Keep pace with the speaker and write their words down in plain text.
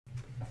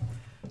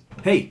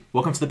Hey,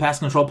 welcome to the Pass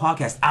Control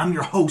Podcast. I'm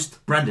your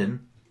host,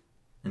 Brendan.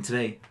 And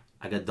today,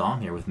 I got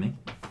Dom here with me.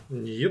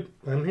 Yep,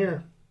 I'm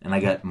here. And I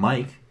got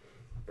Mike.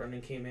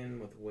 Brendan came in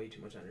with way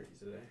too much energy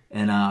today.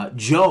 And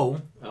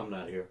Joe I'm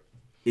not here.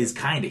 is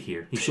kind of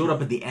here. He showed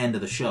up at the end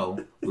of the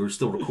show. We were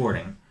still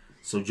recording.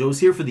 So Joe's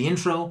here for the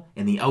intro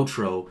and the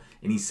outro.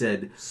 And he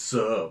said,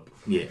 Sup?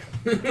 yeah,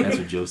 that's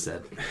what Joe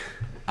said.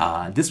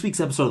 This week's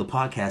episode of the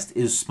podcast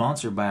is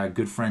sponsored by our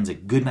good friends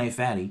at Goodnight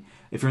Fatty.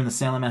 If you're in the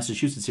Salem,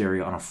 Massachusetts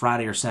area on a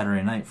Friday or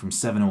Saturday night from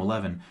 7 to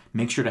 11,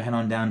 make sure to head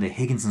on down to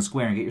Higginson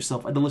Square and get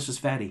yourself a delicious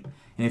fatty.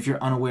 And if you're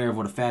unaware of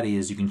what a fatty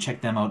is, you can check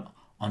them out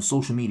on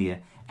social media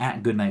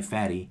at Goodnight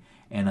Fatty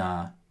and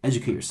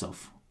educate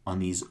yourself on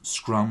these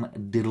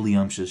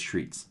scrum-diddly-umptious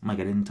treats. Mike,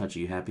 I didn't touch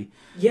you. You happy?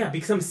 Yeah,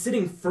 because I'm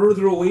sitting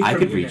further away from you. I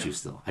could reach now. you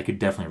still. I could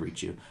definitely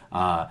reach you.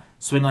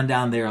 Swing on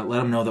down there. Let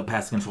them know that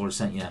Pass the Controller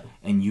sent you,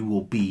 and you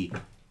will be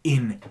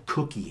in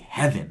cookie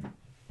heaven.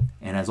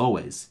 And as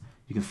always,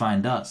 you can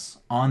find us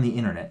on the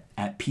internet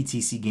at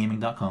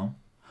ptcgaming.com,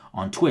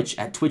 on Twitch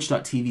at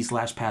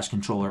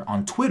twitch.tv/passcontroller,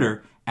 on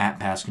Twitter at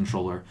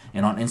passcontroller,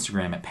 and on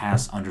Instagram at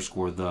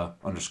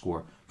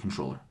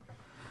pass_the_controller.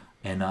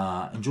 And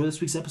enjoy this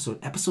week's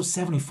episode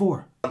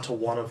 74. Onto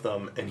one of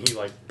them, and he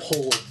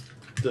pulled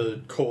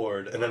the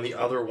cord, and then the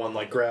other one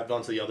grabbed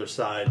onto the other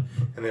side,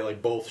 and they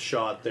both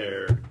shot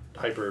their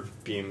hyper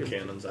beam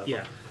cannons at them.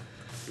 Yeah.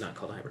 Not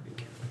called a hyper beam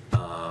cannon.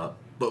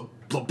 The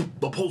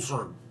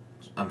pulsar.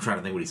 I'm trying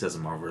to think what he says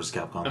in Marvel vs.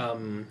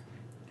 Capcom.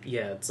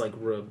 Yeah, it's like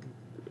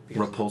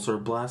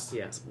Repulsor blast?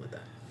 Yeah, something like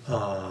that.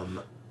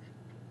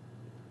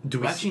 Do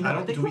we Actually, no, I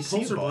don't think do we see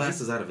Repulsor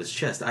blast is out of his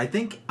chest. I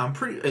think, I'm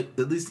pretty, at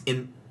least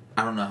in,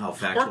 I don't know how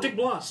factual. Arctic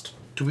Blast!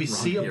 Do we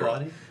see a hero.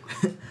 body?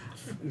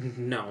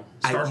 No.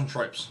 Stars and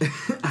Stripes.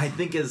 I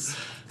think as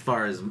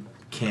far as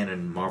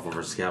canon Marvel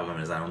vs.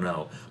 Capcom is, I don't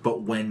know.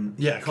 But when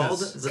he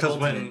called it the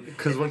ultimate,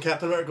 because when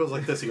Captain America goes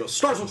like this, he goes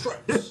Stars and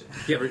Stripes.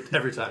 Yeah,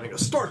 Every time he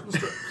goes Stars and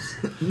Stripes.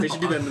 they should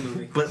do that in the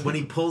movie. but when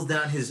he pulls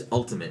down his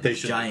ultimate, They his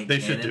should. giant They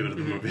cannon, should do it in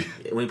the movie.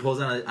 when he pulls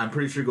down, I'm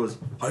pretty sure he goes,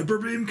 Hyper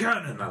Beam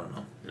Cannon, I don't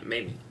know.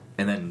 Maybe.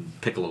 And then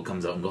Piccolo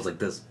comes out and goes like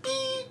this.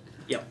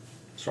 Yep.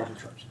 Stars and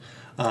Stripes.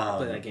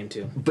 Play that game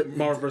too. But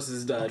Marvel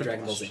vs.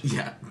 Dragon Ball Z.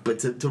 Yeah, but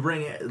to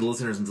bring the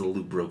listeners into the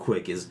loop real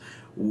quick is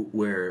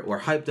we're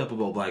hyped up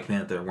about Black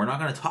Panther. We're not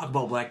going to talk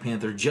about Black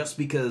Panther just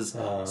because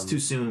it's too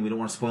soon. We don't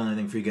want to spoil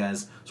anything for you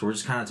guys. So we're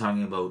just kind of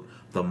talking about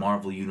the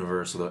Marvel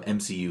Universe or the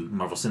MCU,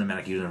 Marvel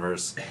Cinematic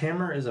Universe.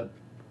 Hammer is a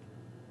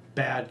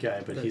bad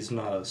guy, but he's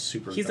not a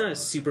super. He's not a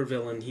super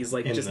villain. He's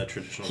like In just the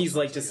traditional he's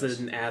like sense, just I guess.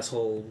 an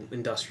asshole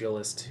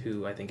industrialist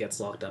who I think gets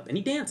locked up, and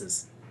he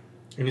dances.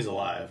 And he's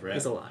alive, right?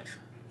 He's alive.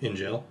 In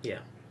jail. Yeah.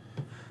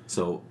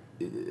 So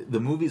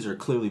the movies are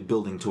clearly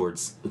building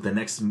towards the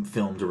next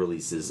film to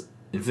release is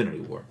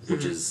Infinity War,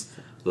 which is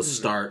the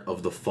start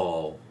of the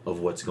fall of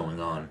what's going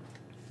on.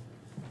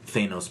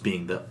 Thanos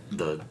being the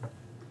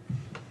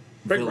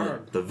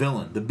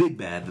villain, the big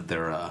bad that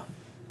they're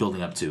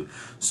building up to.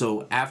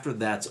 So after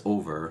that's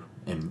over,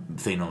 and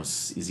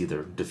Thanos is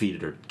either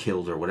defeated or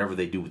killed or whatever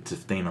they do to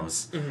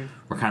Thanos,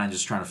 we're kind of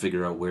just trying to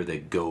figure out where they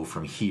go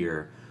from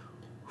here,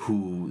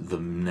 who the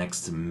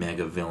next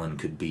mega villain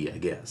could be, I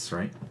guess,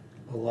 right?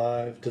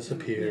 Alive,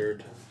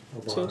 disappeared,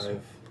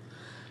 alive.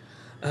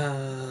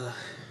 Are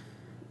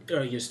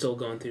you still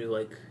going through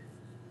what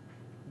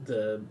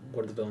the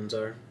villains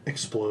are?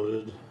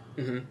 Exploded,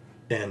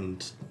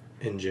 and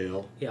in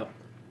jail. Yep.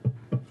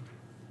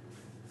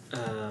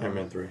 Iron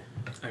Man 3.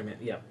 Iron Man.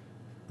 Yep.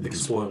 We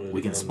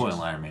can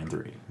spoil Iron Man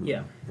 3.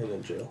 Yeah, and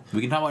in jail.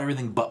 We can talk about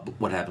everything but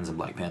what happens in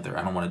Black Panther.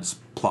 I don't want to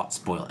plot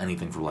spoil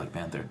anything for Black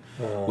Panther.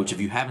 Which, if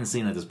you haven't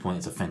seen at this point,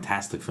 it's a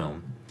fantastic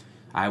film.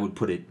 I would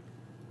put it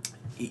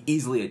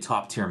easily a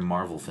top-tier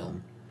Marvel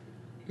film.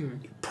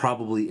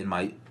 Probably in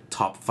my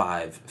top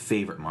 5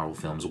 favorite Marvel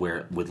films. Where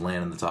it would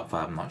land in the top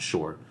 5, I'm not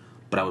sure.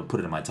 But I would put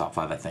it in my top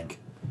 5, I think.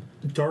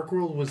 Dark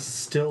World was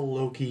still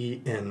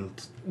Loki and...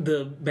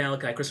 The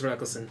Malachi, Christopher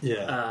Eccleston.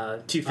 Yeah.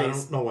 Two-Face. I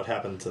don't know what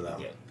happened to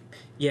them.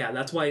 Yeah,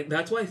 that's why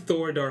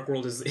Thor: Dark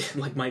World is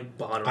my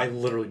bottom. I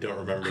literally don't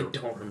remember. I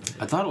don't remember.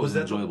 I thought it was an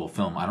that the- enjoyable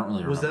film. I don't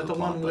really remember. Was that the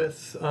plot, one but-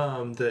 with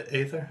the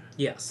Aether?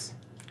 Yes.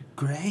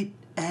 Great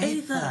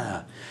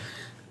Aether?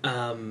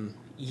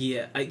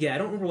 Yeah, I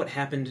don't remember what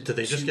happened. Did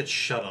they just get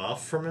shut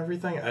off from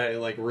everything? I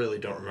really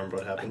don't remember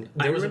what happened.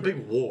 I There was a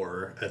remember- big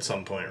war at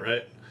some point,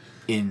 right?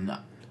 In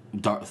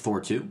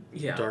Thor 2?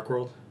 Yeah. Dark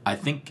World? I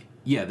think,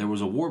 yeah, there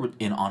was a war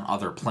on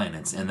other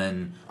planets, and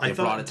then they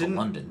brought it to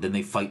London. Didn't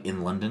they fight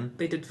in London?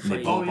 They did And they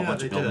fight. blew Oh up a yeah, bunch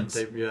they of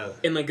did. buildings.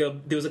 And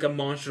there was a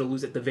monster to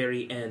lose at the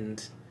very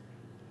end.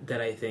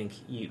 That I think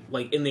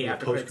in the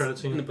after post-credit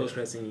scene? in the post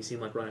credit scene, you see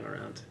him running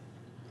around.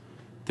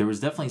 There was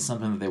definitely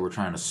something that they were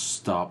trying to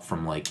stop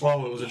from Oh, it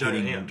was a giant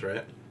hitting ant,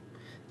 right?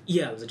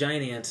 Yeah, it was a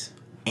giant ant.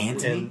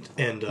 Anthony?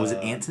 And was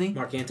it Anthony?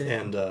 Mark Antony.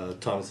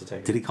 And Thomas the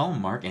Tank. Did he call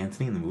him Mark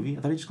Anthony in the movie?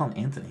 I thought he just called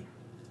him Anthony.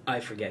 I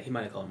forget. He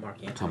might have called him Mark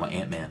Antony. Talking about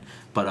Ant-Man.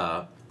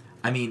 But,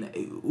 I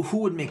mean, who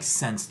would make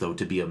sense, though,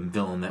 to be a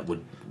villain that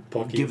would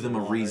Bucky's give them a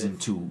alive. reason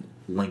to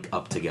link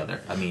up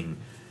together? I mean...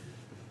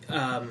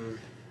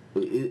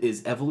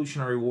 is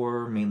Evolutionary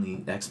War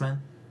mainly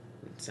X-Men?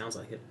 Sounds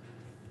like it.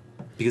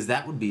 Because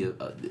that would be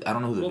I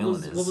don't know who the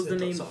villain is. What was the It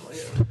does name? sound like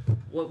it.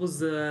 What was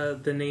the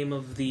name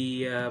of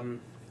the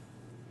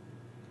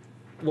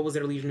what was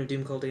their Legion of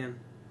Doom called again?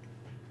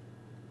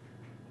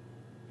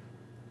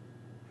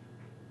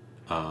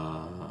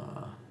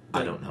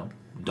 I don't know.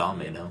 Dom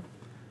may know.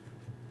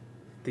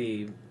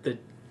 The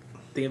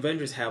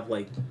Avengers have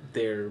like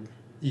their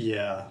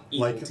Yeah,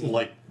 Evil team.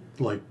 like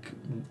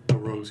the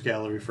Rogues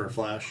Gallery for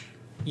Flash,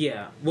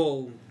 yeah.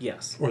 Well,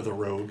 yes. or the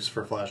Rogues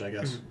for Flash, I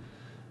guess.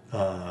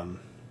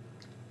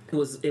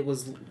 It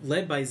was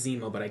led by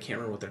Zemo, but I can't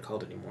remember what they're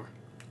called anymore.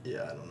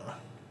 Yeah, I don't know.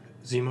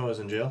 Zemo is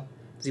in jail.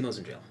 Zemo's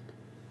in jail.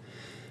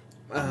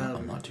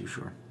 I'm not too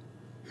sure.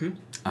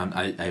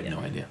 I have no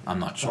idea. I'm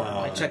not sure.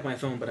 I checked my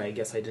phone, but I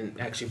guess I didn't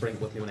actually bring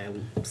it with me when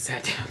I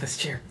sat down in this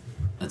chair.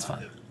 That's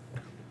fine.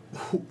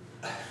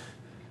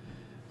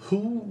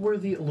 Who were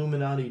the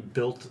Illuminati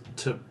built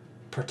to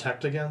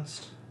protect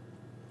against?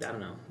 I don't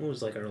know. It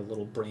was like our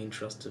little brain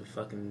trust of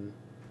fucking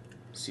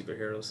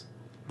superheroes.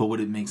 But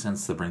would it make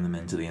sense to bring them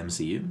into the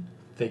MCU?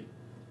 They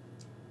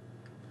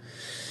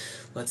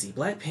Let's see.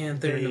 Black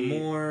Panther, They-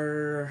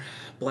 Namor,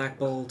 Black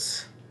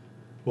Bolt.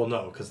 Well,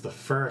 no, because the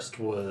first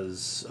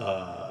was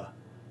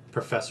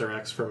Professor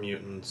X for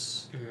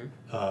mutants,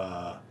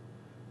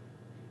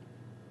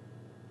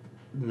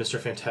 Mr.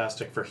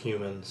 Fantastic for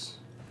humans,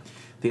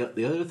 The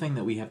other thing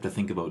that we have to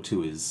think about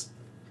too is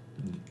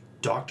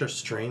Doctor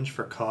Strange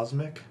for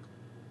cosmic.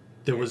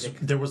 There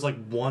was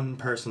like one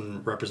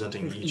person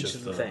representing each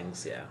of the the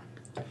things, yeah.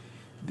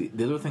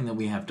 the other thing that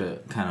we have to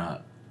kind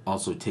of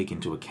also take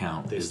into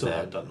account They is still that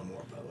haven't done no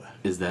more, by the way.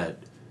 is that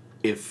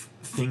if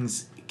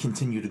things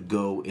continue to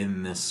go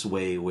in this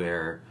way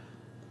where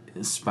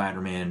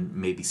Spider-Man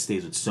maybe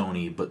stays with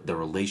Sony, but the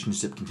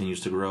relationship continues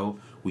to grow,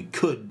 we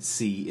could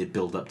see it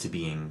build up to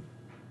being,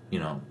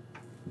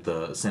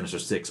 the Sinister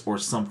Six or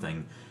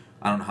something.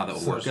 I don't know how that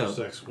would work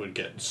Sinister out. Six would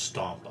get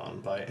stomped on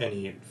by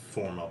any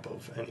form up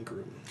of any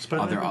group.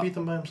 Spider-Man would beat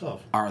them by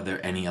himself. Are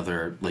there any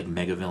other like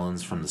mega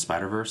villains from the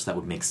Spider-Verse that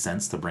would make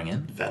sense to bring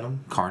in?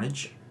 Venom?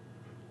 Carnage?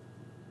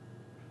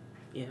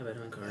 Yeah,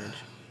 Venom and Carnage.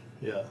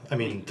 Yeah. I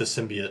mean, the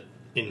symbiote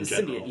in The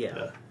general. symbiote,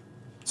 yeah.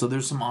 So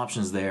there's some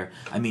options there.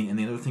 I mean, and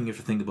the other thing you have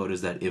to think about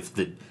is that if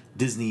the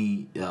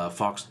Disney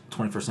Fox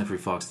 21st Century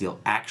Fox deal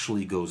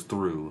actually goes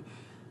through,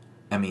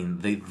 I mean,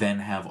 they then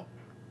have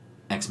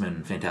X-Men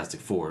and Fantastic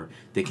Four.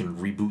 They can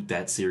reboot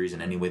that series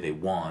in any way they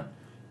want.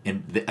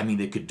 And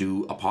they could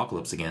do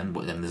Apocalypse again,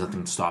 and there's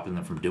nothing stopping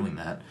them from doing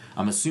that.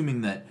 I'm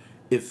assuming that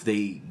if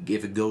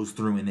it goes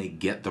through and they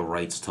get the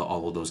rights to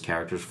all of those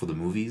characters for the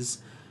movies.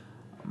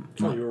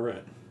 Oh, you were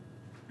right.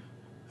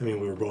 I mean,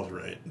 we were both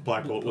right.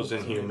 Black Bolt was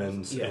Bolt was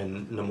Inhumans, yeah.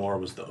 and Namor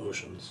was the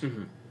Oceans.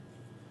 Mm-hmm.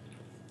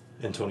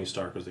 And Tony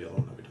Stark was the other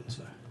one that we didn't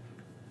say.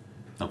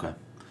 Okay.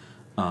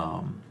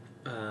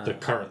 The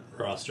current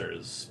roster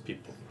is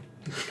people.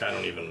 I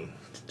don't even...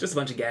 Just a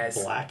bunch of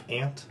guys. Black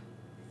Ant?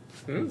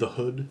 Hmm? The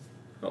Hood?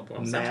 Oh,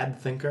 well, Mad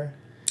Thinker?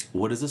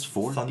 What is this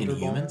for? Thunderball?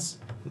 Inhumans?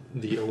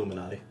 The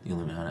Illuminati.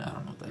 Illuminati? I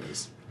don't know what that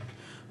is.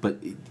 But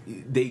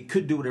they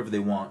could do whatever they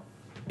want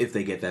if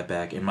they get that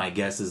back. And my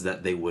guess is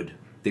that they would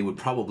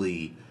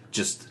probably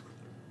just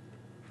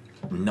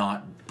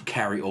not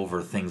carry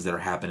over things that are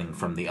happening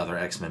from the other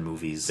X-Men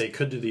movies. They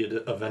could do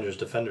the Avengers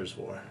Defenders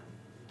War.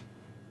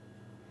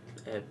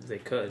 They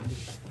could.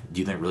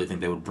 Do you really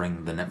think they would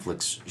bring the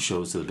Netflix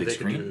shows to the big They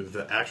screen? could do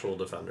the actual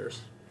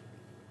Defenders.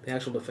 The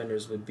actual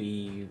Defenders would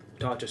be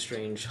Doctor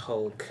Strange,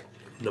 Hulk,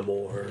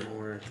 Namor.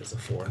 or there's a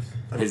fourth.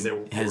 I Has mean,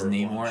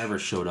 they were Namor launched. ever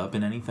showed up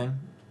in anything?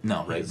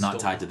 No, right? He's Not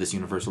still- tied to this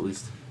universe, at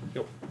least.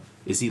 Nope.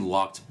 Is he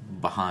locked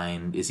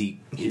behind? Is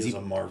he? He's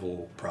a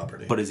Marvel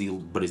property. But is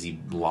he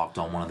locked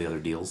on one of the other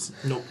deals?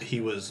 Nope, he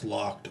was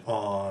locked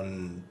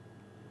on...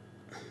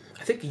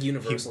 I think He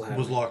Universal had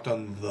was one. locked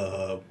on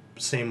the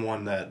same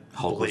one that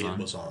Hulk was Blade on?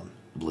 was on.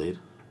 Blade.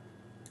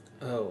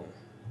 Oh,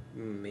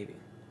 maybe.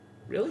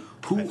 Really?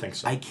 Who, I think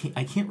so. I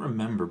can't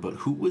remember, but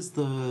who was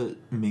the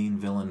main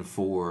villain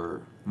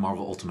for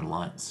Marvel Ultimate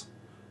Alliance?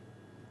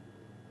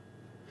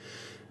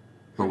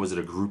 Or was it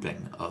a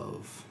grouping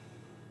of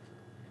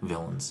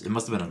villains? It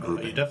must have been a He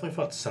grouping. definitely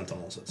fought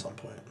Sentinels at some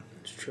point.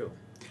 It's true.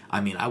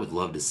 I mean, I would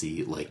love to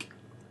see like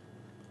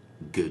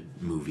good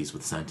movies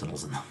with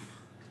Sentinels in them.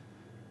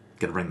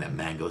 Gotta bring that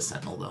Mango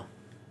Sentinel though.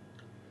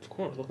 Of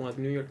course, looking like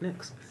New York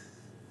Knicks.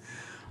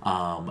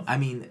 I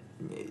mean,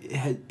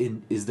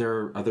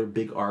 are there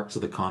big arcs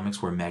of the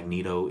comics where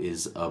Magneto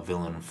is a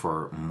villain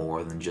for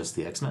more than just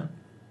the X-Men?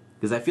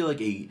 Because I feel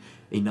like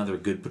another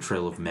good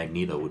portrayal of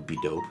Magneto would be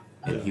dope,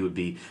 and Yeah. he would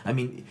be. I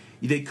mean,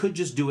 they could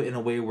just do it in a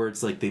way where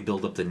it's like they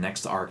build up the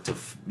next arc to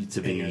In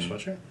your be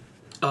sweatshirt?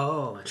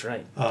 Oh, that's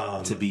right.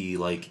 to be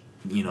like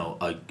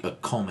a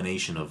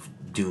culmination of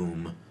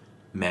Doom,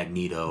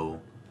 Magneto,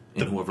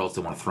 and whoever else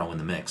they want to throw in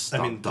the mix.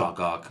 I mean, Doc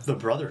Ock. The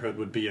Brotherhood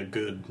would be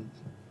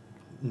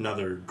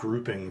another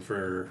grouping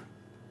for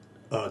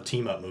a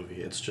team-up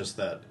movie. It's just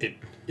that it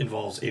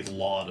involves a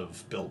lot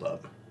of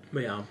build-up.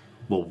 But yeah.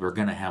 Well, we're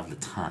gonna have the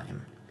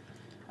time.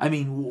 I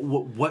mean,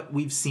 what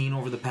we've seen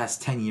over the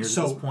past 10 years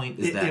at this point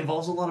is that it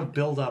involves a lot of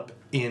build-up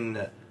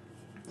in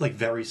like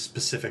very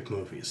specific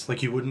movies.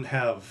 Like you wouldn't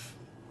have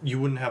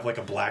like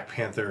a Black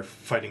Panther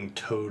fighting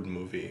Toad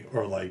movie,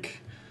 or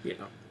like, Yeah.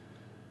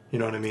 you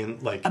know what I mean?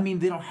 Like, I mean,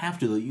 they don't have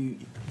to, though. You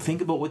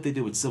think about what they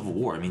did with Civil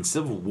War. I mean,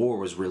 Civil War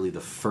was really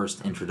the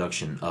first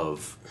introduction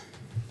of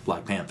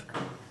Black Panther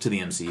to the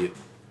MCU.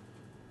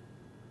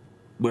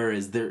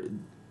 Whereas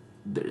I'm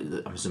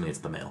assuming it's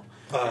the male.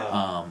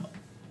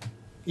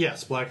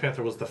 yes, Black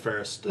Panther was the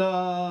first.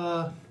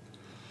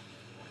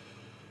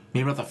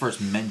 Maybe not the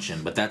first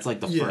mention, but that's like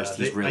the first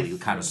he's really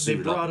kind of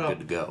suited up and good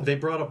to go. They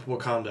brought up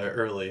Wakanda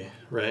early,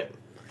 right?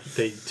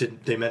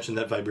 They mentioned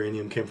that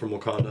vibranium came from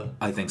Wakanda.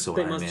 I think so.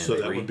 They Iron must- Man So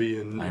 3. that would be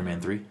in Iron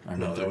Man 3? Iron Man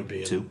No, that 3? would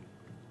be in 2?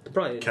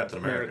 Probably Captain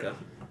America.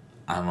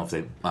 I don't know if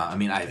they... I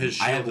mean, I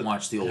haven't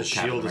watched the old his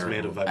Captain shield America.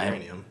 is made of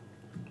vibranium.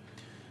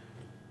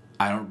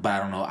 I don't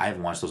know. I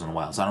haven't watched those in a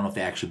while, so I don't know if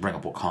they actually bring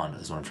up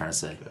Wakanda, is what I'm trying to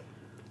say.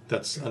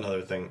 That's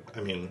another thing. I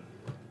mean,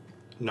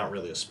 not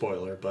really a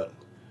spoiler, but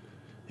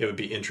it would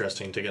be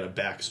interesting to get a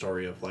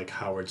backstory of like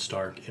Howard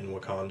Stark in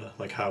Wakanda,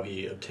 like how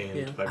he obtained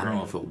Yeah. vibranium. I don't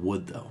know if it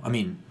would, though. I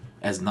mean,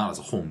 not as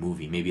a whole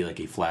movie, maybe like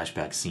a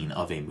flashback scene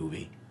of a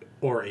movie.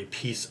 Or a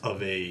piece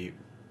of a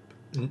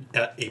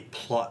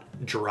plot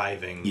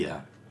driving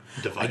Yeah.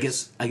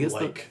 device. I guess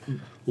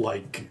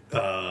like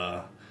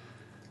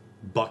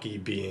Bucky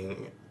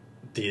being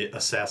the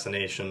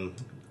assassination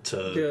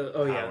to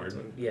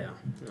Howard, Yeah.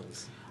 That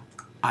was-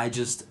 I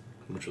just...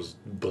 which was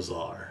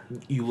bizarre.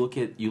 You look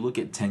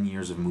at 10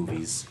 years of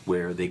movies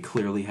where they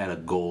clearly had a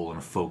goal and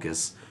a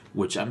focus,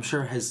 which I'm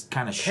sure has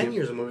kind of 10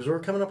 years of movies. We're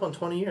coming up on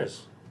 20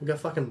 years. We got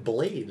fucking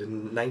Blade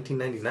in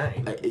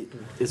 1999.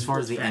 As far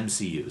as the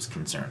MCU is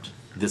concerned,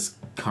 this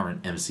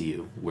current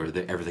MCU where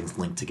everything's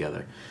linked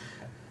together.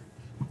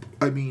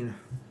 I mean,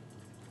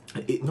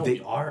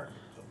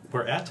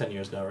 we're at 10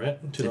 years now, right?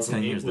 It's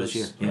 10 years this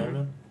year. Yeah.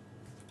 Iron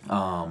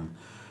Man?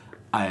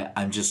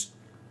 I'm just,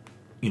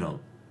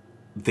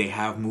 they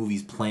have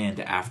movies planned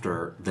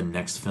after the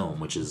next film,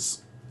 which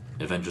is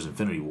Avengers: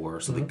 Infinity War.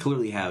 So they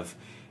clearly have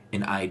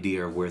an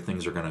idea of where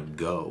things are going to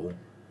go.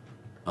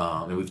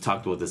 And we've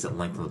talked about this at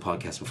length on the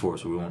podcast before,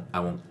 so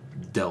I won't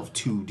delve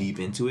too deep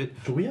into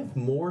it. Do we have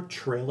more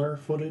trailer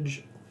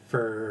footage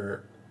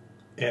for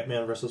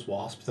Ant-Man vs.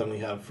 Wasp than we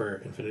have for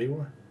Infinity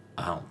War?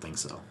 I don't think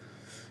so.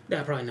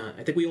 Yeah, probably not.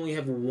 I think we only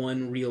have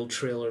one real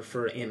trailer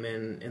for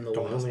Ant-Man and the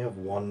Don't we Wasp. only have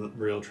one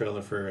real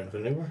trailer for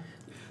Infinity War?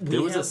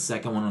 There was a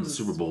second one on the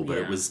Super Bowl, but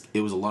yeah.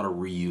 it was a lot of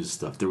reused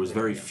stuff. There was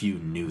very few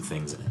new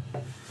things in it.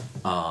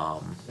 I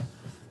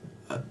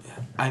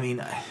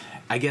mean,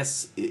 I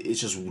guess it's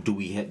just do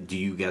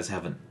you guys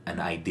have an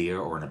idea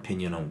or an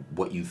opinion on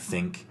what you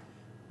think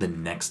the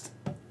next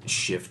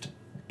shift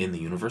in the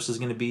universe is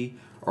going to be,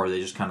 or are they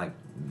just kind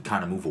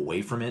of move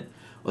away from it?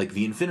 Like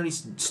the Infinity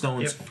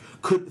Stones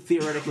could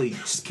theoretically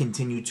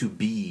continue to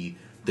be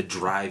the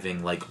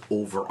driving, like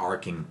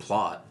overarching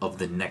plot of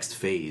the next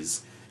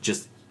phase,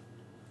 just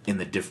in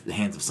the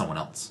hands of someone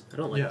else. I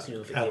don't like this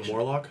unification. Adam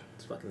Warlock.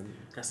 It's fucking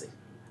messy.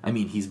 I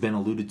mean, he's been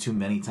alluded to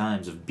many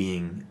times of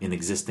being an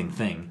existing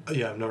thing.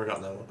 Yeah, I've never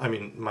gotten that one. I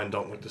mean, mine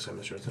don't look the same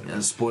as yours.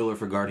 Spoiler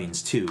for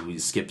Guardians 2. You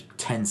skipped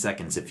 10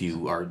 seconds if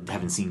you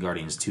haven't seen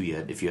Guardians 2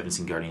 yet. If you haven't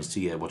seen Guardians 2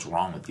 yet, what's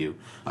wrong with you?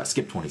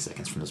 Skip 20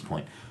 seconds from this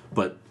point.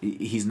 But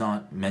he's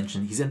not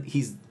mentioned.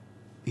 He's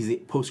the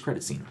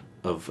post-credit scene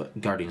of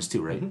Guardians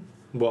 2, right?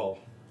 Mm-hmm. Well,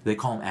 they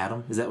call him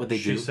Adam? Is that what they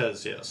do? She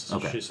says yes.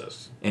 Okay. She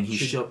says. And he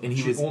she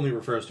only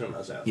refers to him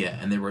as Adam. Yeah,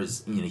 and there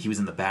was, he was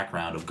in the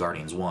background of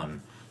Guardians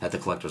 1 at the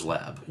Collector's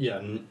Lab.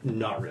 Yeah,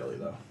 not really,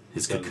 though.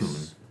 His cocoon.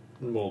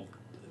 Well,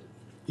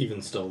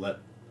 even still, that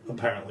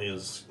apparently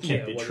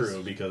can't be true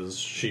is... because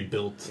she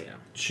built... Yeah.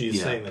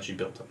 She's saying that she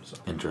built him, so...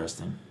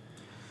 Interesting.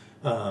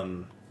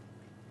 I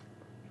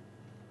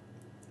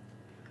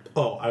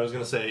was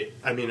going to say,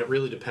 I mean, it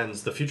really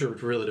depends. The future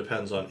really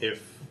depends on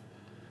if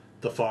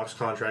the Fox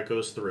contract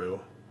goes through,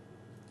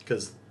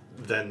 because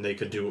then they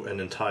could do an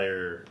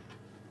entire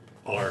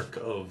arc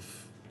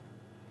of,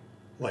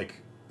 like,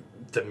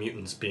 the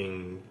mutants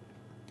being...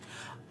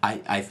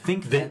 I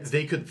think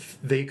they could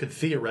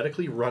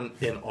theoretically run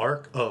an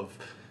arc of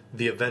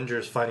the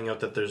Avengers finding out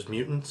that there's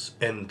mutants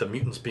and the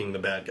mutants being the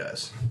bad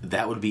guys.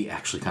 That would be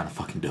actually kind of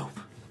fucking dope.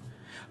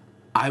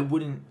 I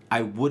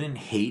wouldn't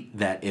hate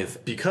that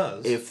if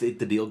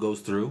the deal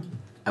goes through.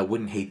 I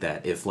wouldn't hate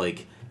that if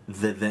like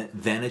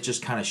then it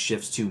just kind of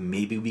shifts to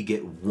maybe we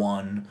get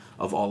one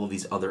of all of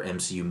these other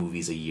MCU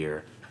movies a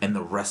year, and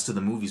the rest of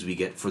the movies we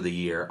get for the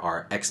year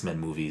are X-Men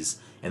movies,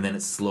 and then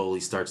it slowly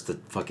starts to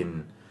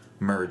fucking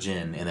merge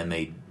in, and then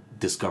they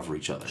discover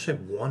each other. Did you say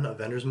one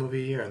Avengers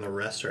movie a year and the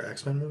rest are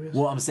X-Men movies?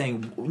 Well, I'm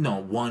saying no,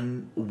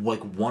 one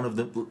of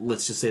them.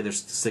 Let's just say they're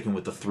sticking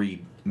with the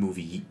 3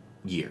 movie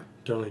year.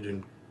 They're only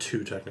doing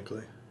 2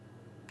 technically.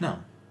 No,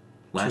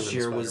 last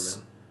year was,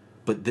 Spider-Man.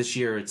 but this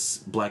year it's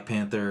Black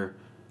Panther,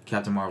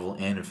 Captain Marvel,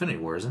 and Infinity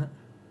War, isn't it?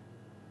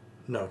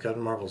 No,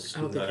 Captain Marvel's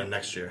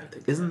next year.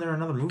 Isn't there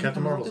another movie?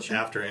 Captain coming out Marvel's this year?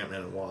 after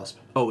Ant-Man and Wasp.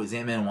 Oh, is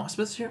Ant-Man and Wasp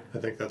this year? I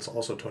think that's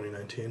also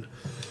 2019.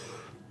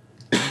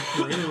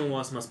 No, Ant-Man and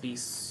Wasp must be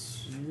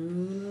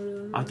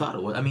soon. I thought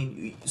it was. I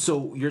mean,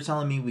 so you're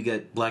telling me we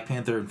get Black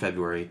Panther in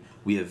February,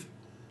 we have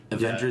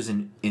Avengers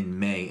in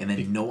May, and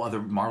then no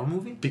other Marvel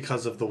movie?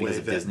 Because of the way Because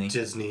of that Disney?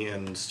 Disney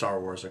and Star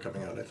Wars are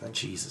coming out, I think.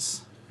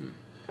 Jesus.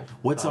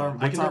 What's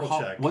I can double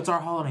check. what's our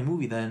holiday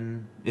movie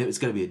then? It's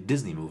got to be a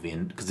Disney movie,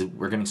 and because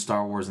we're getting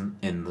Star Wars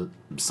in the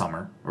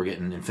summer, we're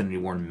getting Infinity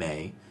War in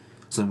May,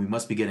 so we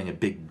must be getting a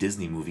big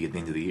Disney movie at the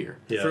end of the year.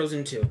 Yeah.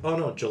 Frozen 2. Oh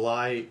no,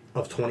 July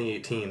of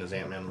 2018 is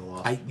Ant-Man and the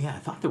Wasp. I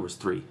thought there was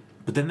 3,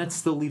 but then that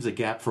still leaves a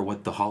gap for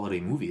what the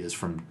holiday movie is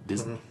from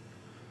Disney.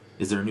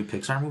 Is there a new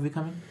Pixar movie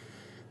coming?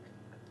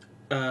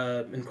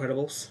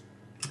 Incredibles.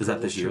 Is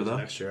that this year though?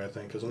 Next year, I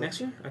think, isn't it? Next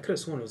year? I could have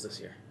sworn it was this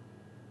year.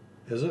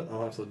 Is it?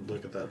 I'll have to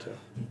look at that too.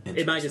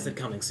 It might just have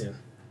coming soon.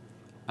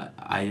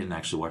 I didn't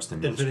actually watch the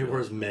news. Infinity War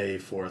is May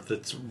 4th.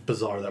 It's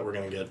bizarre that we're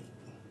going to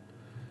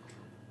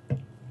get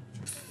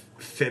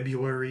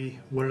February.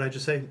 What did I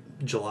just say?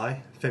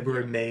 July?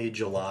 February, May,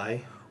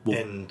 July. Well-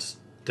 and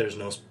there's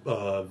no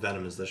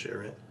Venom is this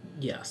year, right?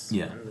 Yes.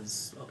 Yeah. And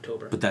it's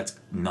October. But that's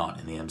not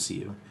in the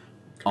MCU.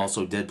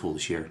 Also, Deadpool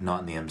this year,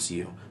 not in the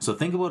MCU. So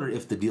think about it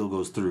if the deal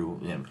goes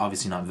through.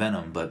 Obviously not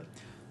Venom, but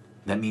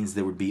that means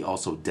there would be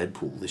also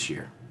Deadpool this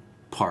year,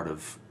 part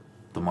of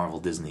the Marvel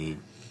Disney,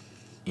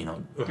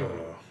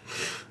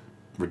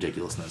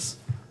 ridiculousness.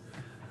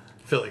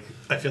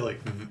 I feel like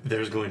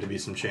there's going to be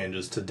some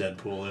changes to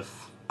Deadpool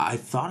if I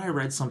thought I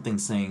read something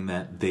saying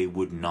that they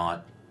would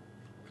not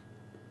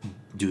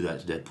do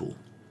that to Deadpool.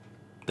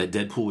 That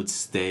Deadpool would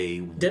stay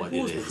what it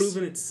Deadpool is. has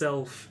proven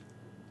itself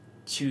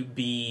to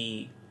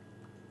be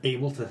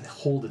able to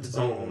hold its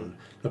own.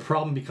 The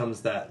problem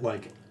becomes that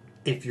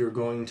if you're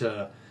going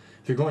to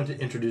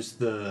introduce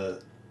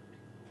the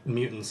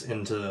mutants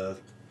into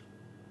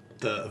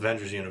the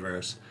Avengers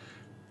universe,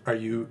 are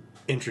you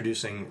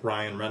introducing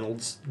Ryan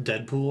Reynolds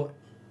Deadpool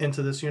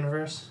into this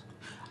universe?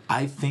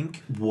 I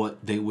think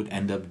what they would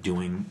end up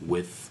doing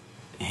with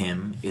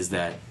him is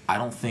that I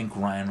don't think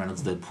Ryan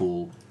Reynolds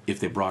Deadpool, if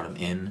they brought him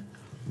in,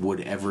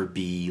 would ever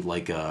be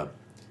like a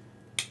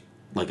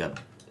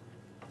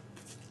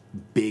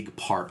big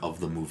part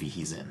of the movie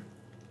he's in,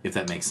 if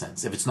that makes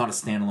sense. If it's not a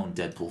standalone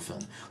Deadpool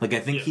film, I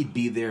think Yeah. he'd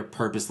be there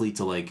purposely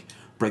to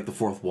break the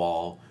fourth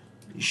wall,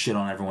 shit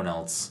on everyone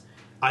else.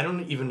 I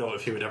don't even know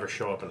if he would ever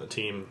show up in a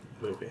team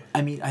movie.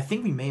 I mean, I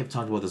think we may have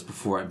talked about this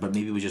before, but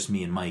maybe it was just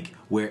me and Mike,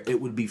 where it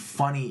would be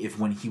funny if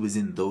when he was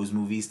in those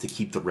movies to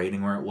keep the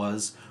rating where it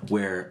was,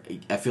 where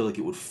I feel like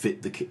it would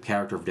fit the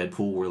character of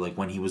Deadpool, where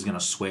when he was gonna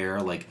swear,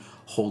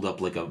 hold up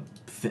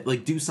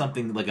do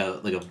something like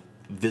a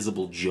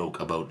visible joke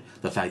about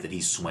the fact that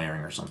he's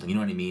swearing or something. You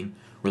know what I mean?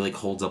 Where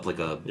holds up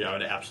a. Yeah, I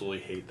would absolutely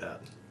hate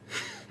that.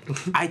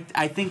 I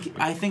think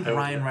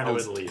Ryan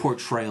Reynolds' leave.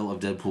 portrayal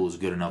of Deadpool is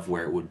good enough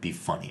where it would be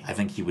funny. I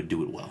think he would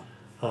do it well.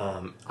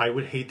 I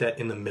would hate that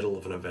in the middle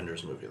of an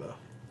Avengers movie, though.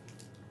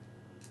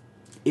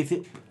 If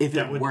it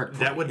worked,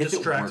 that would if it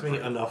distract worked me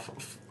right.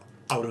 enough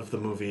out of the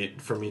movie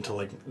for me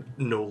to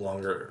no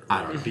longer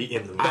I don't know. be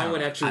in the movie. I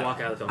would actually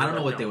walk out of the film. I don't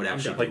know what No, they would I'm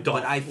actually done. do,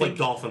 but I think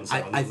dolphin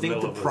sounds I in the think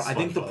middle of a I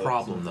think the SpongeBob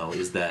problem though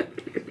is that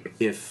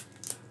if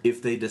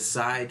they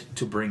decide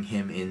to bring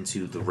him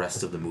into the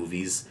rest of the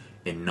movies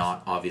and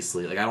not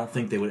obviously I don't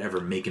think they would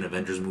ever make an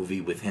Avengers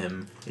movie with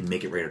him and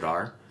make it rated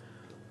R,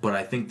 but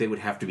I think they would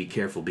have to be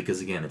careful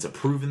because again it's a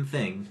proven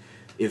thing.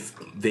 If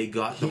they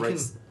got the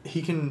rights,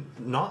 he can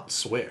not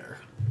swear.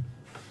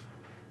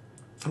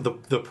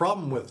 The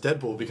problem with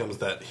Deadpool becomes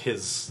that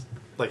his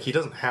he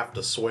doesn't have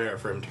to swear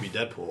for him to be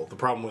Deadpool. The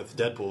problem with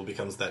Deadpool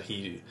becomes that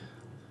he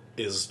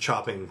is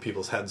chopping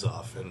people's heads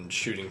off and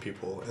shooting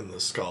people in the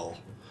skull.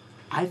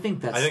 I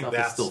think that stuff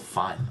is still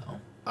fine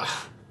though.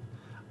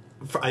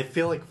 I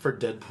feel like for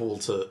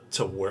Deadpool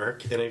to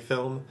work in a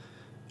film,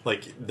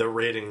 the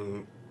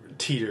rating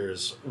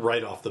teeters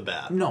right off the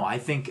bat. No, I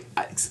think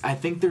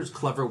there's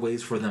clever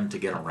ways for them to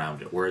get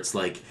around it, where it's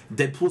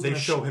Deadpool's They gonna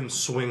show him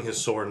swing his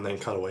sword and then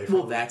cut away from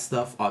Well, him. that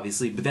stuff,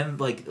 obviously. But then,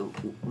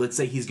 let's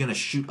say he's going to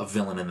shoot a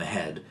villain in the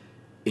head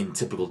in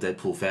typical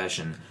Deadpool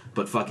fashion,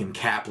 but fucking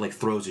Cap,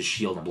 throws his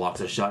shield and blocks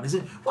a shot. And he's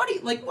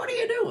like, what are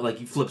you doing?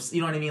 He flips,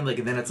 you know what I mean?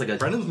 And then it's a...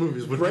 Brendan's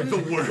movies would be the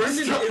worst.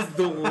 Brendan is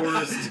the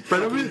worst.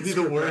 Brendan would be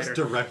the worst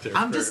director.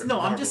 I'm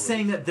just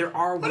saying that there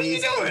are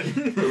ways... What are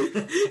you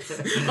doing?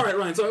 All right,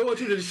 Ryan. So I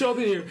want you to show up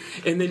in here,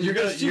 and then You're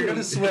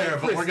gonna swear,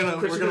 but we're gonna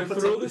put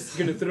throw this.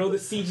 You're gonna throw the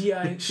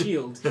CGI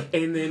shield,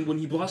 and then when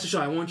he blocks the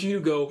shot, I want you to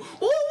go, "Oh,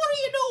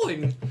 what are you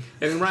doing?"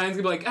 And then Ryan's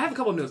gonna be like, "I have a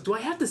couple of notes. Do I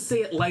have to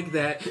say it like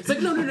that?" It's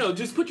no.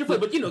 Just put your foot.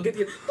 But get the.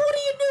 What are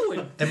you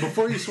doing? And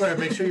before you swear,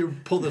 make sure you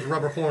pull this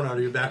rubber horn out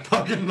of your back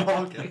pocket and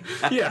honk it.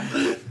 Yeah.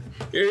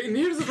 And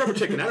here's this rubber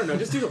chicken. I don't know.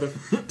 Just do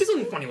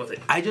something funny with it.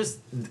 I just...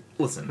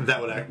 Listen.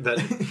 That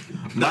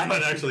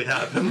might actually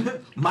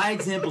happen. My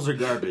examples are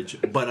garbage,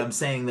 but I'm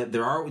saying that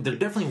there are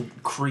definitely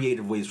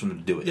creative ways for them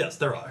to do it. Yes,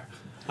 there are.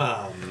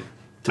 To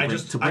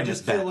bring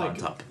us back on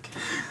topic.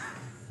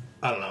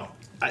 I don't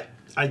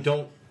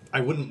know. I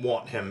wouldn't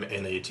want him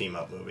in a team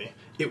up movie.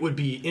 It would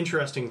be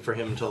interesting for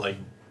him to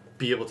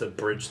be able to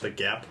bridge the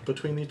gap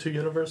between the two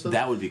universes.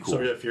 That would be cool.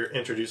 So if you're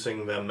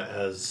introducing them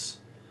as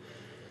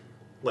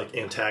like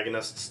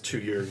antagonists to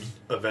your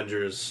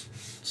Avengers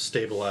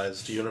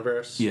stabilized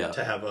universe. Yeah.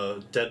 To have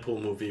a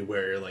Deadpool movie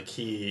where like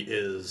he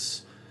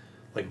is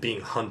like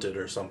being hunted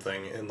or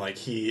something, and like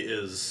he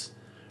is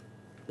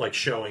like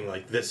showing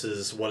like this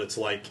is what it's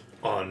like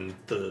on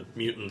the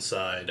mutant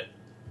side.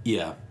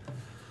 Yeah.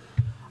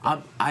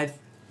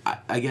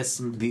 I guess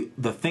the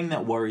thing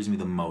that worries me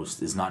the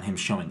most is not him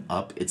showing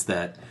up. It's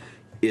that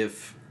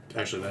if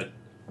Actually, that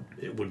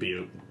it would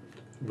be.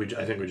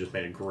 I think we just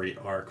made a great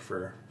arc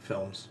for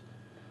films.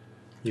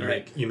 You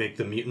make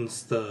the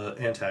mutants the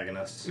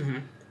antagonists. Mm-hmm.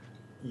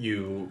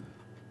 You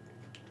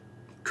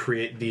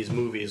create these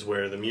movies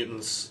where the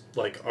mutants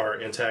like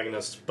are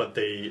antagonists, but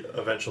they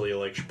eventually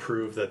like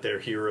prove that they're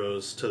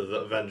heroes to the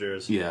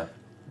Avengers. yeah.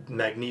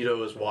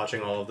 Magneto is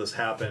watching all of this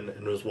happen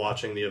and was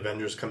watching the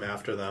Avengers come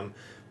after them.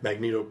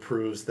 Magneto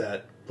proves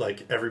that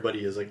like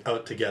everybody is like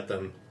out to get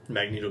them.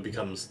 Magneto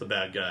becomes the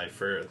bad guy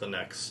for the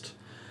next.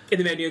 And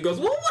the Magneto goes,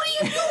 "Well,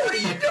 what are you doing? What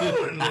are you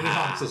doing?" And he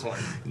honks his horn.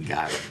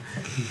 Got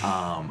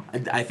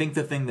it. I think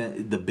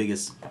the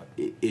biggest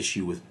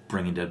issue with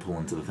bringing Deadpool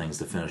into the things,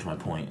 to finish my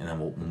point, and then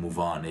we'll move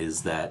on,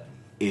 is that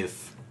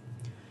if,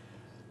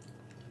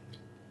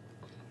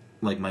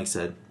 like Mike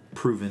said,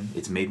 proven,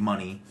 it's made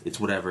money, it's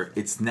whatever,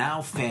 it's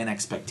now fan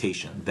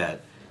expectation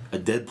that a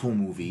Deadpool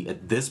movie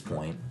at this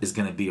point is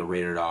going to be a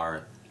rated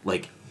R,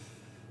 like,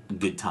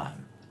 good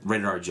time.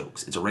 Rated R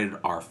jokes. It's a rated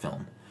R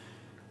film.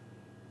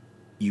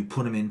 You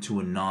put him into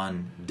a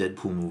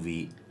non-Deadpool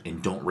movie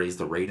and don't raise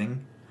the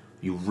rating,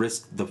 you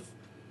risk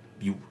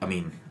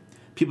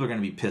people are going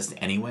to be pissed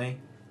anyway,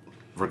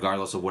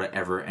 regardless of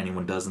whatever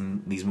anyone does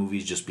in these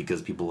movies, just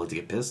because people like to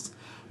get pissed.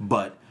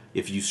 But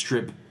if you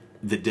strip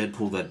the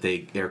Deadpool that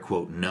they air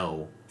quote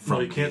know from,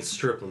 Well, you can't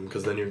strip them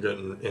because then you're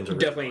getting into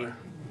Definitely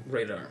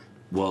radar."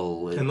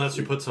 well, unless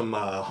you put some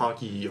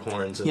honky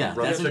horns and yeah,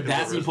 rubber that's chickens when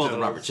over you his pull the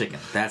nose. rubber chicken.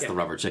 That's the Yeah.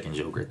 rubber chicken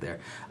joke right there.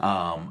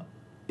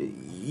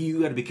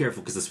 You got to be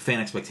careful because this fan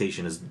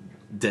expectation is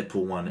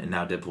Deadpool 1 and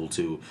now Deadpool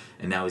 2,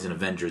 and now he's in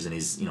Avengers and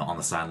he's on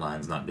the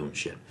sidelines not doing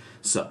shit.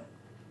 So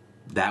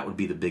that would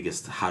be the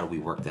biggest. How do we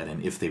work that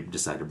in if they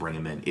decide to bring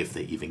him in, if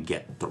they even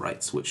get the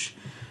rights, which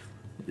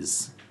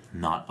is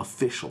not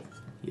official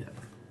yet,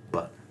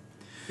 but.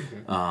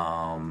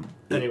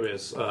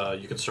 Anyways,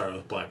 you could start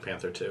with Black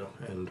Panther 2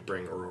 and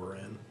bring Aurora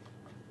in.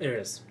 There it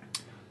is.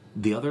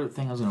 The other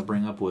thing I was going to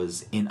bring up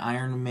was in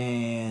Iron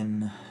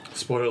Man.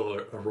 Spoiler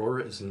alert,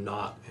 Aurora is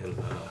not in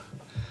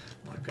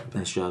Black Panther.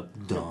 Nice job,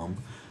 dumb.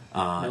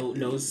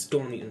 No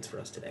storm mutants for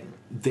us today.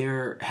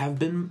 There have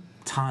been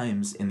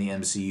times in the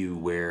MCU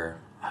where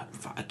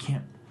I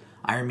can't.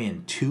 Iron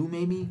Man 2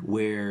 maybe,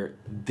 where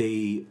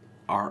they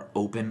are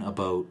open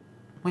about.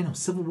 Wait, no,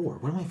 Civil War.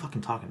 What am I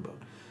fucking talking about?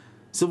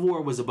 Civil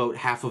War was about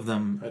half of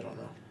them. I don't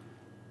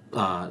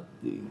know.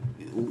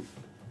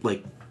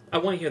 Like, I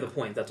want to hear the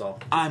point. That's all.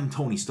 I'm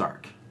Tony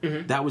Stark.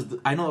 Mm-hmm. That was.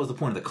 I know that was the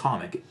point of the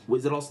comic.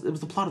 Was it also? It was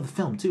the plot of the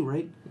film too,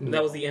 right?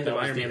 That was the end That of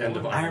was Iron the Man end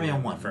 1. of Iron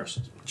Man 1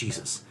 first.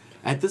 Jesus.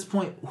 At this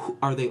point,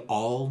 are they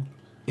all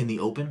in the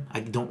open?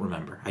 I don't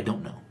remember. I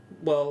don't know.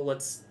 Well,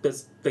 let's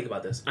think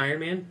about this. Iron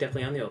Man,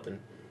 definitely on the open.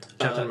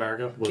 Captain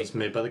America was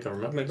made by the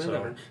government. Made by the so-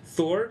 government.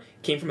 Thor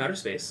came from outer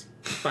space.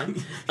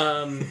 Fine.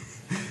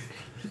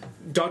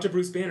 Dr.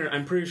 Bruce Banner,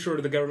 I'm pretty sure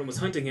the government was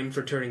hunting him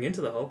for turning into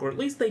the Hulk, or at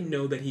least they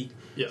know that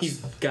Yes. he's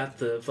got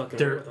the fucking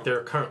wherewithal.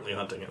 They're currently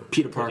hunting him.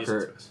 Peter But he's in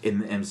Parker space. in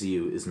the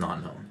MCU is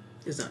not known.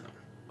 Is not known.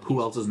 Who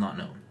else is not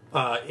known?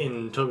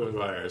 In Tobey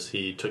Maguire's,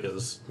 he took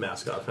his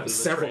mask off in the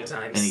Several train.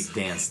 times. And he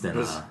danced and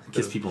was-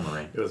 kissed people in the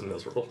rain. It was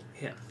miserable.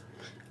 Yeah.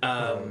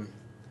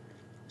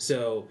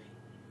 So,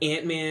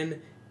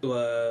 Ant-Man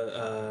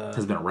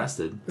Has been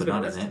arrested, but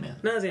not as Ant-Man.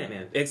 Not as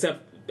Ant-Man,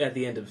 except at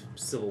the end of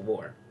Civil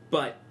War.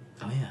 But,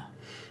 Oh yeah.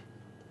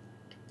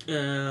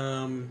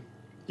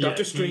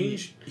 Doctor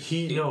Strange...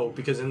 No,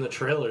 because in the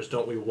trailers,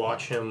 don't we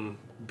watch him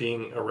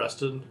being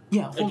arrested?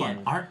 Yeah, hold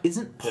Again. on.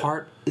 Isn't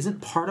part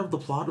of the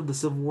plot of the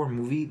Civil War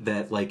movie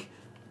that like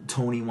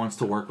Tony wants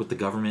to work with the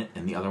government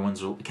and the other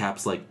ones are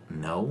Cap's like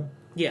no?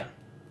 Yeah.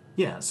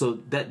 Yeah, so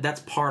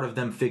that's part of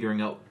them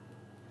figuring out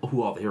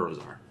who all the heroes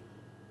are.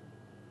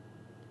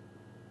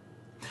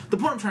 The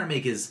point I'm trying to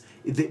make is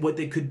what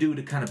they could do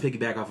to kind of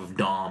piggyback off of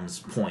Dom's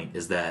point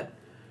is that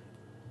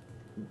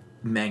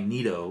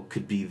Magneto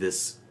could be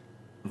this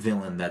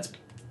villain that's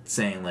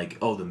saying like,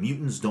 oh, the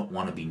mutants don't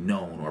want to be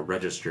known or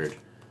registered.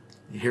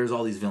 Here's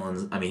all these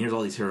villains. I mean, here's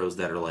all these heroes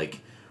that are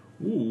like,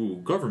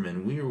 ooh,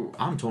 government.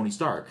 I'm Tony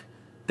Stark.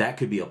 That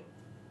could be a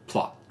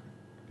plot.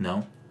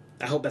 No,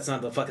 I hope that's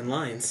not the fucking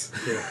lines.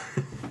 Yeah.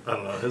 I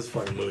don't know. His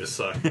fucking movies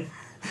suck.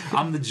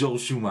 I'm the Joel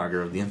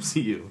Schumacher of the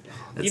MCU.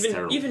 That's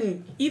terrible.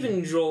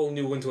 Even Joel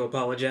knew when to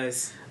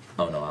apologize.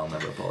 Oh no, I'll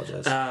never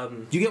apologize.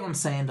 Um, Do you get what I'm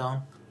saying,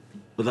 Dom?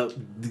 Without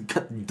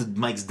cut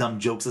Mike's dumb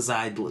jokes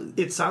aside,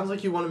 It sounds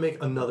like you want to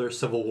make another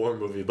Civil War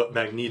movie, but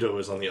Magneto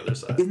is on the other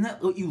side. isn't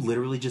that what you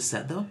literally just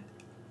said though?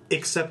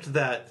 Except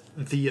that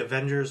the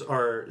Avengers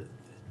are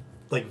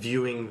like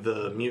viewing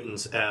the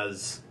mutants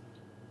as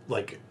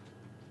like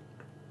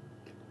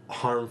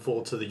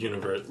harmful to the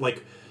universe,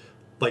 like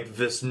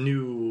this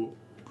new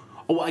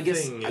Oh, I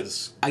guess thing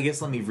is. I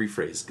guess let me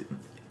rephrase.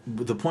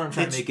 The point I'm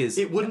trying to make is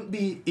it wouldn't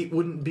be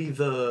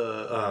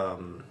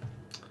the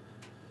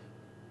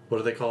what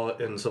do they call it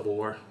in Civil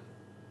War?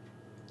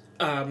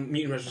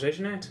 Mutant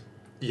Registration Act.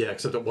 Yeah,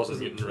 except it wasn't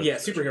mutant. Yeah,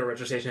 Superhero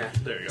Registration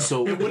Act. There you go.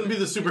 So- it wouldn't be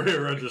the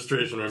superhero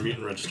registration or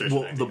mutant registration.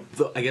 well.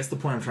 Act. I guess the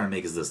point I'm trying to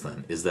make is this.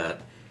 Then is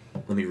that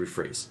let me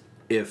rephrase.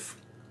 If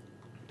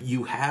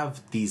you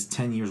have these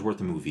 10 years worth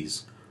of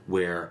movies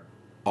where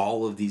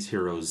all of these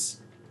heroes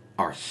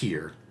are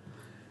here,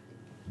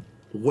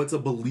 what's a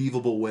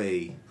believable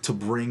way to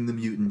bring the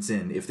mutants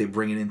in if they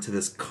bring it into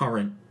this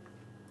current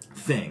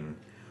thing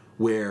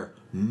where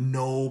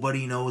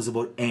nobody knows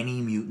about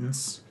any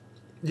mutants?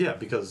 Yeah,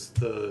 because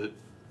the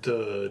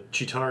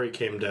Chitauri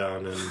came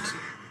down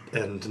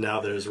and now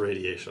there's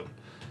radiation.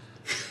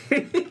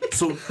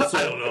 So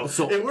I don't know.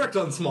 So It worked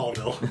on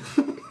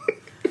Smallville.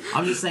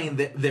 I'm just saying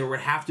that there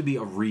would have to be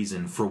a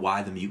reason for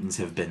why the mutants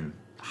have been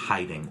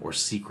hiding or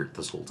secret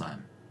this whole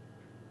time,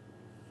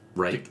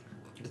 right?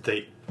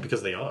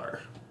 Because they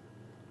are.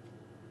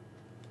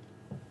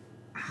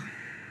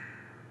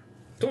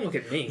 Don't look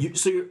at me.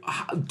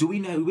 Do we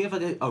know? Do we have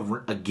like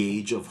a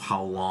gauge of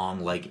how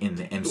long, like in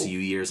the MCU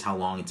years, how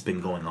long it's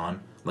been going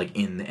on, like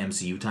in the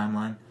MCU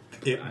timeline?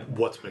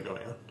 What's been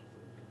going on?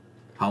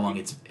 How long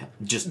it's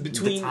just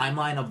Between- the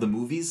timeline of the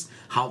movies?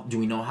 How do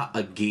we know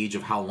a gauge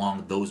of how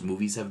long those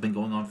movies have been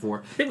going on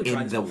for think we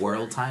tried in this the before.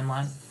 world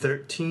timeline?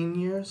 13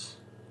 years?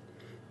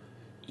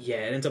 Yeah,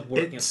 it ends up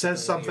working. It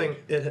says something.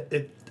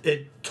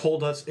 It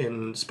told us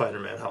in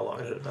Spider-Man how long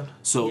it had been.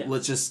 So Yeah.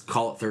 let's just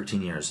call it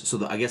 13 years.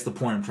 So I guess the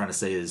point I'm trying to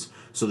say is,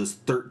 so this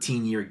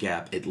 13-year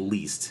gap at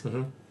least,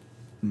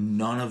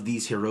 none of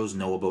these heroes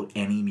know about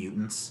any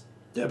mutants.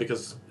 Yeah,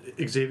 because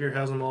Xavier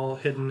has them all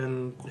hidden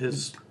in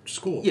his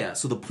school. Yeah,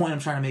 so the point I'm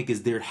trying to make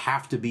is there'd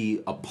have to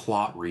be a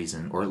plot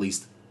reason, or at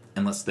least,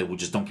 unless they would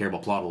just don't care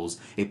about plot holes,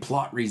 a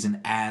plot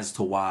reason as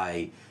to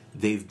why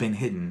they've been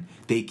hidden.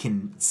 They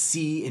can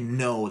see and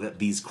know that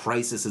these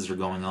crises are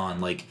going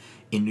on, like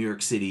in New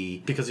York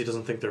City. Because he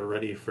doesn't think they're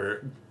ready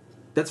for.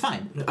 That's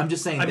fine. I'm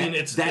just saying I that, mean,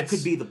 it's- that it's-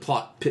 could be the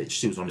plot pitch,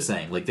 too, is what I'm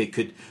saying. Like, they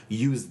could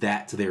use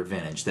that to their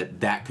advantage,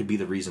 that could be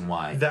the reason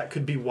why. That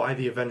could be why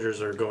the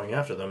Avengers are going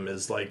after them.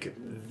 Is like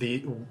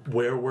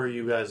where were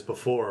you guys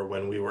before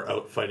when we were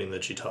out fighting the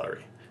Chitauri?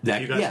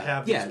 That, you guys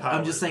have these powers.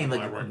 I'm just saying, why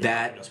like, weren't you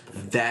fighting us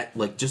before? that,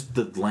 like, just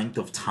the length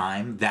of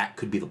time, that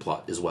could be the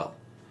plot as well.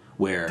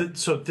 Where...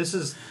 So this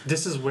is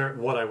where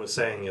what I was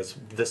saying is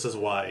this is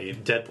why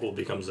Deadpool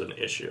becomes an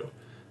issue.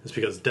 It's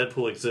because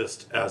Deadpool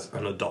exists as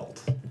an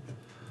adult.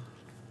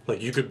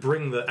 Like, you could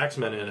bring the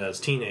X-Men in as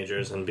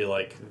teenagers and be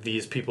like,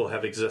 these people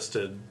have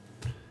existed.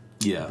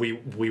 yeah.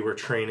 We were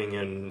training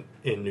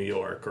in New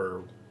York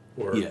or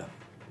yeah.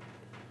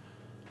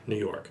 New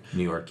York.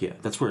 New York, yeah.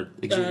 That's where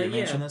Xavier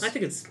mentioned this? I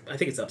think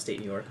it's upstate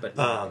New York, but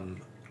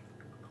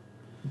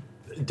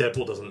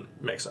Deadpool doesn't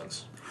make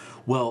sense.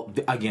 Well,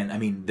 again, I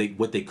mean,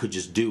 what they could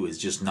just do is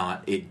just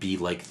not it be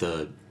like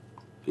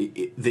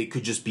they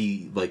could just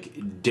be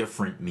like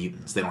different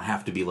mutants. They don't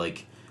have to be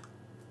like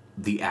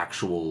the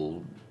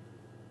actual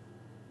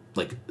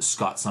like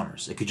Scott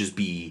Summers. It could just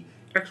be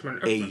X-Men.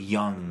 a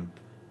young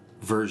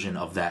version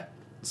of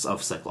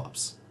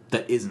Cyclops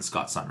that isn't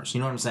Scott Summers.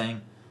 You know what I'm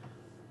saying?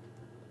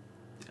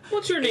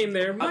 What's your name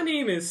there? My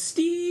name is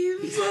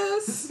Steve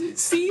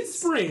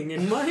Spring,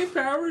 and my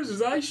powers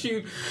is I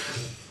shoot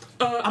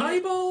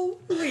eyeball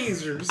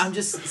lasers. I'm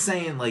just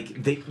saying,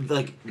 like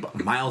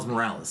Miles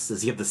Morales.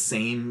 Does he have the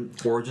same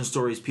origin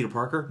story as Peter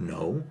Parker?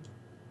 No,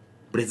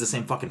 but he has the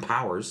same fucking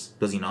powers.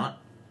 Does he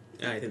not?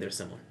 I think they're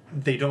similar.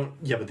 They don't.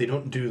 Yeah, but they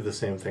don't do the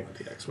same thing with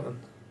the X-Men.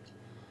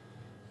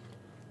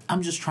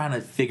 I'm just trying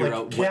to figure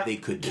out what they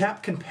could do.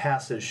 Cap can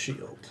pass his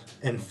shield,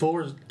 and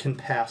Thor can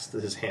pass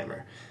his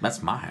hammer.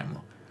 That's my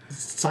hammer.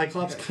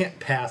 Cyclops can't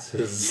pass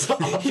his.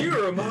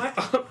 Here are my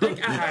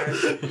optic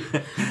eyes.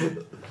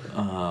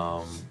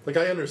 Like,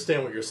 I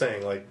understand what you're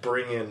saying. Like,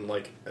 bring in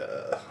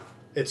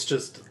it's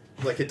just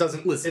like it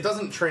doesn't. Listen, it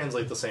doesn't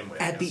translate the same way.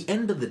 I At the guess.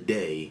 end of the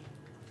day,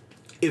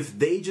 if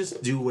they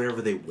just do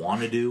whatever they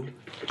want to do,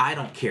 I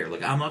don't care.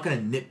 Like, I'm not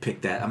going to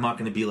nitpick that. I'm not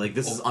going to be like,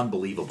 this is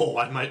unbelievable. Oh,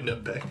 I might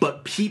nitpick.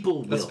 But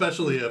people will.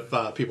 Especially if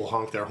people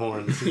honk their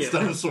horns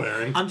instead of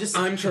swearing.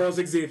 I'm Charles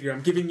Xavier.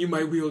 I'm giving you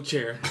my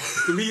wheelchair.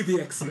 Leave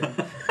the X-Men.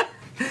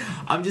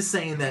 I'm just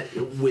saying that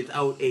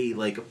without a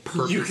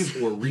purpose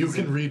or reason. You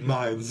can read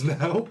minds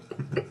now.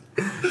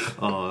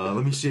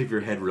 Let me shave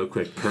your head real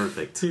quick.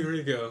 Perfect. Here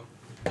we go.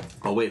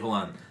 Oh wait, hold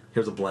on.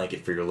 Here's a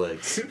blanket for your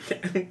legs.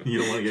 You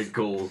don't want to get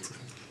cold.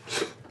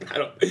 I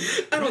don't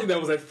think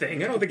that was a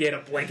thing. I don't think he had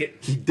a blanket.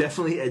 He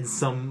definitely, in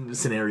some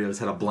scenarios,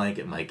 had a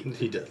blanket, Mike.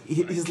 He did.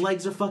 His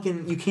legs are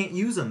fucking... You can't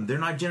use them. They're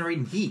not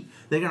generating heat.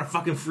 They're gonna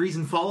fucking freeze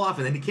and fall off,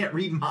 and then he can't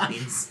read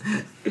minds.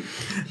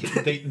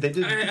 They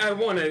did. I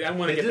want to get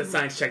the did-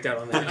 science checked out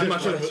on that. I'm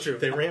not sure that's true.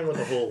 They ran with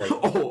a whole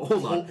Oh,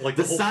 hold on. Like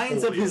the the whole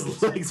signs of his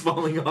folios. legs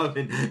falling off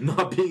and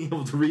not being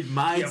able to read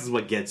minds Yep. is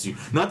what gets you.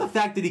 Not the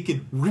fact that he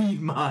can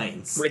read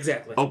minds.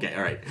 Exactly. Okay,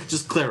 alright.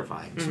 Just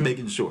clarifying. Just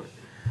making sure.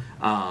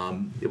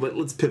 But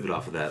let's pivot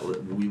off of that.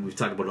 We've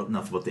talked about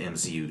enough about the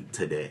MCU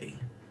today.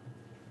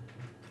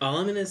 All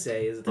I'm gonna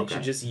say is that they Okay.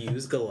 should just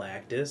use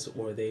Galactus,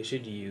 or they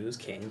should use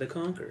Kang the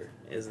Conqueror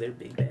as their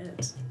big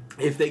bads.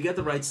 If they get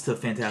the rights to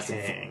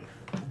Fantastic Kang.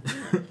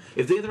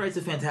 if they get the rights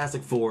to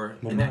Fantastic Four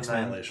What and about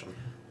X-Men, Annihilation?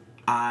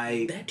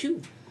 I That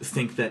too.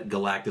 think that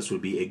Galactus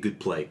would be a good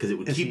play because it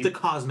would Is keep he- the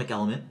cosmic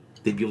element.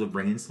 They'd be able to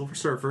bring in Silver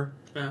Surfer,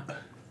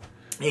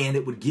 and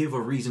it would give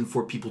a reason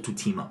for people to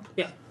team up.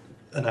 Yeah.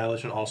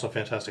 Annihilation also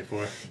Fantastic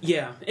Four.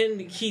 Yeah,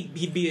 and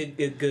he'd be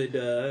a good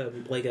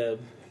like a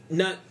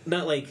not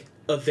like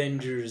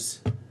Avengers,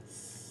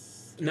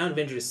 not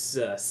Avengers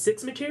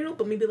 6 material,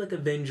 but maybe like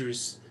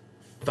Avengers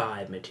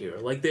 5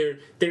 material, like their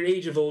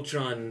Age of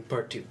Ultron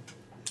Part 2.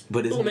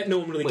 But The one that no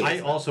one really wait,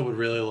 cares I also would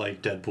really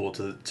like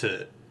Deadpool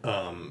to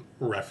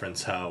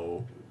reference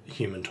how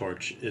Human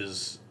Torch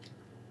is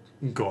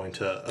going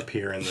to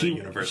appear in the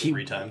universe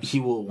 3 times. He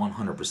will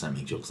 100%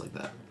 make jokes like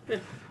that. Yeah.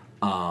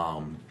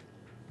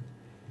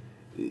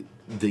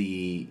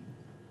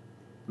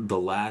 The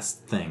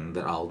last thing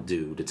that I'll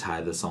do to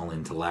tie this all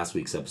into last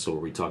week's episode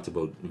where we talked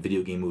about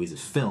video game movies and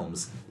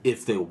films,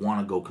 if they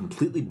want to go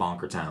completely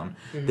bonker town,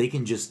 they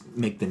can just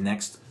make the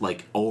next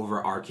like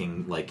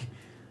overarching like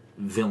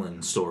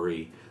villain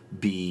story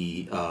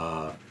be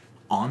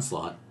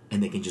Onslaught,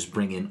 and they can just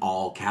bring in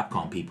all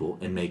Capcom people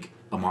and make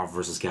a Marvel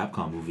vs.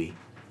 Capcom movie,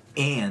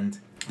 and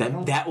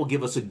that will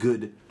give us a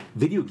good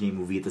video game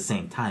movie at the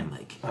same time.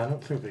 Like, I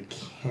don't think they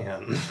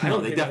can. I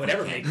don't they think that would definitely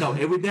ever can't. make No,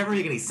 it would never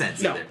make any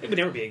sense No, either. it would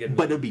never be a good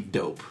But it'd be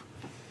dope.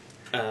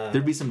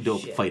 There'd be some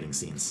dope shit. fighting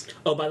scenes.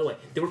 Oh, by the way,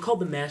 they were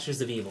called the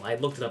Masters of Evil. I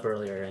looked it up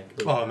earlier.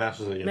 Oh,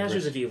 Masters of the Universe.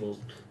 Masters of Evil.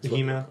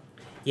 He-Man?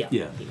 Yeah.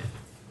 Yeah. He-Man.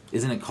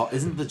 Isn't it called?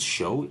 Isn't the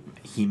show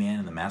He-Man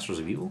and the Masters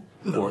of Evil?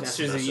 Or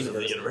Masters of the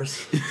Universe.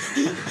 Universe.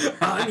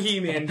 I'm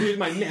He-Man. Here's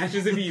my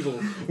Masters of Evil.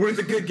 We're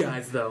the good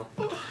guys, though.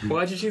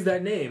 Why'd you choose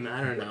that name?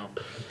 I don't know.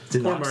 it's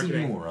an Poor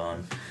marketing.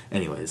 oxymoron.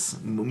 Anyways,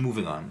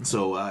 moving on.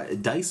 So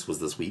DICE was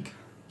this week,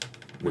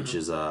 which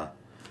is a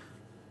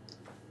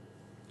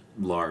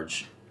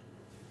large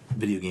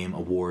video game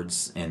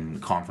awards and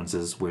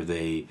conferences where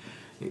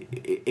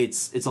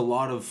it's a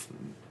lot of.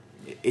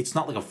 It's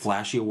not like a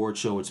flashy award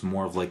show. It's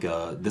more of like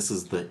this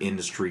is the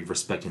industry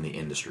respecting the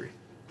industry,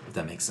 if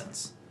that makes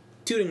sense.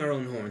 Tooting our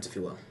own horns, if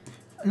you will.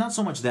 Not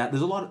so much that.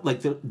 There's a lot of,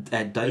 like, at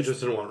I DICE,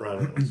 just didn't want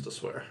Ryan Reynolds to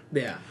swear.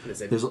 Yeah. They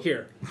said, There's a-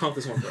 here, honk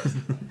this horn for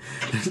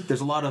us.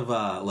 there's a lot of,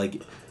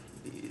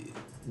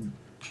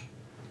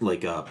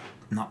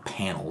 not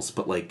panels,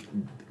 but, like,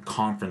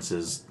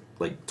 conferences,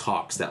 like,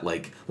 talks that,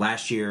 like,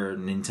 last year,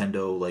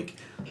 Nintendo, like,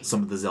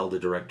 some of the Zelda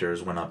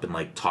directors went up and,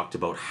 like, talked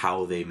about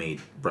how they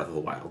made Breath of the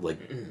Wild,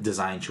 like,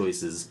 design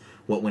choices,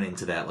 what went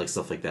into that, like,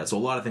 stuff like that. So a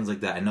lot of things like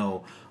that. I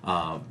know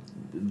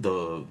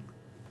the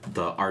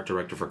art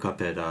director for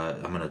Cuphead,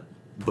 I'm going to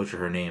butcher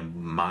her name,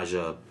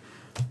 Maja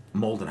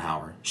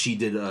Moldenhauer. She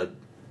did a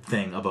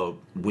thing about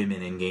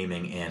women in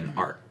gaming and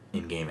art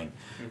in gaming,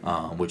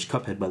 which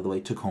Cuphead, by the way,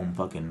 took home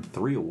fucking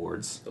 3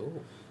 awards.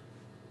 Oh.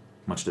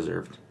 Much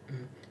deserved.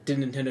 Did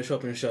Nintendo show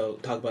up in a show,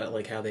 talk about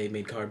like how they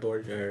made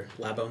cardboard or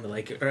Labo, and they're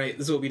like, all right,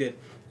 this is what we did.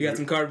 We got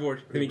some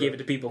cardboard, then we gave it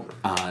to people.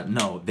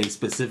 No, they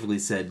specifically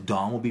said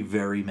Dawn will be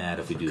very mad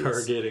if we do this.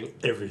 Corrugating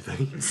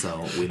everything.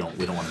 So we don't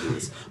want to do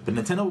this. But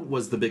Nintendo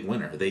was the big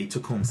winner. They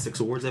took home 6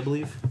 awards, I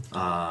believe.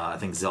 I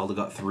think Zelda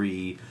got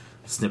 3,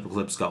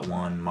 Snipperclips got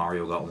 1,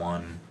 Mario got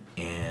 1,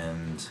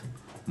 and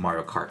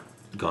Mario Kart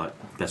got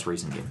Best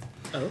Racing Game.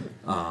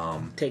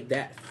 Oh. Take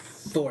that,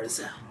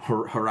 Forza.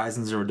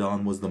 Horizon Zero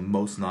Dawn was the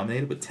most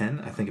nominated with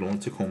 10. I think it only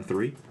took home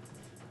 3.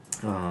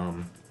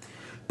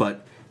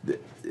 But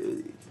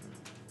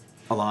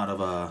a lot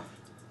of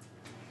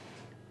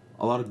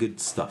good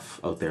stuff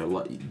out there.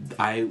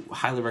 I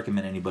highly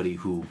recommend anybody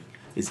who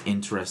is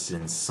interested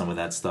in some of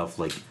that stuff,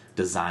 like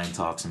design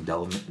talks and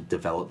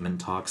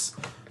development talks,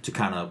 to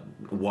kind of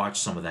watch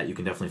some of that. You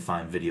can definitely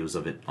find videos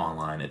of it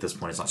online. At this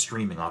point, it's not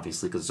streaming,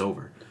 obviously, because it's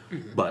over.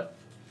 But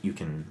you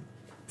can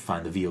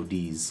find the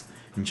VODs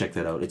and check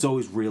that out. It's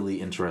always really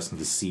interesting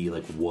to see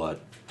like what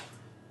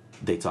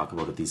they talk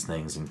about at these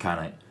things and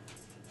kind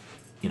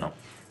of,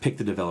 pick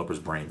the developers'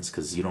 brains,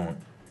 because you don't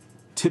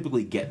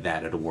typically get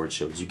that at award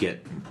shows. You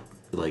get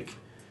like,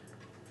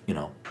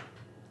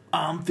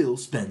 I'm Phil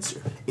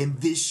Spencer,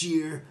 and this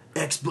year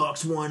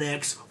Xbox One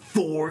X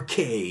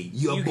 4K,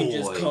 your You boy. can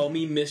just call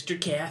me Mr.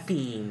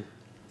 Caffeine.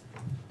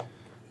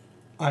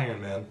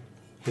 Iron Man.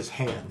 His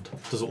hand.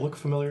 Does it look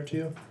familiar to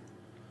you?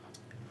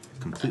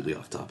 Completely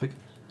off topic.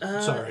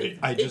 Sorry,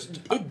 I just...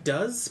 It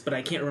does, but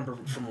I can't remember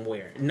from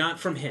where. Not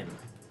from him.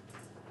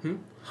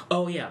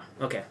 Oh, yeah.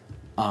 Okay.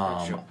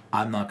 Sure.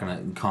 I'm not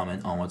gonna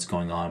comment on what's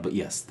going on, but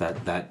yes, that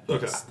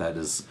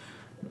is.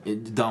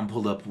 Dom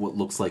pulled up what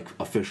looks like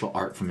official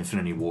art from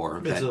Infinity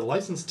War. It's a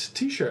licensed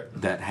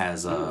T-shirt. That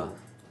has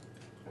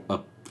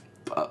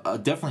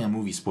definitely a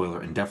movie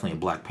spoiler and definitely a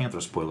Black Panther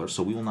spoiler.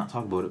 So we will not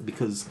talk about it,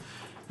 because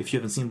if you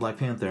haven't seen Black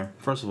Panther,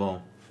 first of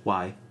all,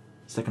 why?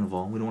 Second of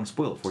all, we don't want to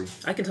spoil it for you.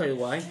 I can tell you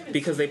why.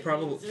 Because they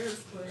probably...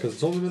 Because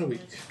it's only been a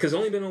week. Because it's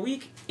only been a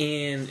week,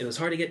 and it was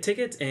hard to get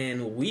tickets,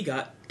 and we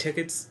got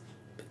tickets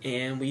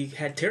and we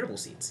had terrible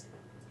seats.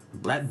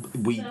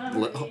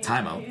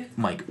 Time out,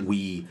 Mike.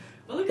 We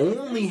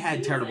only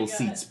had terrible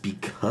seats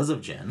because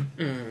of Jen.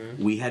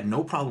 Mm-hmm. We had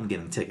no problem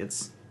getting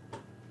tickets.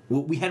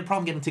 We had a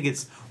problem getting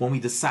tickets when we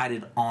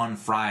decided on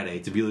Friday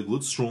to be like,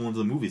 let's stroll into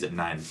the movies at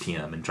 9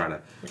 p.m. and try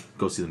to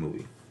go see the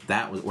movie.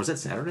 Was that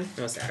Saturday?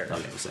 It was Saturday.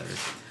 Okay, it was Saturday.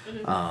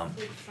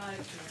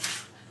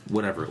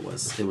 Whatever it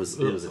was a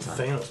time.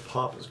 Thanos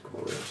pop is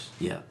gross.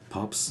 Yeah,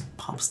 pops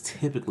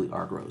typically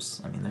are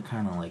gross. I mean, they're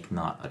kind of like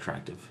not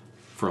attractive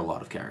for a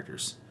lot of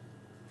characters.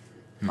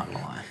 I'm not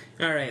gonna lie.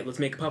 All right, let's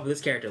make a pop of this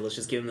character. Let's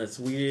just give him this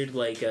weird,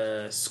 like,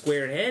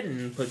 square head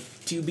and put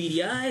 2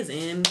 beady eyes,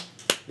 and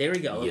there we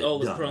go. Yeah,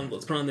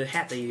 let's put on the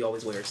hat that he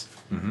always wears.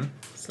 Mm-hmm.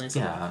 It's nice.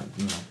 Yeah,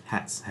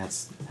 hats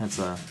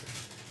a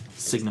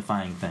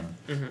signifying thing.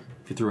 Mm-hmm.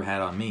 If you threw a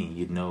hat on me,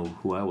 you'd know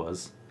who I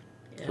was.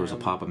 If there was a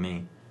pop of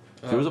me.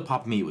 If Oh. there was a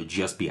pop of me, it would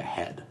just be a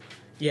head.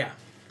 Yeah,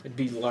 it'd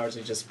be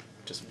largely just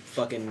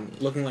fucking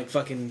looking like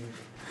fucking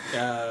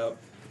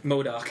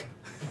MODOK.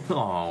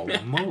 Oh,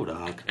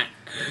 MODOK.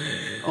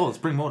 Oh, let's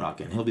bring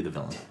MODOK in. He'll be the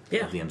villain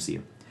Yeah. of the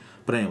MCU.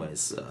 But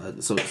anyways,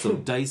 so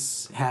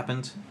DICE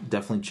happened.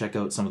 Definitely check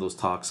out some of those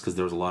talks because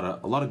there was a lot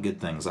of good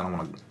things. I don't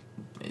want to.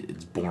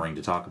 It's boring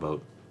to talk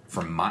about.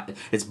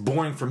 It's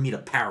boring for me to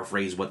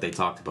paraphrase what they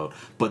talked about,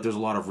 but there's a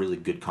lot of really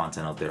good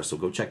content out there. So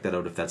go check that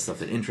out if that's stuff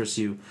that interests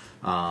you.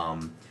 But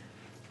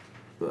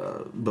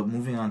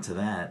moving on to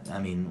that, I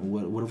mean,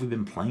 what have we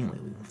been playing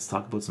lately? Let's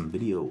talk about some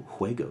video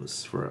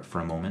juegos for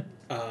a moment.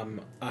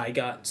 I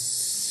got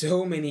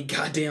so many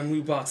goddamn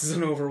loot boxes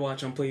on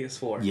Overwatch on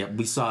PS4. Yep,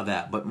 we saw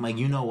that, but Mike,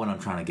 you know what I'm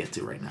trying to get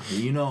to right now.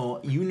 You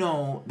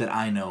know that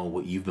I know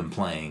what you've been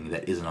playing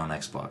that isn't on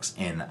Xbox,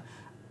 and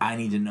I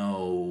need to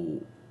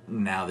know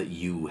now that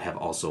you have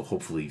also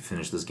hopefully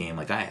finished this game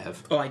like I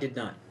have. Oh, I did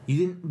not. You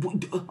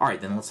didn't? All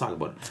right, then let's talk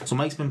about it. So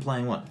Mike's been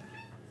playing what?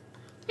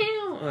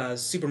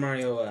 Super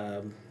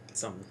Mario,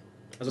 something.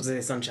 I was going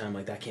to say Sunshine,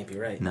 like, that can't be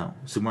right. No,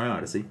 Super Mario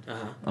Odyssey.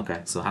 Uh-huh.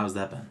 Okay, so how's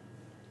that been?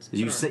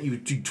 You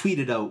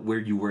tweeted out where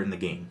you were in the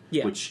game,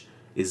 Yeah. which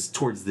is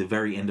towards the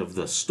very end of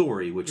the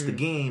story, which the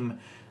game,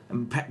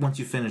 once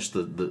you finish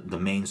the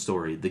main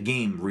story, the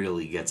game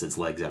really gets its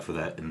legs after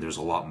that, and there's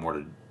a lot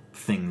more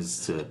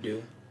things to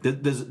do.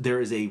 There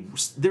is a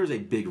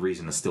big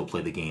reason to still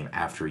play the game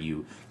after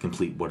you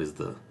complete what is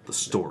the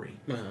story.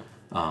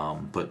 Uh-huh.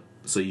 But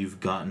so you've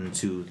gotten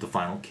to the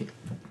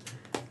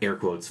air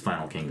quotes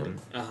final kingdom.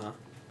 Uh-huh.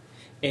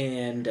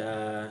 And,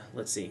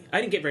 let's see. I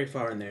didn't get very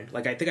far in there.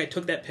 Like, I think I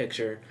took that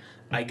picture.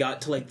 I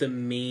got to, like, the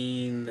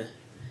main...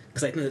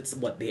 Because I think it's,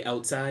 the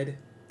outside?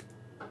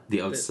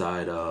 The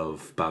outside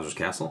of Bowser's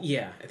Castle?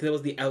 Yeah, I think that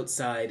was the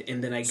outside,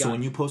 and then I got... So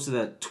when you posted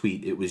that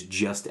tweet, it was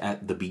just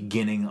at the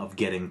beginning of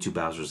getting to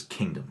Bowser's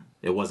Kingdom.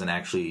 It wasn't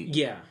actually...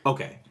 Yeah.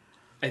 Okay.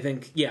 I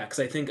think, yeah, because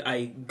I think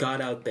I got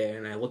out there,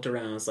 and I looked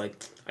around, and I was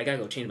like, I gotta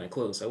go change my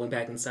clothes. So I went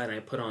back inside, and I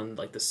put on,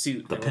 like, the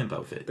suit. The pimp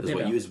outfit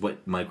is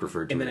what Mike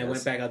referred to. And then I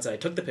went back outside,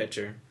 took the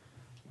picture,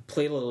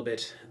 played a little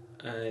bit,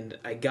 and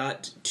I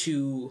got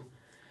to...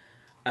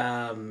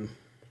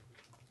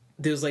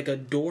 there's, like, a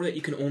door that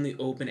you can only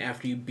open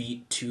after you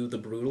beat 2 of the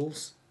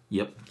Brutals.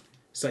 Yep.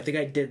 So I think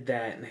I did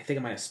that, and I think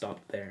I might have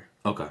stopped there.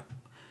 Okay.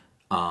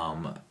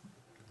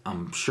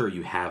 I'm sure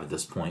you have at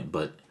this point,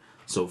 but...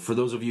 So for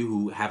those of you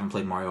who haven't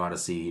played Mario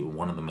Odyssey,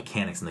 one of the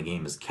mechanics in the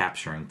game is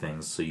capturing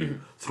things. So you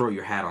throw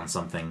your hat on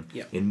something.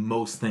 Yep. In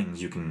most things,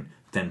 you can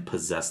then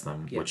possess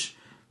them, which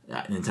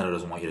Nintendo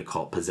doesn't want you to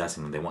call it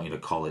possessing them. They want you to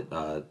call it,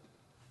 I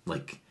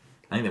think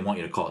they want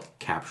you to call it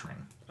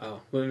capturing.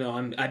 Oh, well,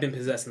 no, I've been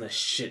possessing a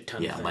shit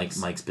ton of things.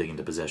 Yeah, Mike's big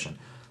into possession.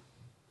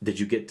 Did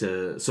you get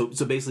to... So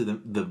basically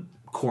the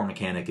core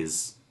mechanic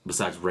is,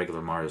 besides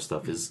regular Mario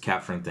stuff, is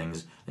capturing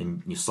things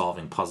and you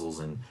solving puzzles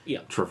and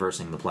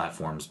traversing the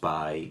platforms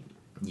by...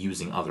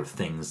 using other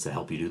things to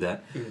help you do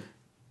that.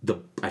 The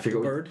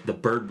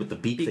bird with the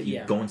beak that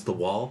you go into the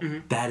wall.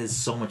 That is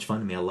so much fun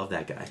to me. I love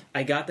that guy.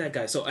 I got that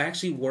guy. So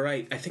actually, where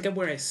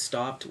I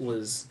stopped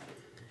was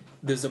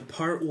there's a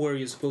part where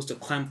you're supposed to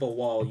climb a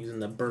wall using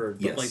the bird,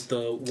 but like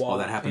the wall. Oh,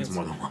 that happens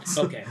more than once.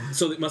 Okay,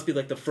 so it must be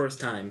like the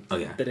first time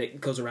yeah. that it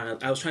goes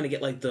around. I was trying to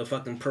get like the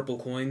fucking purple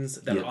coins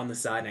that are on the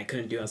side, and I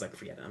couldn't do it. I was like,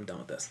 forget it, I'm done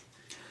with this.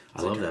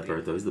 I love that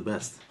bird though. He's the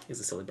best.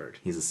 He's a silly bird.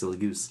 He's a silly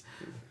goose.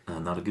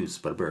 Not a goose,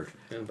 but a bird.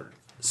 And a bird.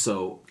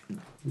 So,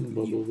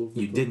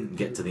 you didn't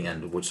get to the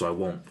end, so I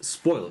won't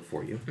spoil it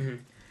for you.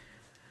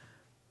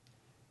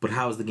 But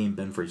how has the game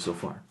been for you so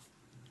far?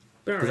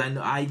 Because I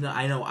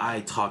know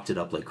I talked it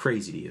up like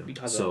crazy to you.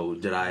 So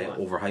did I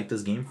overhype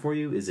this game for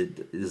you? Does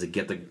it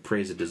get the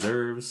praise it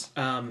deserves?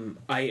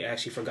 I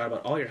actually forgot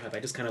about all your hype.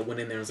 I just kind of went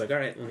in there and was like, all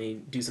right, let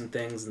me do some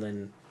things, and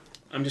then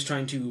I'm just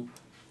trying to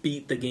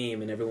beat the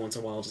game, and every once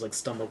in a while I'll just like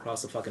stumble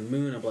across the fucking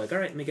moon. I'll be like, all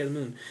right, make it a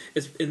moon.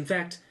 In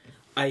fact,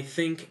 I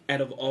think out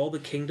of all the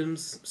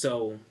kingdoms,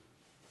 so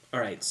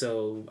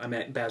I'm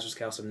at Bowser's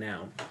Castle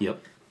now.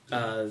 Yep.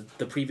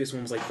 The previous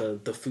one was like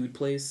the food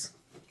place.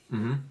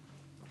 Mm-hmm.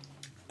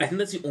 I think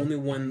that's the only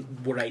one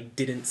where I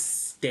didn't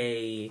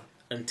stay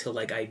until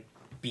like I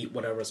beat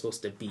whatever I was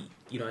supposed to beat.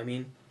 You know what I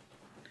mean?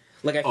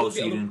 Like I feel Oh, like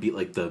so you didn't beat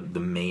like the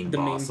main the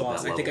boss main of boss.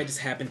 that I level. think I just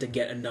happened to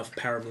get enough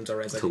power moons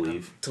already To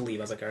leave. To leave,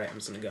 I was like, all right, I'm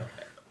just gonna go.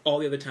 All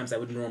the other times I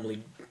would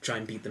normally try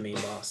and beat the main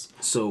boss.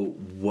 So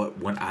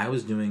when I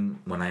was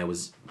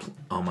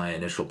on my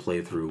initial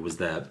playthrough was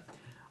that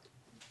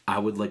I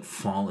would like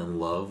fall in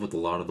love with a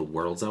lot of the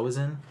worlds I was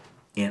in,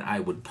 and I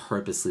would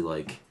purposely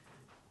like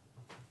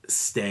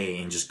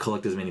stay and just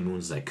collect as many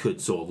moons as I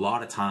could. So a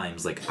lot of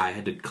times like I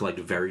had to collect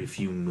very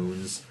few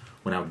moons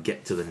when I would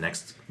get to the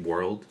next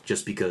world,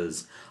 just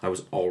because I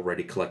was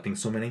already collecting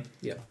so many.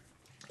 Yeah.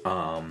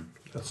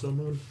 That's no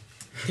moon.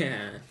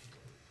 Yeah.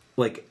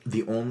 Like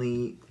the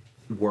only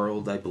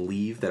world I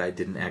believe that I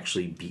didn't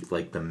actually beat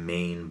like the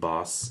main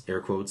boss,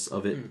 air quotes,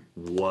 of it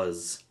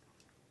was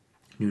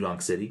New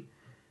Donk City.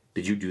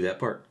 Did you do that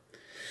part?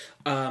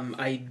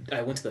 I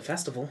went to the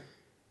festival.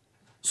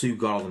 So you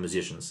got all the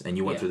musicians and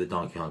you went Yeah. through the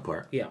Donkey Kong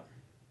part. Yeah.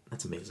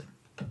 That's amazing.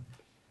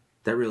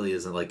 That really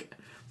isn't like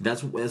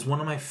that's one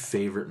of my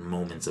favorite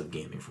moments of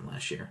gaming from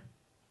last year.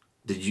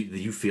 Did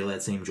you feel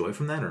that same joy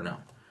from that or no?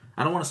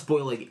 I don't want to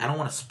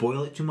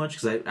spoil it too much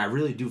because I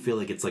really do feel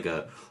like it's like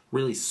a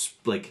really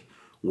like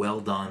well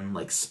done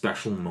like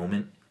special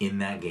moment in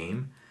that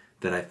game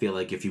that I feel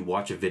like if you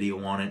watch a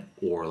video on it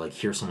or like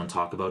hear someone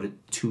talk about it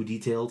too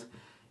detailed,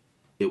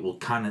 it will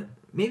kind of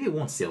maybe it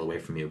won't steal away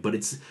from you, but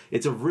it's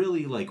a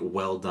really like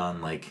well done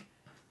like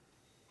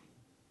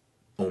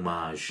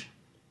homage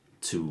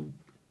to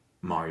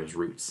Mario's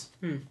roots.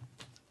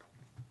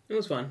 It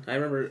was fun. I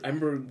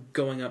remember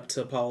going up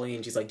to Polly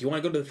and she's like, "Do you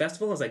want to go to the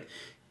festival?" I was like,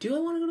 "Do I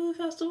want to go to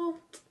the festival?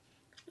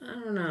 I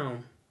don't know.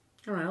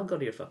 All right, I'll go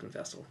to your fucking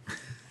festival."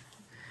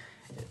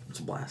 It was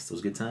a blast. It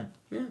was a good time.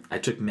 Yeah. I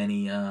took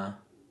many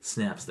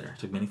snaps there. I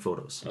took many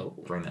photos Oh.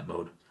 during that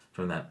mode,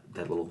 during that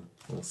little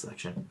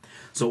section.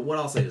 So what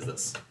I'll say is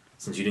this: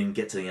 since you didn't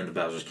get to the end of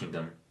Bowser's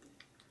Kingdom,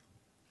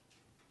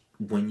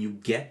 when you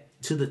get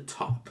to the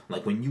top,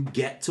 like when you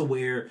get to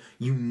where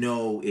you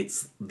know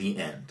it's the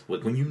end,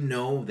 like when you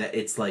know that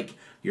it's like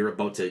you're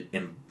about to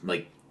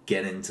like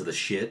get into the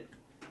shit.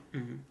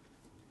 Mm-hmm.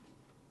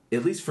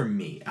 At least for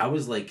me, I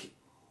was like,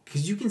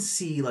 because you can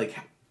see like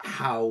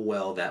how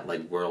well that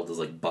like world is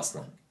like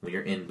bustling when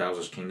you're in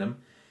Bowser's Kingdom.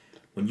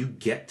 When you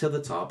get to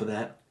the top of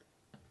that,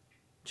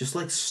 just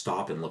like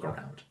stop and look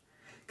around,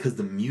 because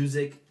the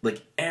music,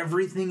 like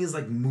everything is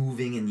like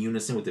moving in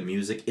unison with the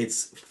music.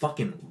 It's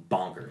fucking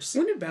bonkers.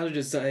 When did Bowser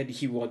decide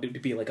he wanted to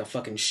be like a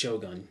fucking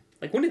shogun?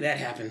 Like, when did that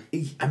happen?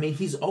 I mean,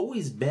 he's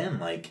always been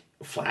like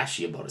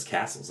flashy about his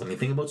castles. I mean,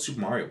 think about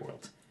Super Mario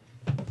World.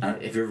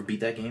 Have you ever beat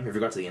that game? Have you ever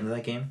got to the end of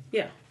that game?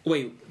 Yeah.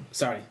 Wait,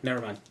 sorry. Never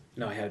mind.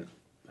 No, I hadn't.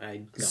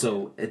 No.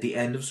 So at the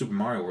end of Super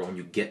Mario World, when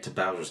you get to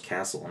Bowser's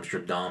Castle, I'm sure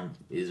Dom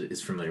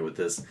is familiar with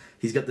this.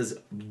 He's got this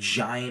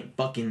giant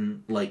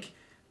fucking like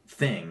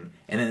thing,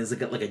 and then there's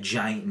like a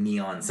giant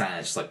neon sign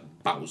that's just like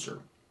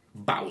Bowser.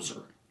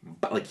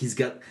 Like he's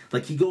got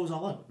like he goes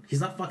all out. He's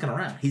not fucking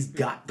around. He's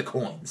got the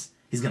coins.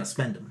 He's gonna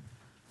spend them.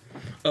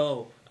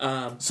 Oh,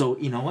 So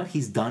you know what?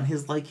 He's done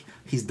his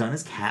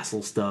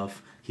castle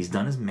stuff. He's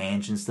done his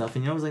mansion stuff,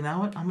 and you know, he's like, now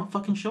what? I'm a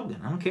fucking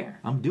shogun. I don't care.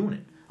 I'm doing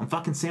it. I'm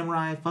fucking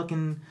samurai.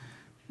 You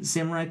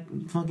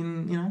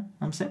know,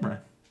 I'm samurai.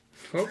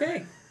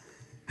 okay.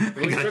 I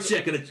got a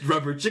chicken, a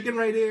rubber chicken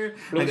right here.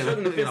 I got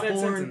a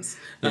horn.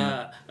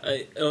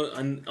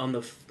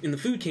 In the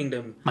Food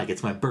Kingdom. Mike,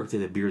 it's my birthday.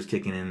 The beer's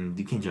kicking in.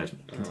 You can't judge me.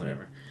 Oh,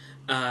 whatever.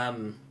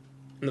 In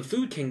the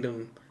Food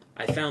Kingdom,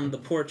 I found the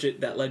portrait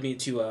that led me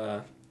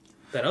to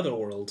that other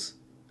world.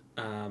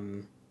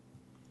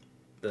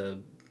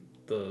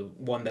 The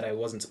one that I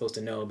wasn't supposed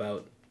to know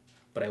about,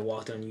 but I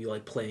walked on you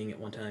like playing it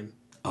one time.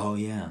 Oh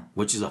yeah,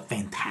 which is a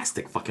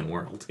fantastic fucking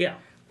world. Yeah.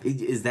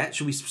 Is that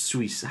should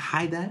we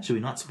hide that? Should we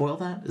not spoil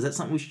that? Is that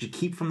something we should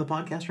keep from the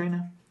podcast right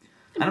now?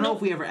 I don't know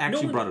if we ever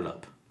actually brought it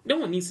up. No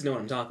one needs to know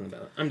what I'm talking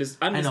about. I'm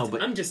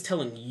just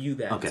telling you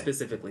that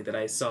specifically that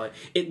I saw it.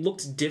 It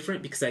looked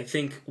different because I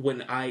think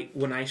when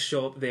I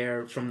show up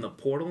there from the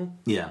portal,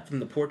 from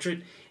the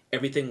portrait,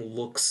 everything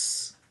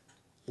looks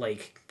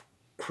like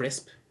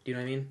crisp. Do you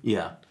know what I mean?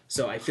 Yeah.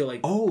 So I feel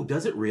like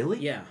does it really?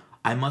 Yeah.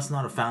 I must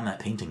not have found that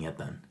painting yet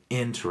then.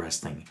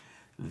 Interesting.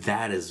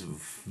 That is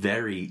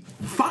very...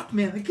 Fuck,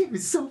 man, that game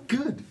is so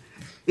good.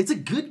 It's a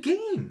good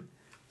game.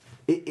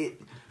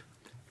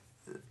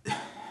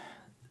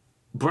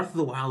 Breath of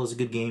the Wild is a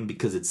good game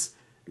because it's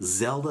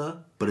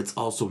Zelda, but it's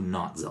also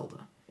not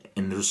Zelda.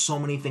 And there's so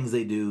many things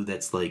they do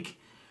that's like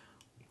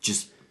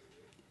just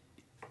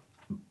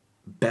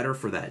better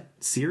for that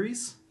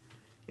series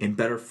and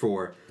better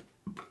for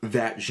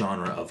that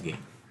genre of game.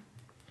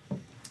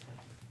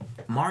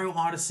 Mario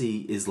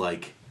Odyssey is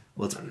like,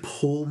 let's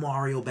pull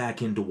Mario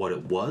back into what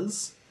it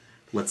was.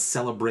 Let's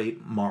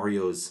celebrate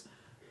Mario's,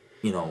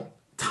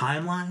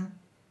 timeline.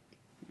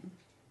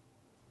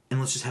 And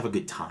let's just have a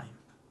good time.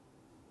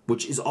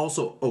 Which is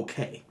also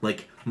okay.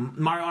 Like,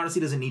 Mario Odyssey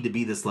doesn't need to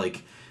be this,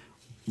 like,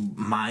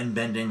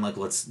 mind-bending, like,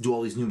 let's do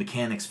all these new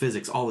mechanics,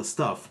 physics, all this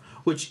stuff.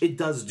 Which it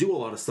does do a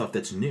lot of stuff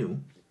that's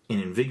new and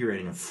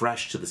invigorating and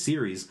fresh to the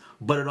series.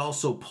 But it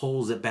also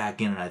pulls it back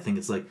in, and I think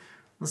it's like,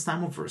 let's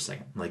time up for a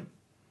second. Like,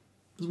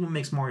 this is what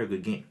makes Mario a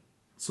good game.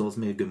 so let's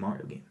make a good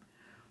Mario game.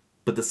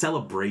 But the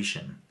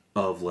celebration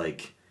of,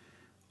 like,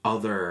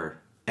 other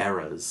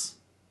eras,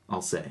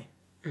 I'll say,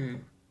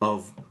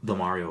 of the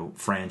Mario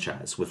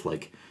franchise, with,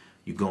 like,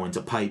 you go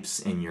into pipes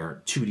and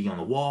you're 2D on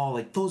the wall,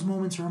 like, those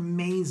moments are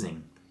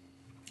amazing.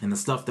 And the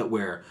stuff that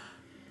we're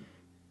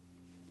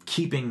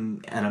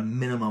keeping at a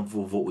minimum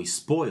of what we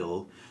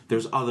spoil,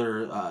 there's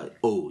other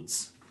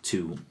odes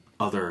to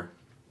other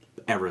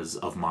eras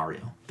of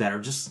Mario that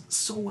are just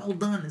so well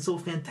done and so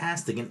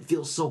fantastic, and it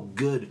feels so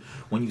good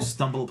when you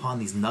stumble upon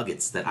these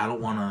nuggets that I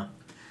don't want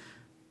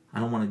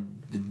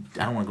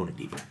to go into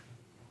deeper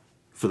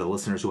for the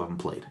listeners who haven't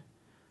played.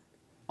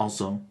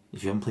 Also,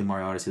 if you haven't played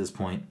Mario Odyssey at this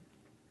point,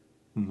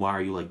 why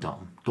are you like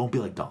Dom? Don't be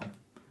like Dom.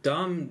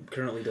 Dom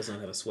currently does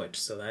not have a Switch,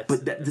 so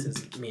that's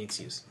his main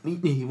excuse.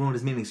 You know what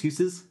his main excuse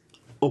is?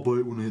 I'll buy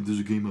it when there's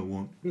a game I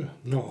want. Yeah.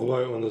 No, I'll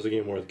buy it when there's a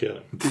game worth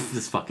getting.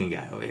 This fucking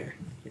guy over here.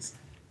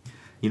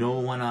 You know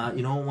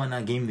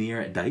when Game of the Year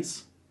at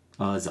DICE?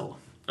 Zelda.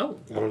 Oh.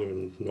 I don't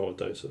even know what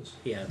DICE is.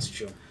 Yeah, that's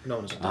true. No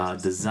one knows what DICE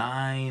is.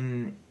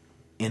 Design,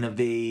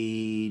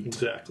 innovate...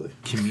 Exactly.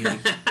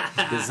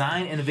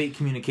 Design, innovate,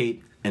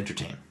 communicate,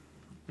 entertain.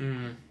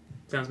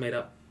 Sounds made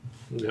up.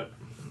 Yep.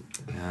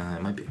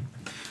 It might be.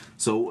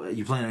 So,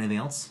 you playing anything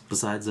else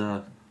besides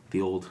the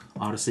old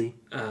Odyssey?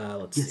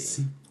 Let's Yes,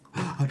 see.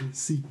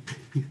 Odyssey.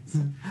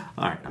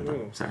 Alright,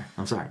 I'm sorry.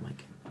 I'm sorry,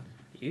 Mike.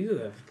 You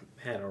have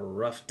had a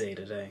rough day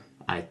today.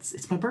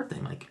 It's my birthday,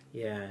 Mike.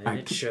 Yeah, and Right,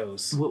 it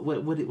shows. What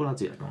else do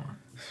you got going on?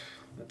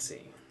 Let's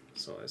see.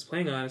 So I was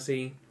playing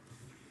Odyssey.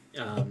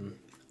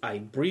 I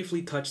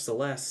briefly touched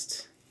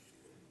Celeste.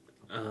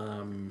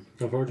 How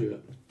far did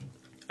you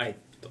get?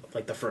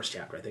 Like the first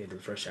chapter. I think I did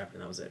the first chapter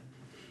and that was it.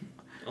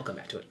 I'll come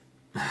back to it.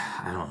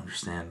 I don't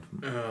understand.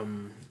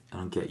 I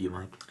don't get you,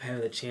 Mike. I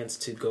had a chance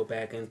to go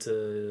back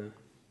into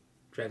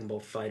Dragon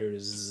Ball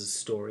FighterZ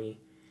story.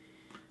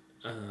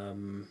 I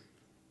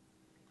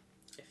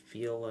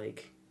feel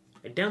like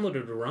I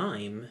downloaded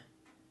Rhyme,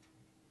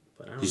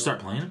 but I don't know. Did you start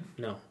playing it?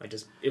 No,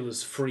 it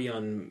was free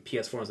on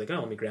PS4. I was like, oh,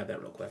 let me grab that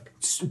real quick.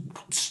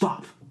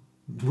 Stop.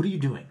 What are you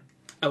doing?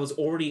 I was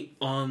already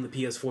on the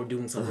PS4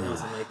 doing something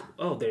else. I'm like,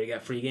 oh, there you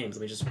got free games.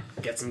 Let me just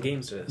get some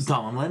games to this.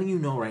 Tom, I'm letting you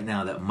know right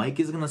now that Mike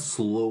is going to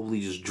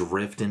slowly just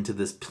drift into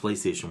this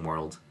PlayStation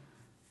world.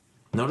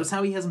 Notice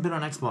how he hasn't been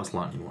on Xbox a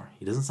lot anymore.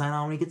 He doesn't sign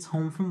on when he gets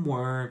home from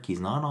work. He's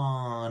not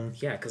on.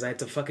 Yeah, because I had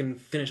to fucking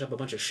finish up a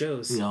bunch of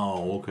shows.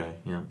 Oh, okay.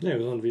 Yeah. Yeah, he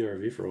was on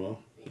VRV for a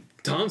while.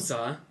 Tom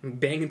saw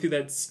banging through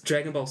that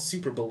Dragon Ball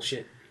Super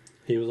bullshit.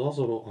 He was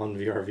also on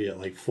VRV at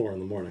like 4 in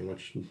the morning,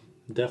 which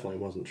definitely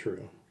wasn't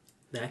true.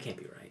 That can't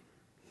be right.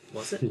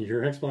 Was it?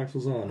 Your Xbox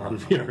was on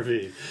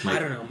VRV. I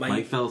don't know.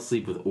 Mike fell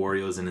asleep with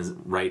Oreos in his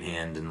right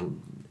hand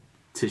and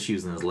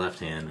tissues in his left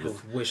hand. I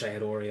wish I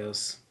had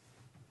Oreos.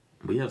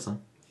 We have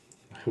some.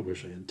 I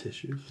wish I had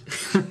tissues.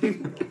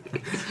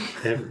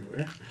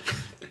 Everywhere.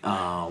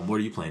 What are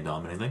you playing,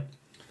 Dom? Anything?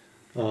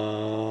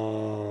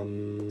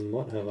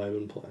 What have I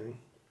been playing?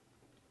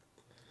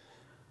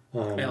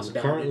 I also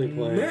currently downloaded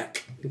playing.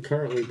 Knack.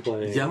 Currently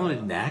playing. You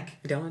downloaded Knack?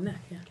 I downloaded Knack,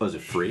 yeah. Oh, is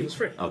it free? It was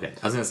free. Okay.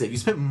 I was going to say, if you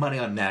spent money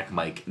on Knack,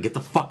 Mike, get the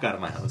fuck out of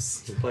my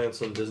house. I'm playing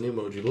some Disney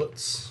Emoji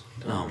Blitz.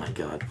 Oh my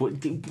god. What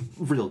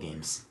real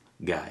games,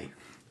 guy.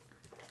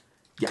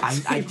 Yeah,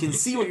 I can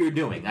see what you're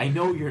doing. I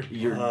know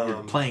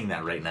you're playing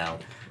that right now.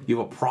 You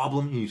have a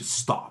problem, you need to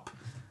stop.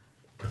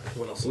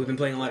 What else? We've been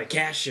playing a lot of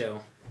Cash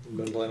Show. We've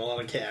been playing a lot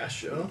of Cash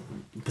Show.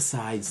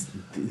 Besides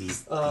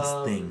these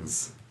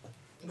things.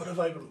 What have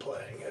I been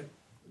playing? I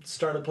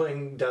started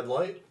playing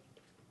Deadlight.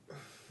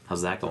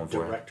 How's that going for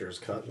you? Director's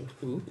Cut.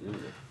 Ooh.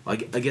 I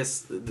guess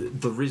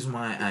the reason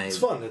why It's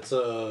fun. It's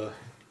a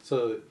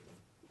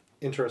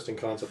interesting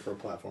concept for a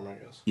platform, I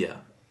guess. Yeah.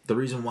 The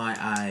reason why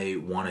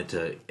I wanted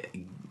to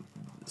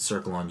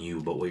circle on you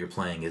about what you're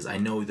playing is I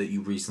know that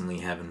you recently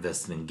have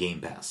invested in Game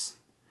Pass.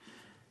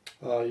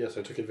 Yes,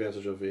 I took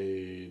advantage of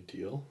a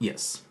deal.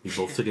 Yes, we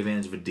both took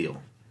advantage of a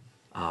deal.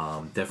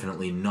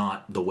 Definitely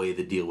not the way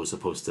the deal was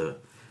supposed to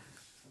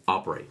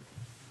operate.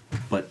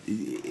 But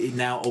it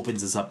now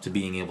opens us up to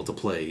being able to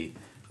play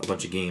a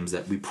bunch of games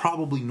that we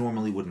probably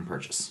normally wouldn't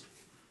purchase.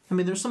 I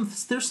mean, there's some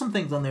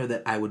things on there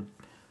that I would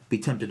be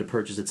tempted to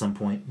purchase at some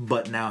point,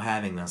 but now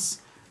having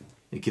this,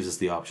 it gives us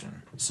the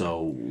option.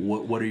 So,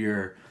 what are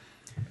your...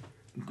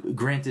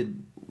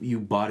 Granted, you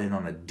bought in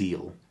on a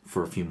deal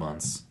for a few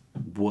months.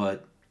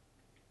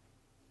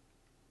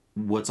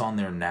 What's on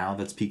there now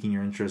that's piquing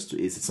your interest?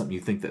 Is it something you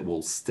think that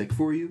will stick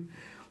for you?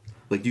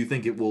 Like, do you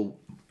think it will...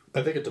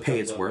 I think it depends. Pay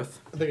its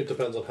worth? I think it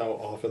depends on how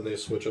often they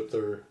switch up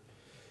their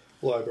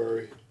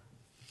library.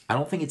 I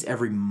don't think it's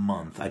every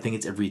month. I think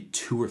it's every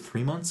 2 or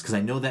 3 months, because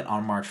I know that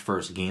on March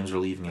 1st, games are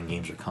leaving and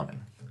games are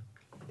coming.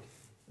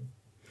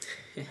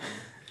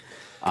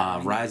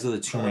 Rise of the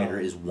Tomb Raider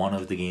is one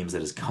of the games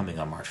that is coming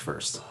on March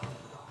 1st.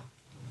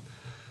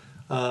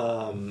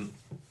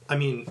 I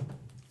mean,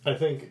 I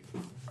think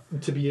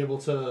to be able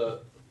to...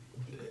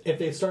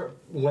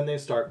 When they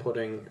start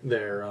putting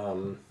their...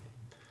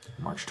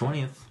 March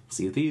 20th,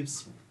 Sea of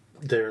Thieves.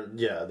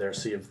 Their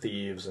Sea of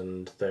Thieves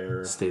and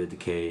their... State of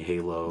Decay,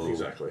 Halo.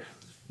 Exactly.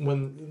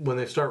 when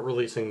they start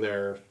releasing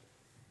their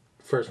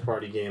first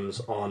party games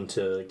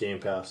onto Game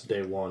Pass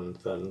day one,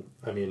 then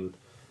I mean,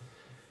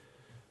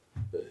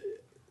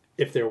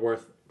 if they're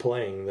worth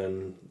playing,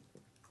 then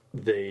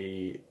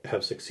they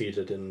have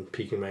succeeded in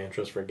piquing my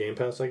interest for Game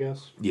Pass, I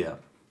guess. Yeah.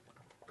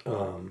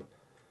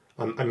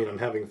 I'm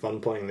having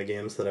fun playing the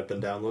games that I've been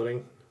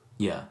downloading.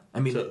 Yeah. I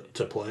mean,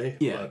 to play.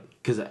 yeah,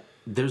 because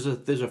there's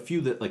a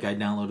few that like I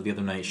downloaded the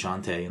other night,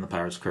 Shantae and the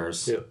Pirate's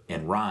Curse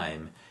and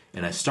Rhyme,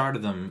 and I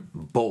started them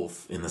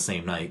both in the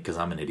same night because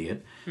I'm an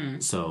idiot.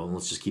 So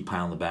let's just keep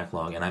piling the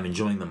backlog, and I'm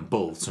enjoying them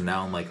both. So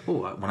now I'm like,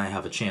 oh, when I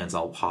have a chance,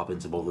 I'll hop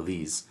into both of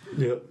these.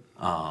 Yep.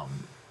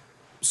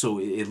 So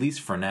at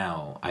least for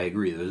now, I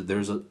agree.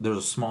 There's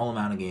a small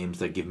amount of games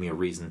that give me a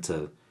reason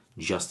to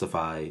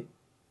justify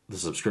the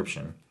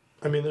subscription.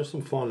 I mean, there's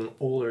some fun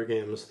older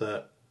games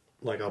that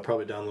like I'll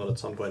probably download at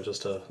some point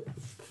just to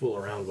fool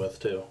around with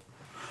too.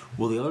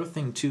 Well, the other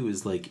thing too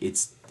is like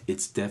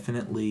it's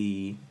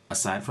definitely,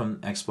 aside from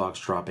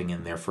Xbox dropping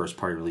in their first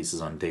party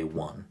releases on day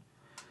one,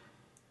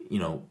 you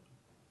know,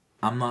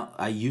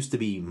 I used to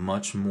be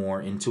much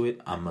more into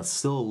it. I'm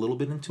still a little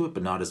bit into it,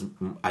 but not as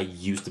I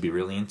used to be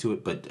really into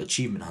it. But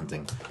achievement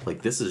hunting,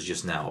 like this is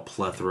just now a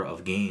plethora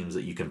of games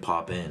that you can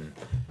pop in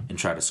and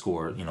try to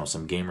score, you know,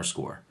 some gamer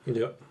score.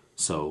 Yep.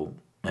 So,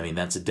 I mean,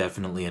 that's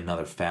definitely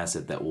another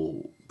facet that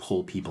will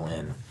pull people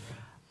in.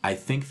 I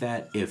think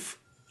that if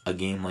a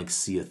game like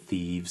Sea of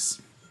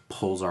Thieves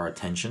pulls our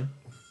attention,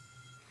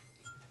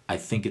 I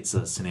think it's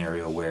a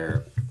scenario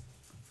where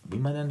we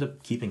might end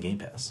up keeping Game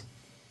Pass.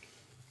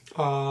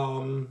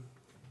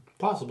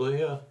 Possibly,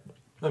 yeah.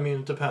 I mean,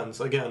 it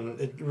depends. Again,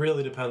 it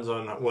really depends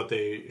on what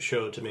they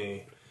show to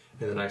me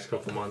in the next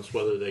couple months,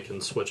 whether they can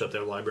switch up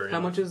their library. How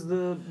much is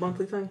the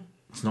monthly thing?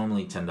 It's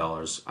normally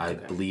 $10. I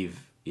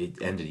believe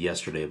it ended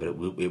yesterday, but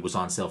it was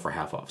on sale for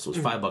half off. So it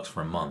was $5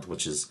 for a month,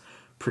 which is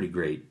pretty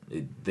great.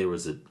 There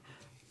was a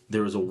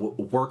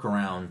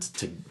workaround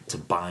to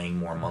buying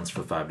more months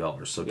for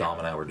 $5. So Dom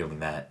and I were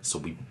doing that. So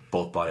we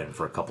both bought in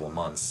for a couple of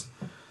months,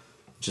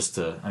 just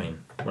to, I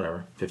mean,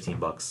 whatever,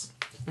 $15,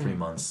 3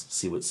 months,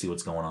 see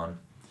what's going on.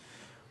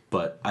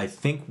 But I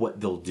think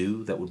what they'll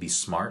do that would be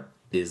smart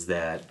is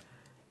that,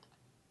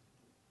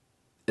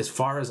 as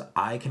far as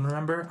I can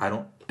remember, I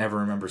don't ever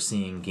remember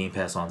seeing Game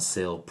Pass on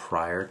sale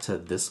prior to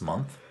this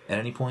month at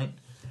any point.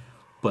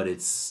 But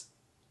it's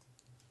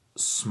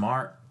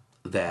smart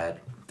that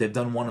they've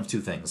done one of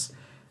two things.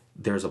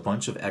 There's a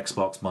bunch of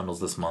Xbox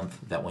bundles this month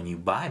that when you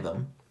buy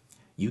them,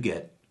 you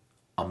get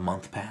a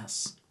month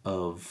pass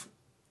of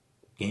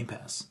Game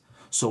Pass.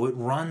 So it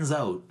runs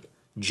out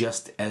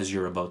just as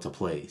you're about to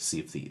play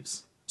Sea of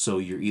Thieves. So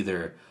you're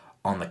either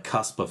on the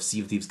cusp of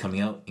Sea of Thieves coming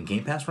out and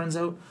Game Pass runs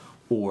out,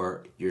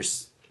 or your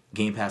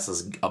Game Pass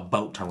is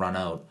about to run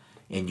out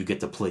and you get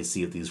to play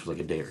Sea of Thieves for like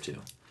a day or two.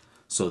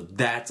 So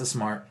that's a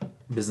smart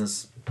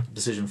business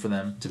decision for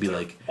them to be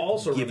like,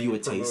 also give you a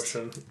taste.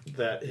 taste.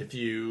 That if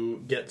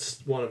you get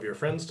one of your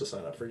friends to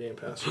sign up for Game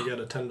Pass, you get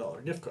a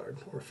 $10 gift card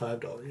or a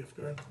 $5 gift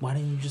card. Why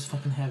didn't you just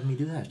fucking have me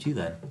do that too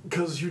then?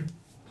 Because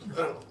I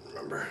don't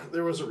remember.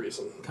 There was a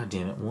reason. God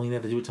damn it. We'll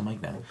have to do it to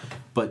Mike now.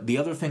 But the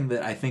other thing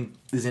that I think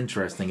is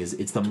interesting is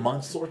it's the month.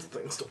 All sorts of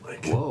things to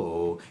Mike.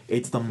 Whoa.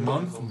 It's the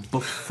month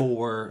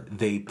before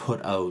they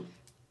put out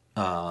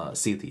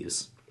Sea of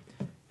Thieves.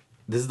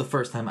 This is the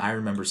first time I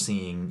remember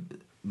seeing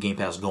Game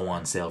Pass go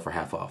on sale for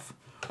half off.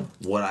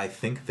 What I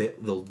think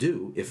that they'll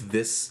do, if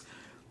this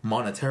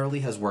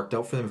monetarily has worked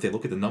out for them, if they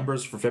look at the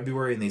numbers for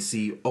February and they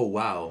see, oh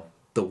wow,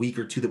 the week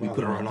or two that we put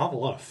an on, awful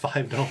lot of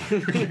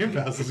 $5 Game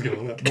Passes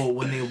going up. well,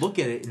 when they look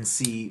at it and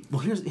see, well,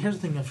 here's the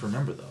thing you have to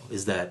remember though,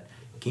 is that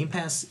Game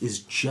Pass is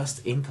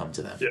just income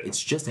to them. Yeah.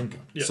 It's just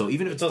income. Yeah. So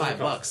even if it's $5,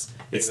 cost.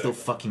 it's still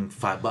Exactly. fucking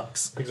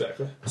 $5.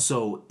 Exactly.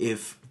 So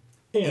if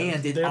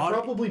And they're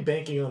probably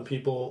banking on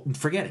people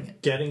forgetting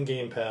it, getting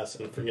Game Pass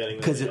and forgetting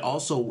that. because it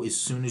also, as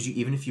soon as you,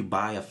 even if you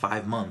buy a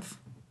 5-month,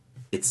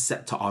 it's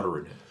set to auto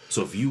renew.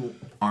 So if you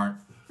aren't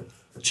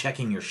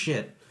checking your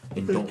shit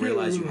and don't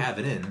realize you have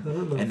it in,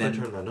 and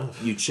then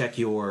you check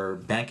your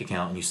bank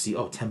account and you see,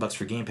 oh, $10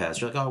 for Game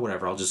Pass, you're like, oh,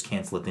 whatever, I'll just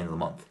cancel it at the end of the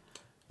month,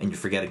 and you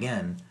forget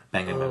again,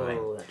 bang, bang, bang, bang.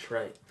 Oh, that's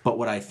right. But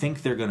what I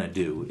think they're gonna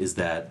do is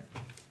that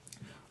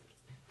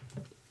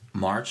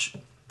March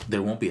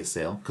there won't be a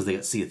sale because they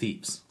got Sea of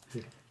Thieves.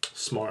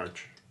 Smart.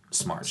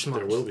 Smart.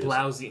 There will be.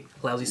 Lousy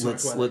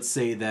smart. Let's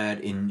say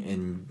that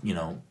in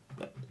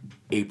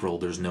April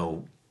there's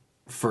no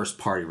first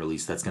party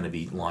release that's going to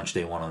be launch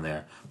day one on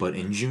there, but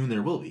in June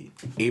there will be.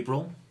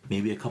 April,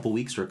 maybe a couple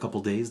weeks or a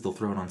couple days, they'll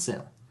throw it on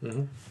sale.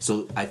 Mm-hmm.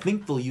 So I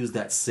think they'll use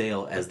that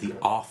sale as the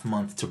off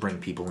month to bring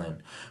people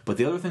in. But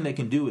the other thing they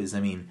can do is, I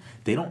mean,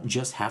 they don't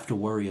just have to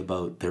worry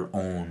about their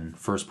own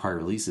first party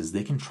releases.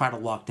 They can try to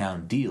lock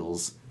down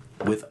deals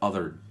with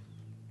other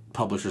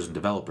publishers and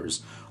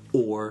developers,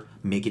 or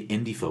make it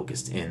indie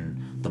focused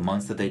in the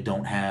months that they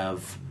don't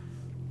have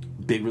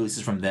big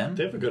releases from them.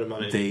 They have a good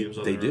amount of games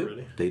on there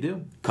already. They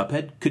do.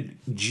 Cuphead could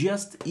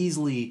just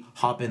easily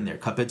hop in there.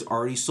 Cuphead's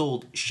already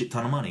sold a shit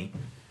ton of money.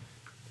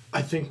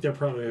 I think they're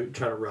probably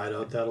trying to ride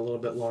out that a little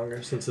bit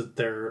longer since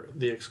they're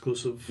the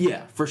exclusive.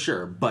 Yeah, for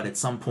sure. But at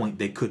some point,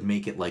 they could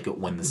make it like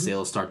when the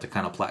sales start to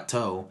kind of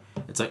plateau.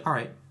 It's like, all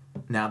right,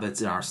 now that's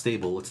in our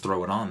stable, let's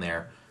throw it on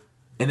there.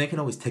 And they can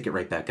always take it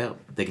right back out.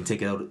 They can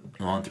take it out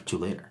a month or two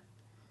later.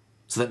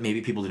 So that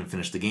maybe people didn't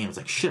finish the game. It's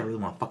like, shit, I really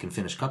want to fucking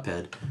finish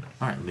Cuphead.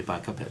 All right, let me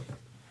buy Cuphead.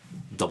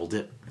 Double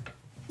dip.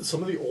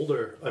 Some of the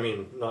older, I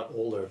mean, not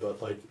older,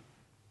 but like,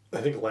 I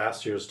think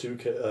last year's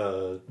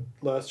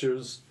last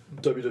year's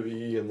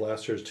WWE and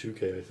last year's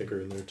 2K, I think,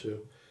 are in there too.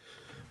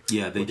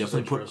 Yeah, they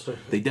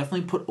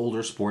definitely put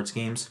older sports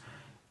games,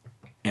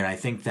 and I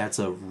think that's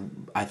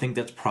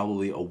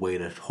probably a way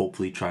to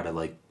hopefully try to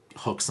like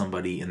hook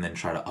somebody and then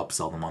try to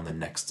upsell them on the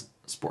next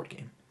sport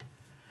game.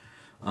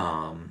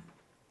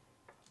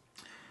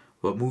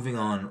 But moving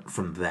on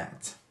from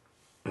that,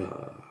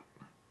 I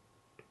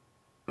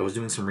was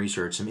doing some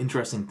research. Some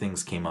interesting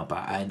things came up.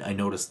 I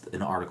noticed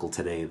an article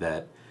today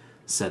that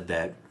said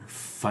that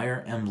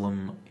Fire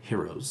Emblem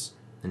Heroes,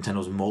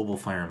 Nintendo's mobile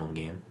Fire Emblem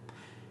game,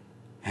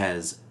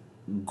 has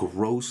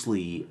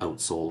grossly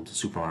outsold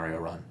Super Mario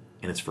Run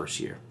in its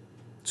first year.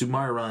 Super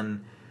Mario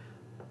Run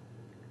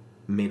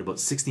made about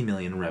 $60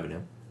 million in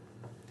revenue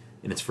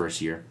in its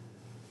first year.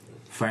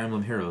 Fire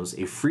Emblem Heroes,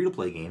 a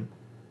free-to-play game,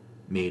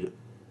 made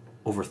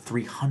over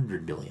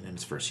 $300 million in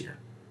its first year.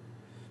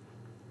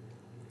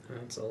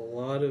 That's a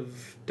lot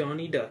of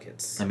Donnie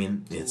Duckets. I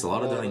mean, it's a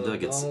lot of Donnie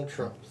Duckets,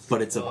 but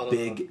it's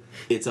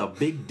a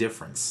big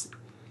difference.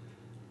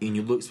 And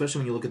you look, especially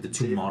when you look at the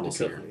two models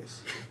here.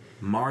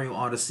 Mario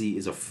Odyssey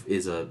is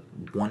a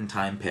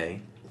one-time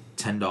pay,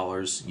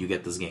 $10. You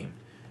get this game.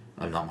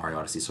 Not Mario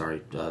Odyssey,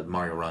 sorry,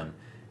 Mario Run.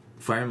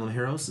 Fire Emblem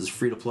Heroes is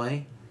free to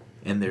play,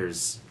 and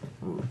there's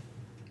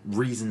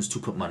reasons to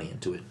put money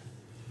into it.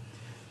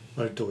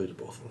 I deleted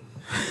both of them.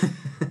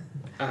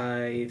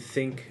 I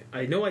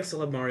know I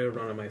still have Mario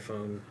Run on my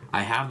phone.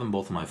 I have them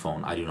both on my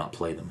phone. I do not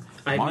play them.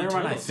 Mario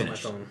Run I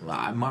finished.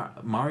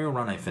 Mario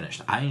Run I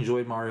finished. I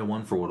enjoyed Mario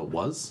 1 for what it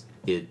was.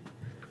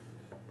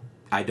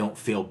 I don't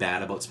feel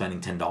bad about spending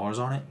 $10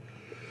 on it.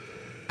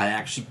 I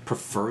actually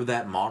prefer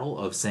that model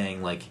of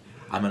saying, like,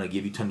 I'm going to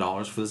give you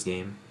 $10 for this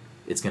game.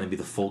 It's going to be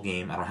the full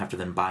game. I don't have to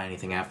then buy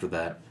anything after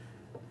that.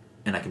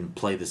 And I can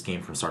play this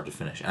game from start to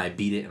finish. And I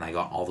beat it, and I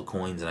got all the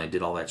coins, and I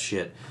did all that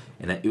shit.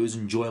 And it was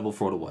enjoyable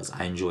for what it was.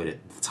 I enjoyed it.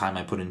 The time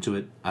I put into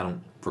it, I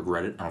don't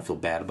regret it. I don't feel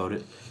bad about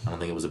it. I don't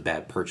think it was a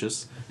bad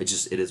purchase. It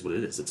is what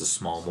it is. It's a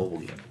small mobile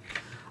game.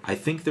 I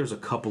think there's a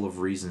couple of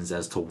reasons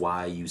as to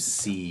why you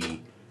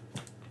see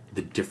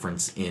the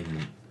difference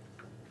in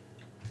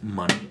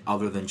money,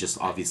 other than just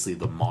obviously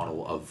the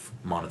model of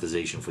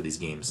monetization for these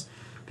games.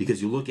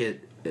 Because you look at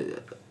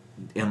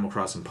Animal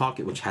Crossing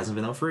Pocket, which hasn't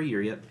been out for a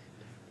year yet,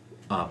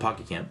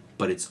 Pocket Camp,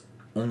 but it's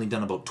only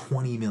done about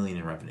 $20 million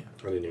in revenue.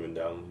 I didn't even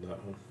download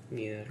that one.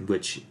 Yeah,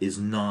 which is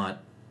not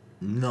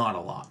a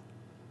lot.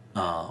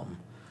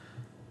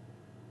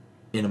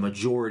 In a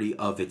majority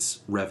of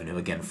its revenue,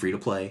 again, free to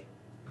play,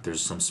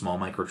 there's some small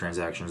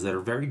microtransactions that are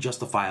very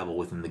justifiable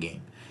within the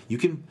game. You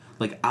can,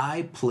 like,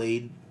 I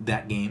played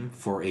that game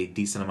for a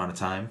decent amount of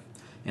time,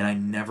 and I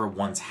never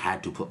once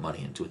had to put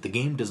money into it. The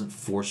game doesn't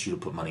force you to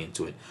put money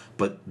into it,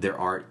 but there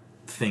are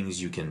things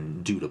you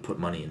can do to put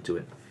money into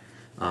it.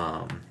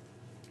 I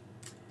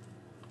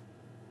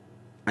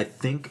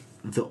think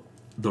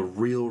the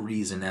real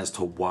reason as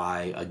to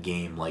why a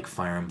game like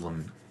Fire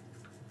Emblem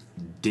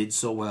did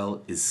so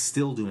well, is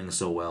still doing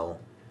so well,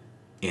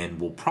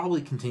 and will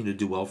probably continue to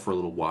do well for a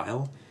little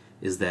while,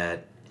 is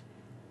that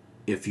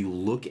if you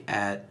look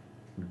at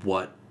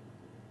what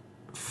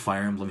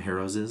Fire Emblem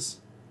Heroes is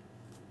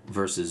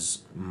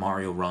versus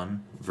Mario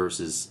Run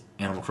versus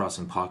Animal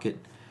Crossing Pocket,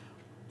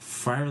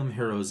 Fire Emblem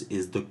Heroes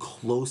is the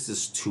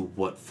closest to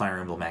what Fire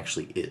Emblem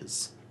actually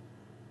is.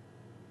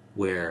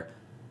 Where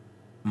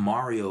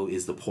Mario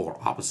is the polar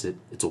opposite.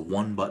 It's a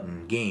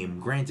one-button game.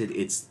 Granted,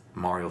 it's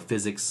Mario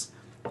physics.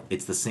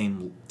 It's the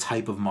same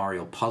type of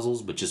Mario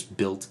puzzles, but just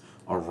built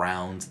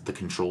around the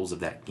controls of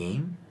that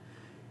game.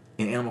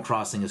 And Animal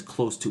Crossing is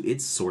close to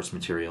its source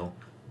material,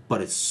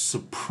 but it's a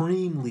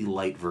supremely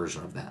light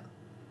version of that.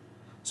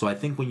 So I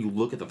think when you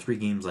look at the three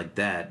games like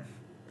that,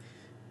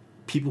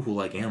 people who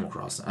like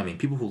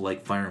people who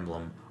like Fire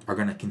Emblem are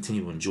going to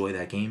continue to enjoy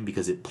that game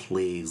because it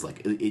plays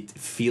like, it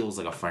feels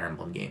like a Fire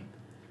Emblem game.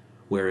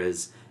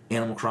 Whereas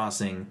Animal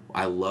Crossing,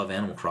 I love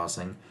Animal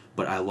Crossing,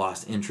 but I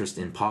lost interest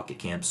in Pocket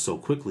Camp so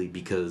quickly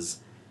because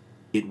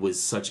it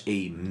was such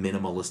a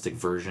minimalistic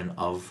version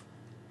of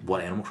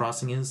what Animal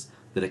Crossing is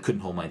that it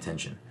couldn't hold my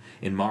attention.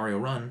 In Mario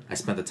Run, I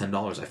spent the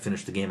 $10, I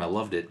finished the game, I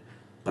loved it,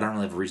 but I don't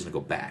really have a reason to go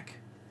back.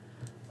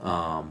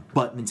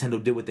 But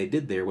Nintendo did what they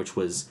did there, which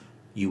was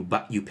you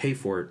pay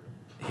for it,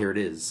 here it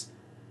is.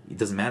 It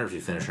doesn't matter if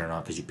you finish it or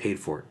not because you paid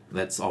for it.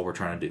 That's all we're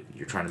trying to do.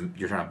 You're trying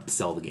to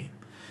sell the game.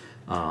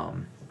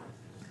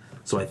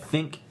 So I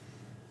think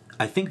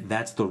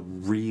that's the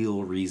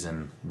real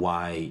reason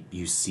why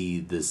you see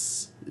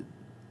this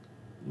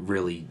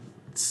really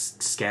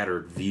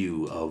scattered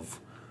view of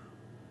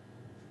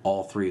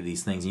all three of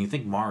these things. And you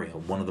think Mario,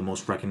 one of the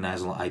most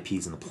recognizable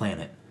IPs on the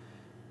planet,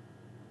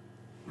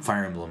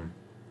 Fire Emblem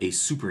a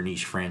super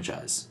niche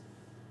franchise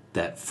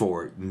that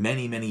for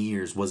many, many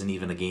years wasn't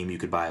even a game you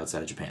could buy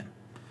outside of Japan.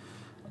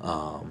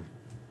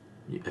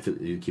 If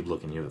you keep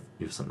looking, you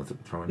have something to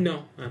throw in?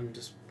 No, I'm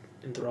just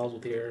enthralled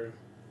with your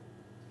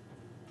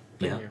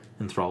thing Yeah, here.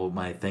 enthralled with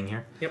my thing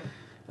here. Yep.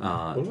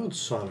 What about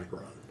Sonic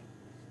Run?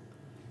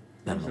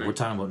 I don't know. We're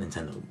talking about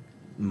Nintendo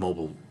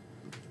mobile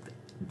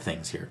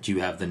things here. Do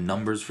you have the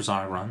numbers for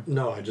Sonic Run?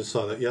 No, I just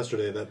saw that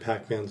yesterday that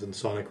Pac-Man's in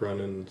Sonic Run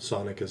and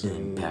Sonic is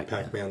in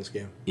Pac-Man. Pac-Man's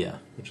game, Yeah,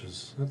 which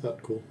is, I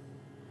thought, cool.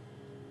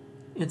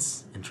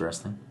 it's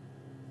interesting.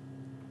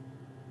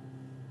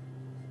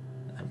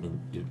 I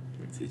mean,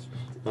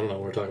 I don't know.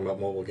 We're talking about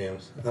mobile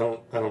games. I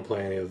don't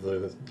play any of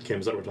the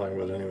games that we're talking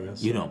about,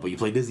 anyways. you don't, but you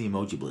play Disney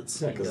Emoji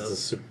Blitz. Yeah, because it's a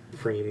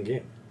supreme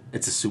game.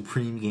 It's a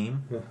supreme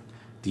game. Yeah.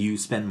 Do you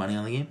spend money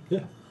on the game?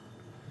 Yeah.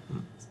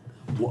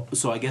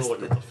 So I guess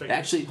Look up the figures.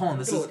 actually, hold on.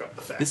 Look up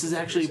the facts This is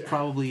and actually figures here.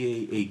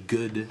 probably a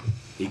good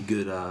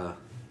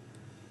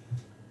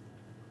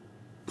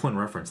point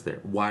of reference there.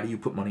 Why do you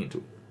put money into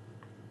it?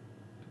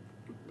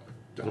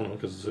 I don't know,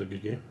 because it's a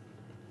good game.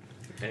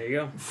 There you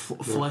go.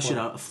 Flesh it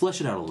out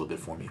a little bit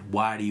for me.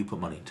 Why do you put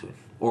money into it?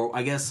 Or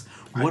I guess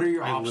what are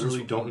your I options?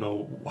 literally don't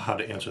know how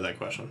to answer that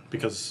question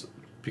because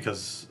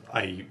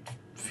I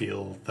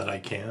feel that I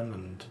can,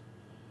 and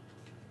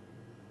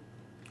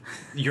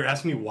you're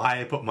asking me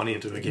why I put money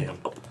into a game.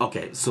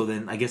 Okay, so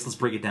then I guess let's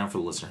break it down for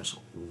the listeners.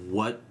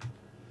 What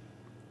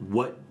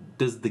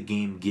does the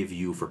game give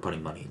you for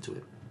putting money into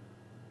it?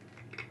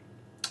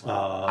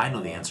 I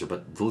know the answer,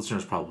 but the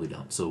listeners probably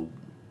don't. So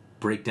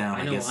break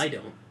down. I know guess I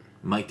don't.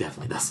 Mike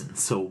definitely doesn't.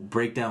 So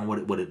break down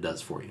what it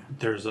does for you.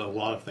 There's a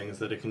lot of things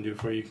that it can do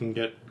for you. You can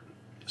get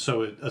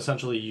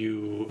essentially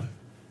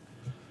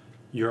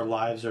your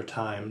lives are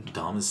timed.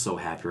 Dom is so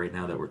happy right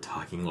now that we're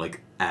talking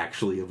like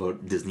actually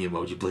about Disney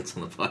Emoji Blitz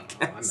on the podcast.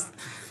 Oh, I'm not.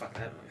 Fuck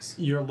that noise.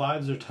 Your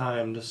lives are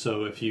timed,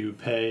 so if you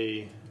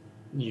pay,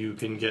 you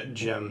can get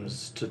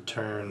gems to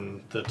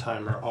turn the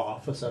timer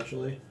off,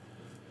 essentially.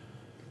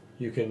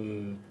 You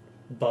can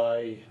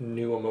buy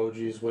new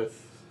emojis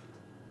with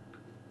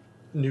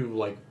new,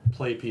 like,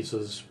 play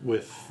pieces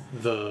with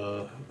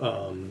the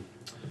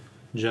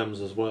gems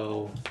as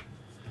well.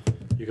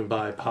 You can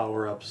buy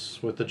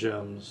power-ups with the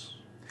gems.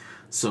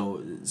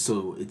 So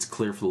it's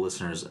clear for the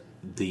listeners,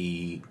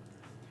 the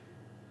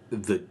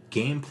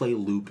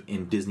gameplay loop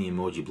in Disney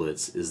Emoji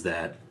Blitz is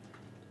that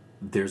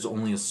there's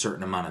only a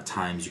certain amount of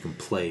times you can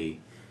play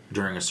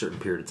during a certain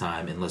period of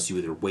time unless you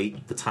either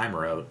wait the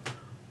timer out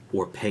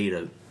or pay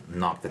to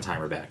knock the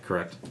timer back,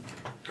 correct?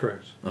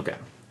 Correct. Okay.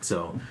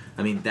 So,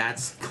 I mean,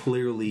 that's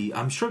clearly...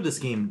 I'm sure this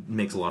game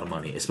makes a lot of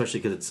money, especially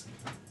because it's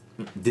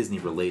Disney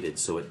related,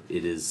 so it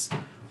is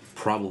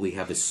probably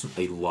have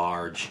a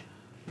large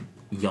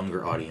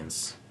younger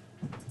audience,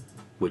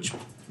 which,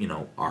 you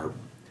know, are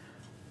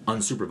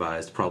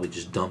unsupervised, probably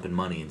just dumping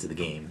money into the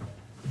game,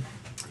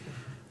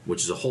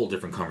 which is a whole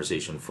different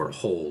conversation for a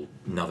whole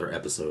another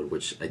episode,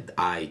 which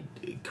I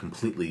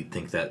completely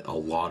think that a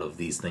lot of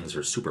these things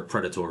are super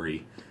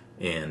predatory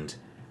and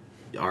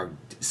are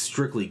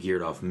strictly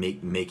geared off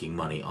making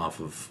money off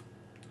of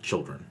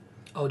children.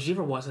 Oh, did you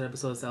ever watch that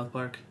episode of South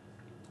Park?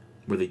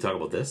 Where they talk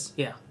about this?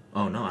 Yeah.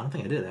 Oh, no, I don't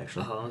think I did,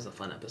 actually. Oh, that was a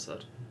fun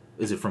episode.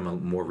 Is it from a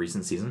more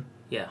recent season?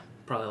 Yeah,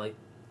 probably like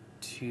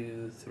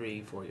 2,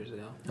 3, 4 years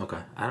ago. Okay.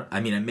 I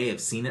mean, I may have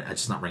seen it. I'm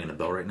just not ringing a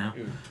bell right now.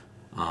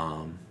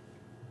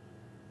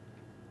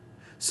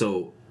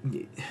 So,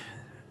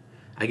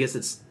 I guess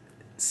it's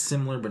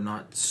similar, but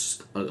not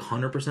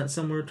 100%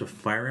 similar to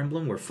Fire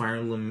Emblem, where Fire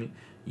Emblem,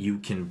 you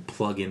can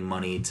plug in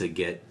money to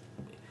get...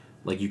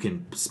 Like, you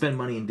can spend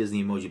money in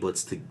Disney Emoji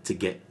Blitz to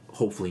get,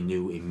 hopefully,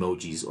 new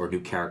emojis or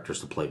new characters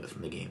to play with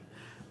in the game.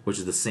 Which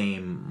is the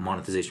same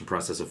monetization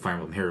process of Fire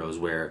Emblem Heroes,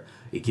 where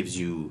it gives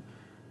you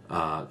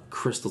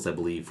crystals, I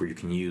believe, where you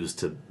can use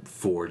to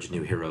forge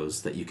new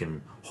heroes that you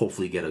can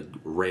hopefully get a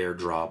rare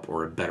drop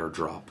or a better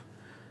drop.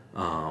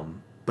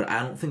 But I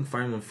don't think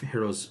Fire Emblem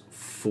Heroes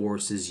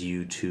forces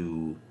you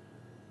to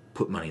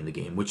put money in the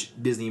game, which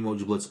Disney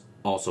Emoji Blitz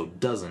also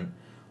doesn't,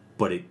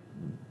 but it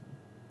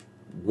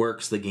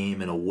works the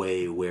game in a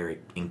way where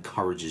it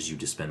encourages you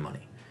to spend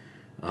money.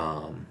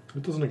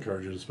 It doesn't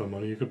encourage you to spend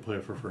money. You could play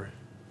it for free.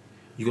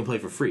 You can play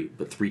for free,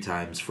 but 3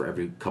 times for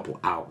every couple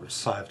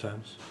hours. 5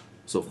 times.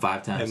 So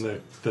 5 times.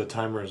 And the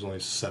timer is only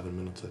 7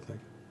 minutes, I think.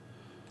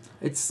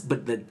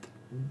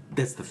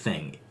 That's the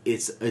thing.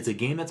 It's a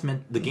game that's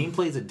meant... The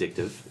gameplay is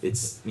addictive.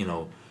 It's, you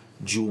know,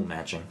 jewel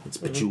matching. It's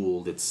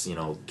Bejeweled. It's, you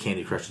know,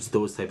 Candy Crush. It's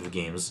those type of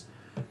games.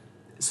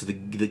 So the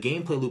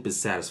gameplay loop is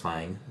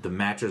satisfying. The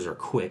matches are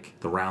quick.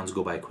 The rounds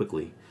go by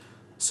quickly.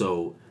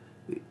 So,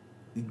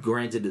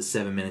 granted that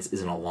 7 minutes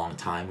isn't a long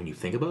time when you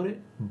think about it,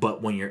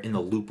 but when you're in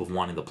the loop of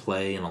wanting to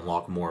play and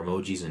unlock more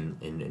emojis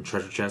and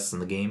treasure chests in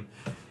the game,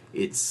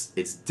 it's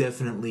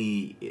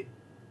definitely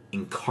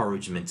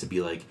encouragement to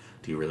be like,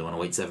 do you really want to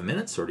wait 7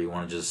 minutes, or do you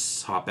want to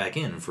just hop back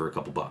in for a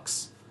couple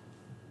bucks?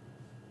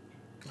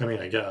 I mean,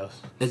 I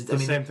guess it's I the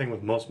mean, same thing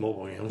with most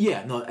mobile games.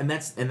 Yeah, no, and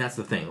that's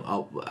the thing.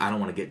 I don't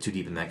want to get too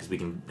deep in that because we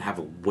can have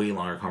a way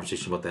longer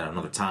conversation about that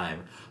another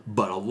time.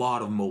 But a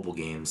lot of mobile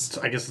games,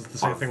 So I guess it's the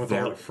same thing with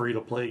a lot of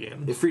free-to-play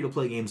games.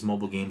 free-to-play games,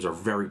 mobile games are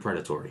very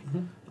predatory,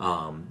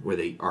 where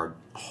they are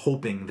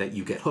hoping that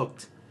you get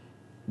hooked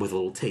with a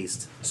little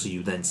taste, so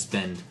you then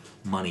spend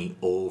money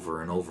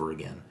over and over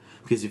again.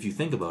 Because if you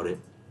think about it,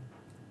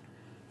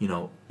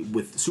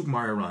 with Super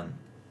Mario Run,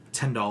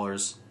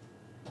 $10,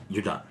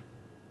 you're done.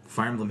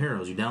 Fire Emblem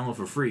Heroes, you download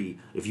for free.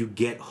 If you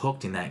get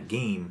hooked in that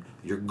game,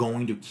 you're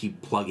going to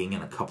keep plugging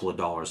in a couple of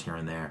dollars here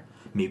and there.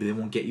 Maybe they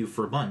won't get you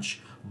for a bunch,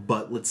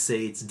 but let's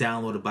say it's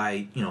downloaded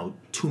by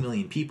 2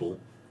 million people.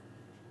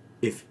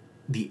 If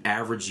the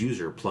average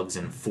user plugs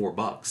in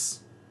 $4,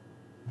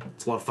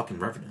 it's a lot of fucking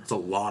revenue. It's a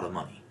lot of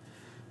money.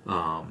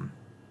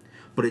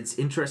 But it's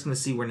interesting to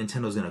see where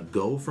Nintendo's going to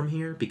go from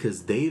here,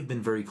 because they've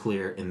been very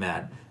clear in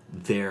that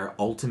their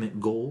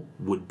ultimate goal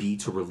would be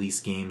to release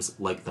games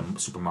like the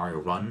Super Mario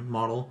Run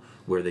model,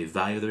 where they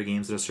value their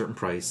games at a certain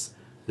price.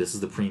 This is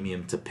the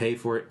premium to pay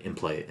for it and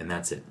play it, and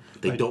that's it.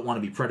 They don't want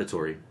to be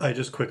predatory. I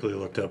just quickly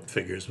looked up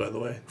figures, by the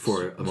way.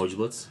 For Emoji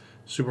Blitz?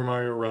 Super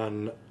Mario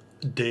Run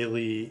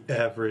daily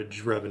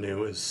average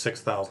revenue is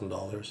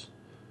 $6,000.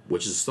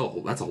 Which is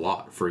that's a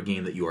lot for a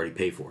game that you already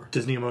pay for.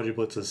 Disney Emoji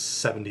Blitz is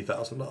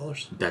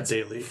 $70,000. That's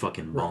daily.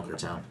 Fucking bonker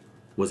town.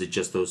 Was it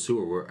just those two,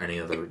 or were any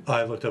other?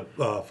 I looked up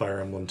Fire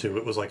Emblem too.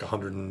 It was like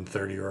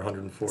 130 or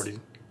 140.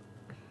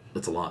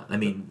 That's a lot. I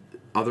mean,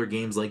 other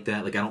games like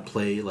that, like I don't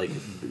play like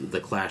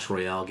the Clash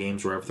Royale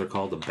games, whatever they're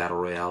called, the Battle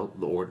Royale,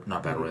 or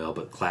not Battle Royale,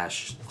 but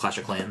Clash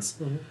of Clans.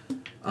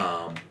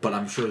 But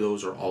I'm sure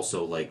those are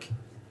also like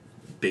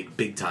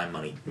big time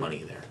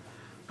money there.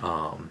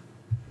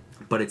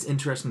 But it's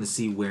interesting to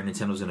see where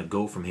Nintendo's going to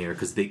go from here,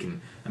 because they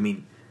can. I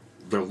mean,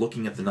 they're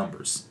looking at the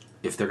numbers.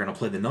 If they're going to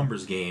play the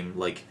numbers game,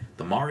 like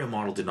the Mario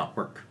model did not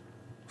work,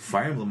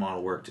 Fire Emblem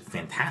model worked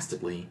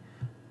fantastically.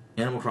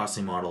 Animal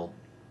Crossing model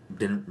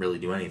didn't really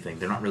do anything.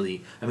 They're not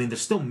really. I mean, they're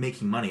still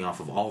making money off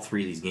of all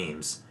three of these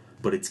games,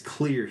 but it's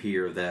clear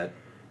here that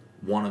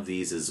one of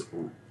these is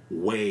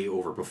way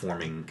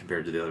overperforming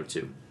compared to the other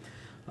two.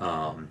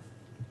 And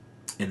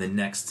the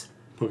next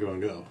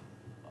Pokemon Go.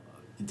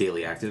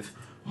 Daily active.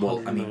 Well,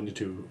 I mean,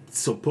 92.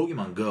 So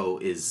Pokemon Go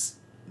is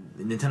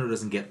Nintendo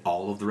doesn't get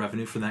all of the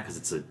revenue for that because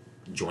it's a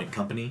joint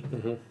company.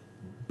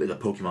 The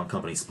Pokemon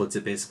company splits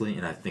it basically,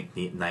 and I think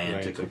the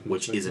Niantic,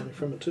 which isn't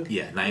from it too.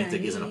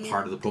 Niantic isn't a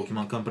part of the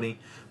Pokemon company,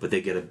 but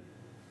they get a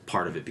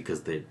part of it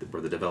because they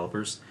were the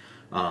developers.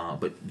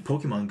 But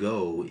Pokemon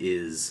Go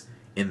is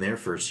in their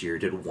first year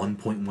did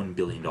 $1.1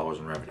 billion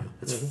in revenue.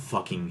 That's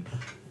fucking.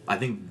 I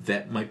think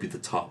that might be the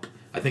top.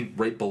 I think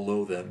right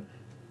below them,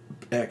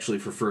 actually,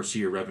 for first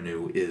year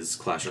revenue is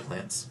Clash of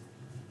Clans.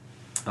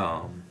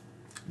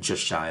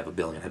 Just shy of $1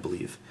 billion, I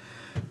believe.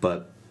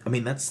 But I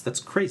mean, that's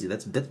crazy.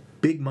 That's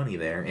big money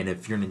there. And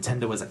if you're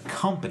Nintendo as a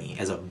company,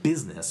 as a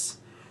business,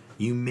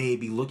 you may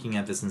be looking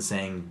at this and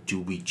saying, do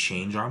we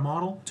change our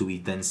model? Do we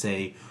then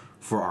say,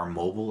 for our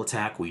mobile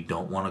attack, we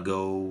don't want to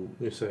go...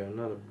 You say, I'm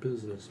not a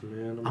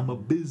businessman. I'm a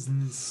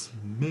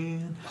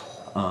businessman.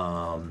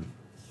 I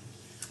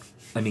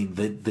mean,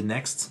 the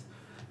next...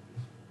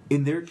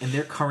 In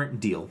their current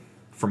deal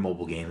for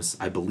mobile games,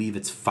 I believe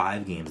it's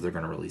 5 games they're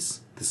going to release.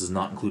 This is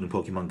not including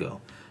Pokemon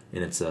Go.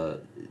 And it's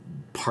a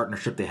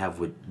partnership they have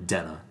with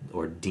Dena,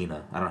 or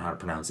Dena. I don't know how to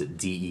pronounce it.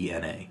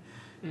 D-E-N-A.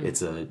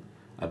 It's I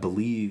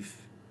believe,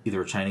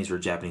 either a Chinese or a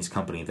Japanese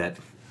company that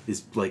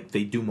is, like,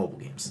 they do mobile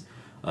games.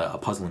 A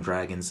Puzzle and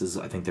Dragons is,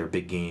 I think, their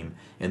big game.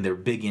 And they're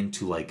big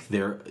into, like,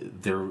 they're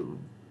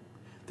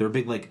a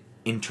big, like,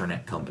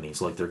 internet company.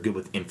 So, like, they're good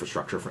with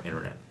infrastructure for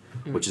internet,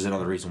 which is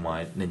another reason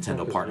why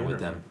Nintendo partnered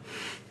with them.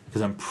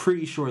 Because I'm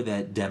pretty sure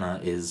that Dena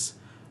is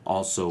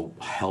also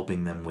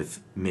helping them with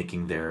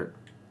making their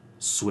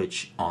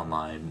Switch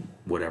online,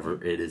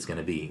 whatever it is going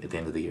to be at the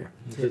end of the year.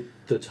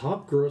 The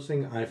top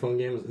grossing iPhone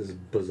games is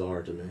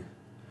bizarre to me.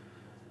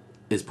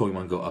 Is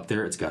Pokemon Go up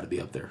there? It's got to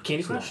be up there.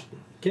 Candy Crush?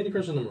 Candy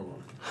Crush is number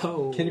 1.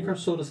 Oh. Candy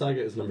Crush Soda Saga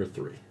is number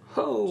 3.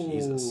 Oh.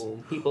 Jesus.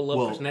 People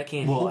love pushing that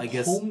candy. Well, I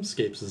guess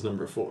Homescapes is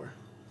number 4.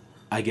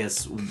 I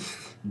guess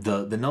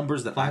the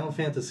numbers that Final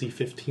Fantasy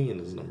 15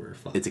 is number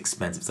 5. it's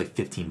expensive. It's like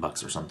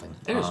 $15 or something.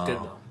 It was good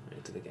though.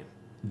 Into the game.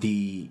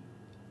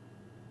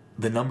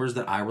 The numbers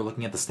that I were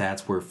looking at, the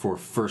stats were for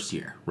first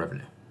year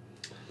revenue.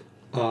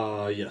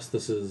 Yes,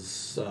 this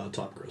is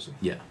top grossing.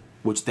 Yeah,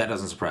 which that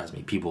doesn't surprise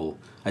me.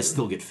 I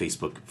still get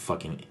Facebook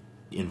fucking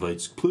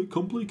invites.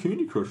 Come play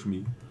Candy Crush with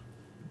me.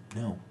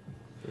 No.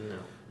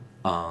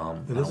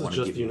 And this is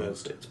just the United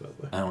States, by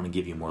the way. I don't want to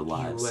give you more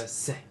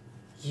lives.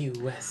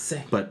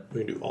 USA. But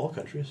We can do all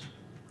countries.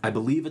 I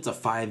believe it's a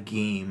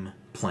 5-game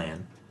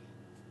plan.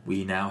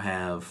 We now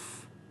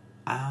have.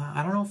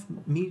 I don't know if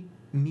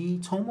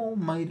Miitomo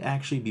might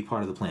actually be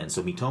part of the plan.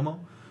 So Miitomo,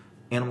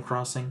 Animal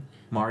Crossing,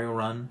 Mario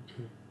Run,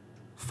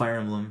 Fire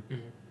Emblem.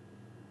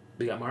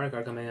 We got Mario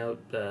Kart coming out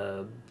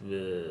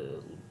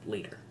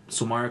later.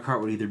 So Mario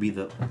Kart would either be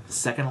the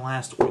second to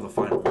last or the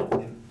final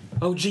one.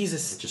 Oh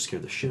Jesus! It just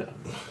scared the shit out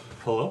of me.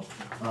 Hello?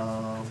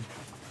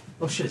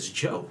 Oh shit, it's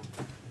Joe.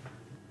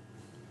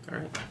 All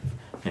right.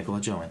 Yeah, go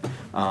let Joe in.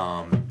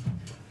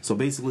 So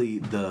basically,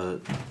 the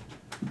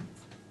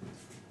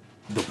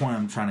point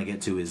I'm trying to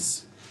get to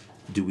is,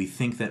 do we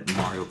think that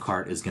Mario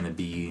Kart is going to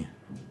be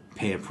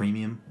pay a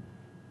premium,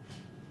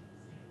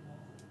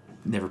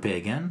 never pay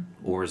again,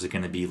 or is it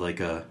going to be like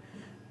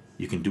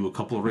you can do a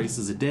couple of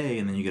races a day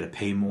and then you got to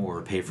pay more,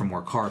 or pay for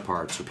more car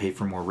parts, or pay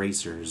for more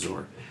racers,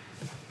 or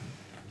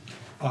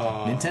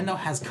Nintendo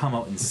has come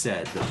out and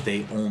said that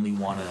they only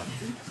want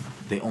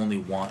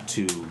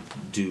to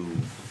do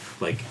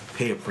like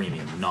pay a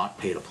premium, not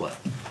pay to play.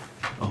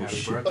 Oh Happy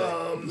shit!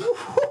 birthday.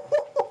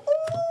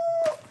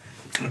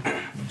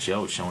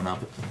 Joe showing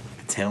up at the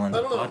tail end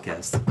of the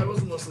podcast. I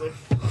wasn't listening.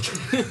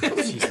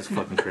 Jesus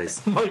fucking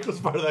Christ! Mike was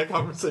part of that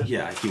conversation.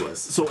 Yeah, he was.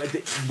 So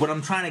what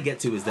I'm trying to get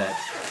to is that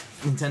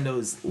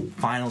Nintendo's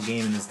final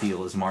game in this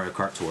deal is Mario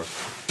Kart Tour.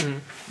 Mm-hmm.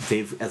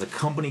 They've, as a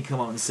company, come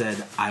out and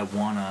said,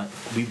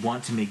 we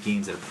want to make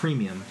games at a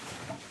premium,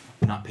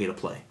 not pay to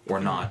play, or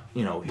not,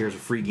 here's a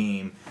free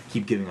game,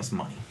 keep giving us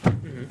money.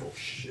 Mm-hmm. Oh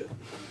shit.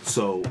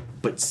 So,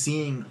 but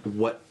seeing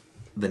what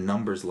the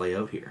numbers lay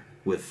out here,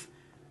 with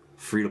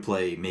free to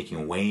play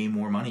making way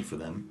more money for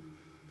them,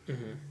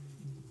 mm-hmm.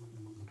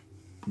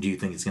 do you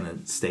think it's going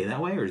to stay that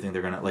way, or do you think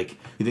they're going to,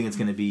 you think it's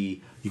going to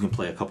be, you can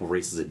play a couple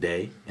races a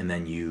day, and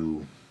then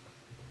you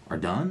are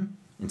done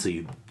until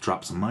you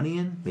drop some money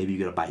in? Maybe you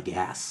got to buy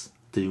gas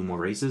to do more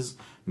races.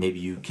 Maybe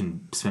you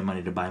can spend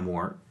money to buy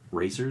more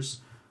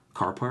racers,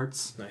 car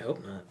parts. I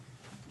hope not.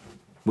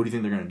 What do you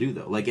think they're going to do,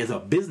 though? As a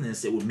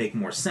business, it would make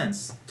more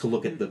sense to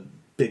look at the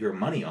bigger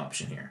money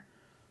option here.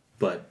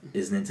 But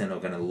is Nintendo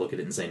going to look at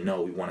it and say,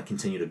 no, we want to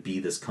continue to be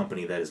this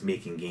company that is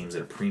making games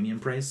at a premium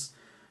price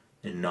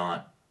and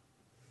not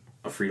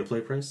a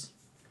free-to-play price?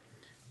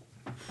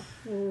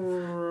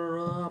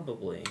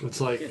 Probably.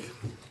 It's like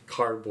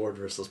cardboard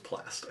versus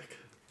plastic.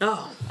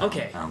 Oh,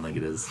 okay. I don't think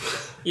it is.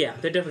 Yeah,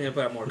 they're definitely going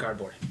to put out more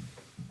cardboard.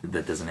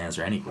 That doesn't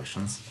answer any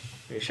questions.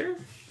 Are you sure?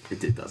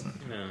 It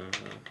doesn't.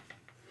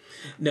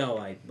 No,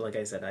 like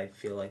I said, I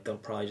feel like they'll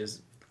probably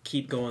just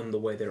keep going the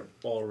way they're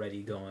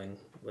already going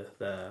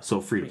with.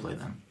 So free to play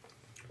then.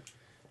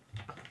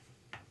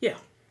 Yeah.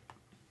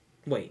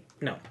 Wait,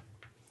 no.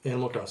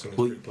 Animal Crossing is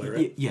Well, free to play,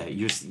 right? yeah,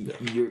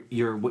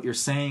 you're what you're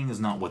saying is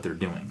not what they're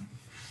doing.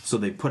 So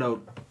they put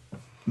out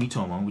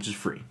Miitomo, which is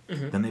free.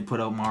 Mm-hmm. Then they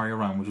put out Mario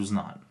Run, which was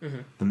not.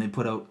 Mm-hmm. Then they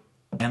put out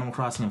Animal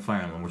Crossing and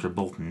Fire Emblem, which are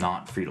both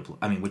not free to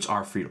play. Which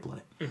are free to play.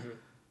 Mm-hmm.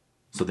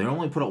 So they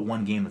only put out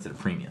one game that's at a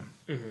premium.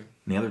 Mm-hmm. And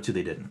the other two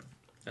they didn't.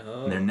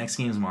 Oh. And their next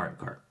game is Mario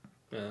Kart.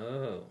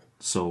 Oh.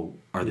 So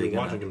are they You're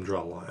gonna? watching him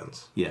draw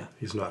lines. Yeah,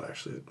 He's not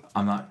actually.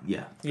 I'm not.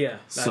 Yeah. Yeah.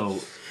 So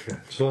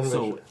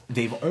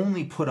they've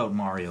only put out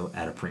Mario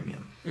at a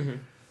premium. Mm-hmm.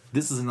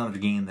 This is another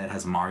game that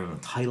has Mario in the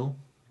title.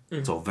 Mm-hmm.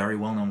 It's a very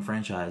well-known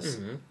franchise.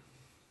 Mm-hmm.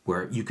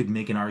 Where you could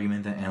make an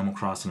argument that Animal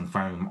Crossing and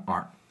Fire Emblem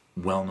aren't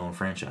well-known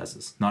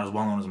franchises, not as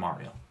well-known as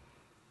Mario.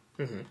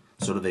 Mm-hmm.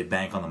 So do they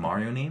bank on the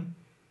Mario name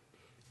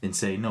and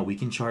say, no, we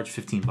can charge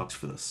 $15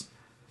 for this?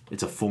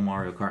 It's a full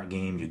Mario Kart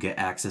game. You get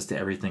access to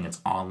everything. It's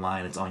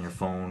online. It's on your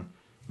phone.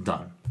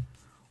 Done.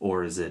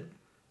 Or is it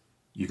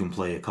you can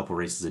play a couple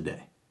races a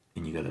day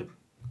and you got to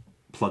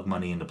plug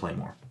money in to play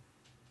more?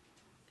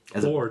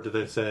 Or do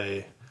they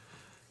say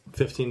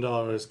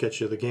 $15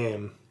 gets you the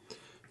game?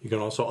 You can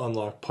also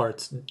unlock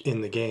parts in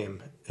the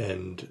game,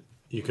 and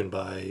you can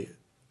buy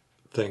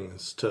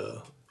things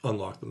to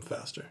unlock them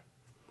faster.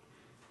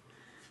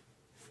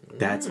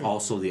 That's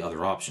also the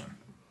other option.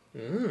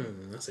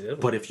 That's a good one.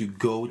 But if you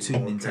go to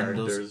More Nintendo's,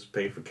 characters,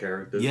 pay for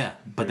characters. yeah,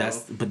 but you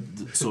that's know?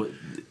 so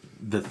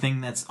the thing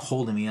that's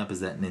holding me up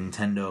is that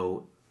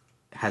Nintendo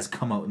has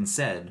come out and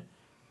said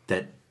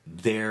that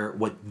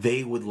what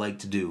they would like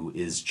to do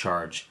is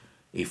charge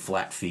a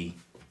flat fee,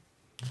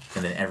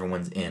 and then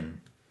everyone's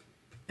in,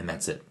 and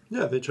that's it.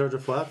 Yeah, they charge a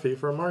flat fee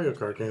for a Mario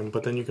Kart game,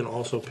 but then you can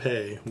also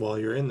pay while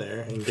you're in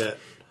there and get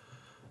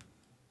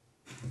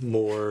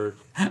more.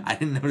 I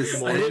didn't notice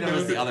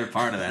the other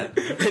part of that.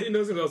 I didn't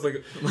know something. I was I'm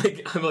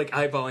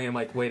eyeballing him.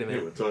 Like, wait a Hey,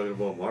 minute. we're talking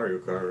about Mario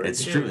Kart, right?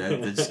 It's true.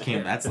 That just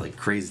came. That's like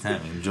crazy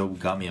timing. Joe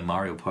got me a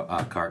Mario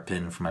Kart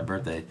pin for my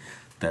birthday.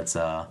 That's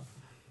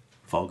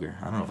vulgar.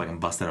 I don't know if I can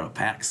bust that out of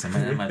packs.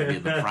 That might be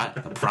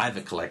the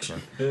private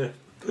collection.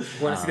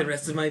 Want to see the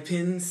rest of my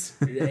pins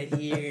right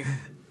here?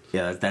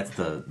 Yeah, that's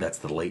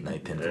the late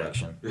night pin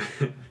collection.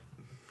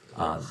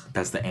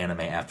 That's the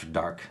anime after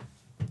dark,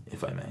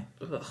 if I may.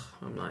 Ugh,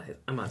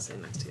 I'm not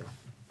saying next to you.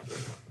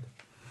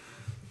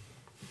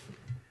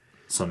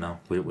 So no,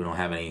 we don't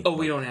have any. Oh,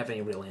 we don't have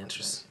any real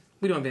answers.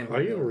 We don't have any.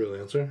 I gave a real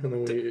answer, and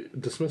then we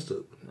dismissed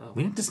it.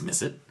 We didn't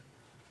dismiss it.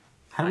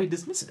 How do we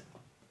dismiss it?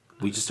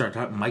 We just started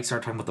talking. Mike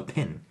started talking about the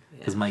pin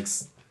because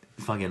Mike's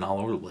fucking all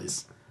over the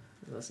place.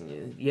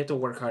 Listen, you have to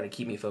work hard to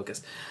keep me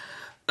focused.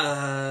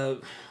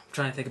 I'm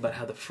trying to think about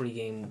how the free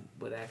game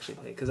would actually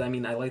play, because I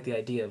mean, I like the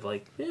idea of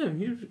like, yeah,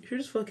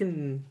 here's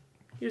fucking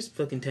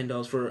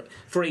 $10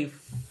 for a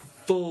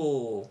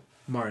full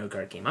Mario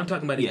Kart game. I'm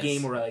talking about a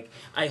game where like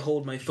I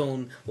hold my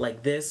phone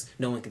like this,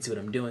 no one can see what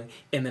I'm doing,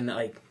 and then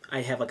like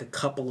I have like a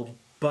couple of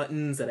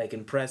buttons that I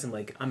can press and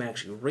like I'm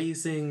actually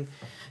racing.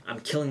 I'm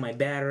killing my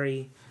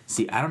battery.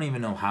 See, I don't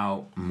even know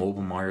how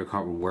mobile Mario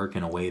Kart would work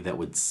in a way that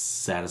would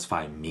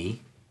satisfy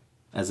me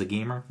as a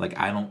gamer. Like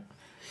I don't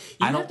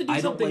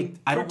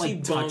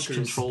like touch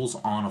controls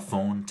on a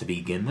phone to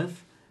begin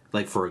with,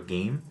 like for a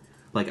game.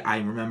 Like I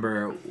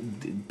remember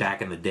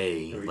back in the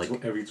day,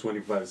 every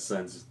 25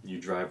 cents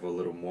you drive a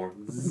little more.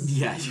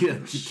 Yeah,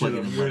 you keep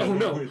plugging in. Oh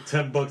no,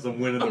 $10, I'm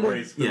winning the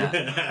race.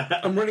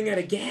 Yeah, I'm running out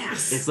of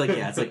gas. It's like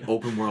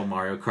open world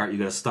Mario Kart. You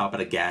got to stop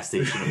at a gas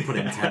station and put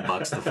in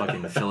 $10 to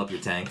fucking fill up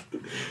your tank.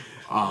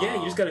 Yeah,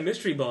 you just got a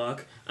mystery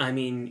block. I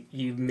mean,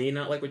 you may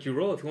not like what you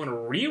roll. If you want to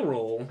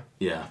re-roll,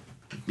 yeah.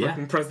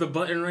 Fucking press the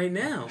button right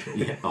now.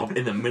 Yeah,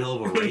 in the middle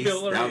of a race,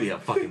 that would be a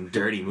fucking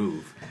dirty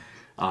move.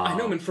 I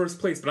know I'm in first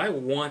place, but I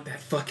want that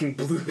fucking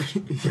blue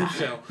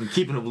shell. I'm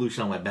keeping a blue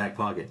shell in my back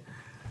pocket.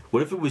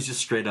 What if it was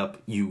just straight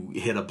up, you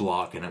hit a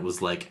block and it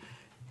was like,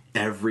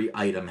 every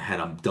item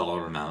had a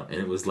dollar amount, and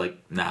it was like,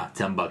 nah,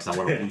 $10, I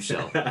want a blue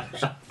shell.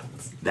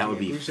 That would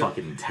be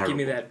fucking terrible. Give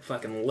me that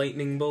fucking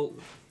lightning bolt.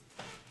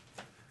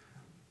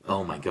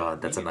 Oh my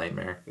god, that's a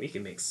nightmare. We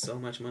can make so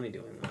much money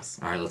doing this.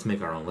 Alright, let's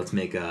make our own. Let's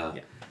make a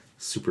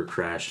Super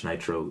Crash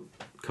Nitro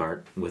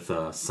Kart with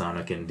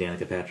Sonic and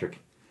Danica Patrick.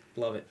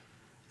 Love it.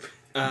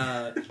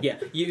 Yeah,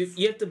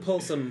 you have to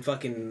pull some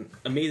fucking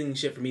amazing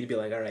shit for me to be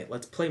like, alright,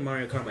 let's play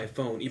Mario Kart on my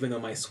phone, even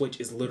though my Switch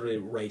is literally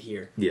right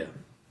here. Yeah.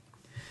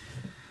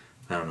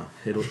 I don't know.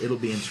 It'll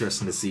be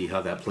interesting to see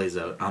how that plays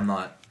out.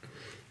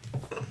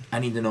 I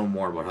need to know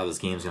more about how this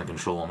game's going to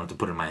control. I'm going to have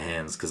to put it in my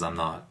hands, because I'm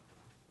not...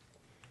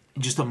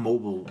 Just a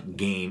mobile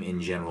game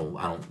in general,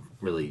 I don't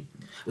really...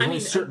 There's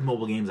only certain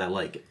mobile games I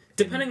like.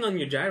 Depending on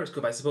your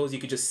gyroscope, I suppose you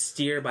could just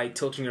steer by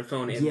tilting your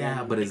phone and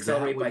yeah, but is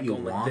that what you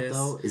want,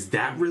 though? Is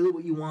that really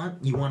what you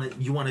want? You want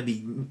to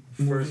be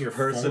moving your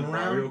phone around?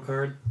 Mario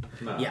Kart?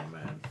 No, yeah.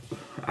 Man.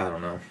 I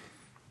don't know.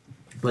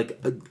 Like,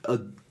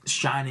 a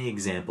shining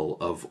example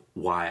of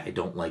why I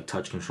don't like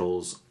touch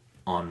controls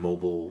on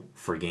mobile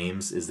for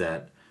games is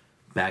that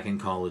back in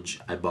college,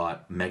 I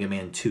bought Mega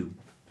Man 2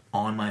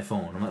 on my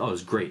phone. I'm like, oh,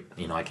 it's great.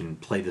 You know, I can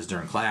play this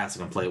during class. I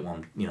can play it while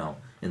I'm,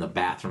 in the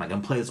bathroom. I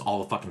can play this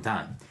all the fucking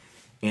time.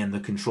 And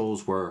the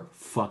controls were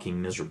fucking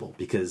miserable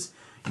because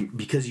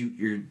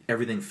you're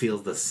everything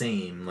feels the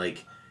same.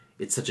 Like,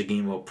 it's such a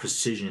game about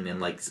precision and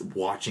like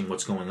watching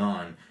what's going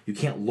on. You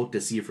can't look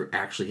to see if you're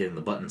actually hitting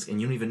the buttons, and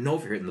you don't even know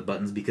if you're hitting the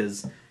buttons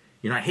because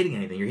you're not hitting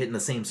anything. You're hitting the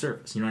same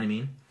surface. You know what I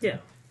mean? Yeah.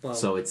 Well,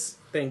 so it's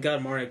thank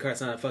God Mario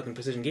Kart's not a fucking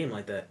precision game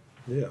like that.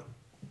 Yeah.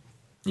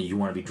 You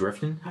want to be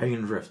drifting? How are you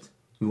gonna drift?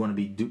 You want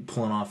to be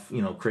pulling off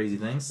crazy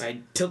things? I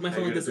tilt my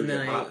phone like this and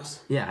then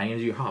yeah, how are you gonna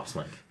do your hops,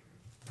 Mike?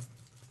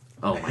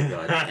 Oh my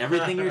god!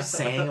 Everything you're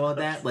saying about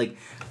that, like,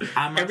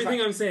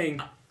 I'm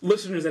saying,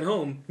 listeners at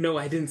home, no,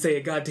 I didn't say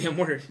a goddamn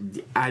word.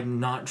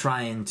 I'm not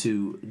trying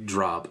to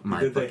drop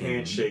my the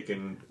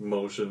handshaking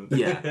motion.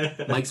 Yeah,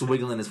 Mike's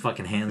wiggling his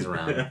fucking hands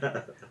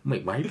around.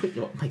 Wait, why are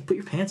you Mike? Put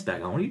your pants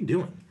back on. What are you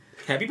doing?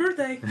 Happy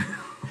birthday!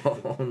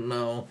 Oh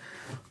no,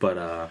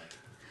 but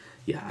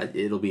yeah,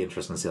 it'll be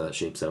interesting to see how that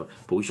shapes out.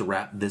 But we should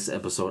wrap this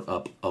episode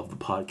up of the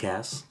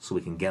podcast so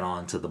we can get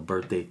on to the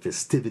birthday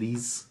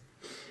festivities.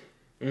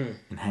 And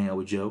hang out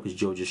with Joe, because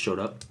Joe just showed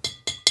up.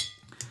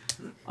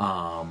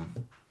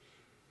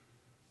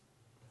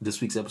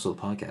 This week's episode of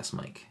the podcast,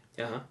 Mike,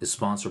 is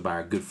sponsored by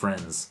our good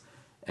friends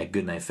at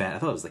Goodnight Fatty. I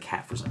thought it was the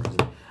cat for some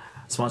reason.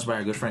 Sponsored by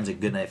our good friends at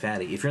Goodnight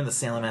Fatty. If you're in the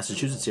Salem,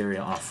 Massachusetts area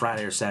on a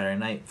Friday or Saturday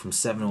night from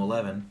 7 to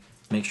 11,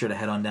 make sure to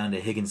head on down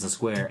to Higginson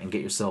Square and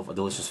get yourself a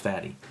delicious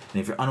fatty.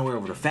 And if you're unaware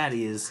of what a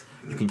fatty is,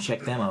 you can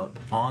check them out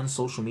on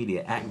social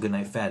media at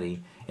Goodnight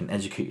Fatty and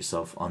educate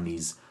yourself on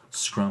these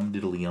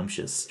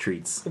scrum-diddly-umptious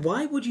treats.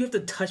 Why would you have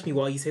to touch me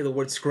while you say the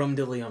word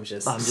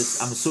scrum-diddly-umptious? I'm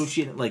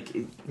associating, like...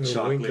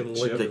 Chocolate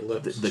chip.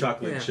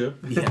 Chocolate chip.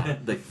 Yeah,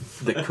 the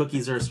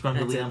cookies are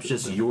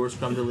scrum-diddly-umptious, you're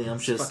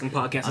scrum-diddly-umptious. Fucking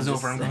podcast is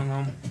over, I'm going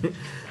home.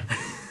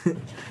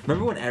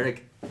 Remember when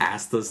Eric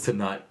asked us to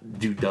not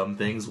do dumb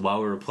things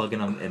while we were plugging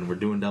them and we're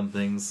doing dumb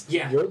things?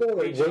 Yeah. You're the one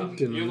that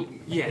winked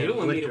and... Yeah, you're the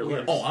one that made it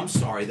worse. Oh, I'm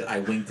sorry that I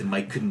winked and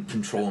Mike couldn't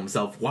control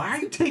himself. Why are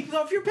you taking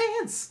off your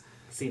pants?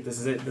 See, this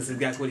is it. This is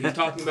that's what he's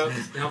talking about.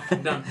 No,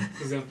 I'm done.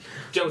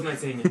 Joe's not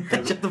saying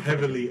it.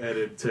 Heavily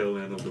edited tail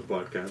end of the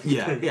podcast.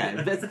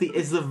 Yeah.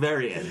 It's the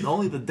very end.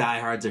 Only the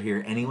diehards are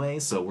here anyway,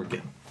 so we're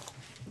good.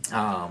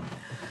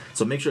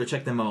 So make sure to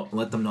check them out and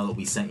let them know that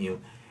we sent you.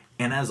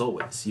 And as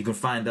always, you can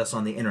find us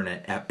on the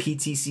internet at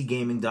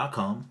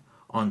ptcgaming.com,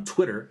 on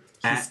Twitter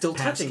He's still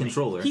touching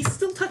Controller. Me. He's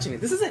still touching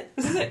it. This is it.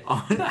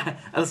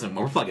 Listen,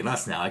 we're plugging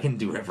us now. I can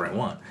do whatever I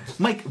want.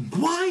 Mike,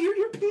 why are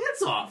your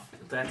pants off?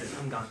 That's it.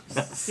 I'm gone.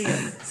 See you.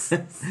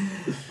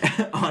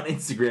 On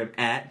Instagram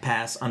at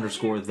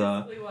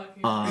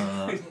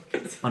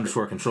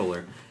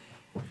pass_the_controller.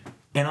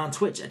 And on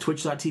Twitch at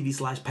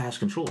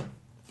twitch.tv/passcontroller.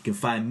 You can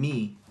find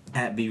me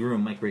at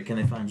BRoom. Mike, where can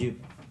I find you?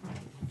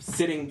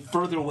 Sitting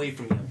further away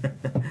from you.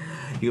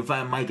 You can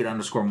find Mike at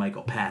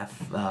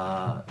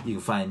 _MichaelPath. You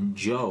can find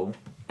Joe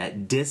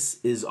at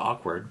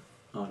DisIsAwkward.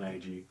 On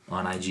IG.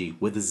 On IG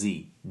with a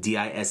Z.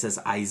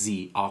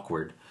 DISSIZ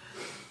awkward.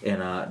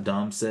 And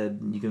Dom said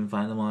you can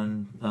find them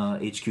on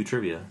HQ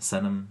Trivia.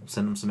 Send them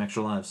some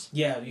extra lives.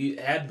 Yeah, you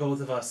add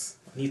both of us.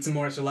 Need some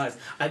more extra lives.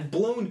 I've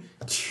blown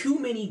too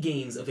many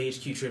games of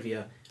HQ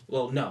Trivia.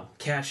 Well, no,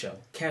 Casho.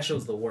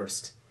 Casho's the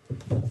worst.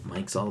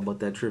 Mike's all about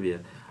that trivia.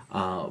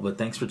 But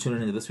thanks for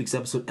tuning into this week's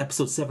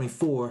episode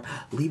 74.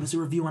 Leave us a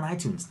review on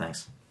iTunes.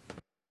 Thanks.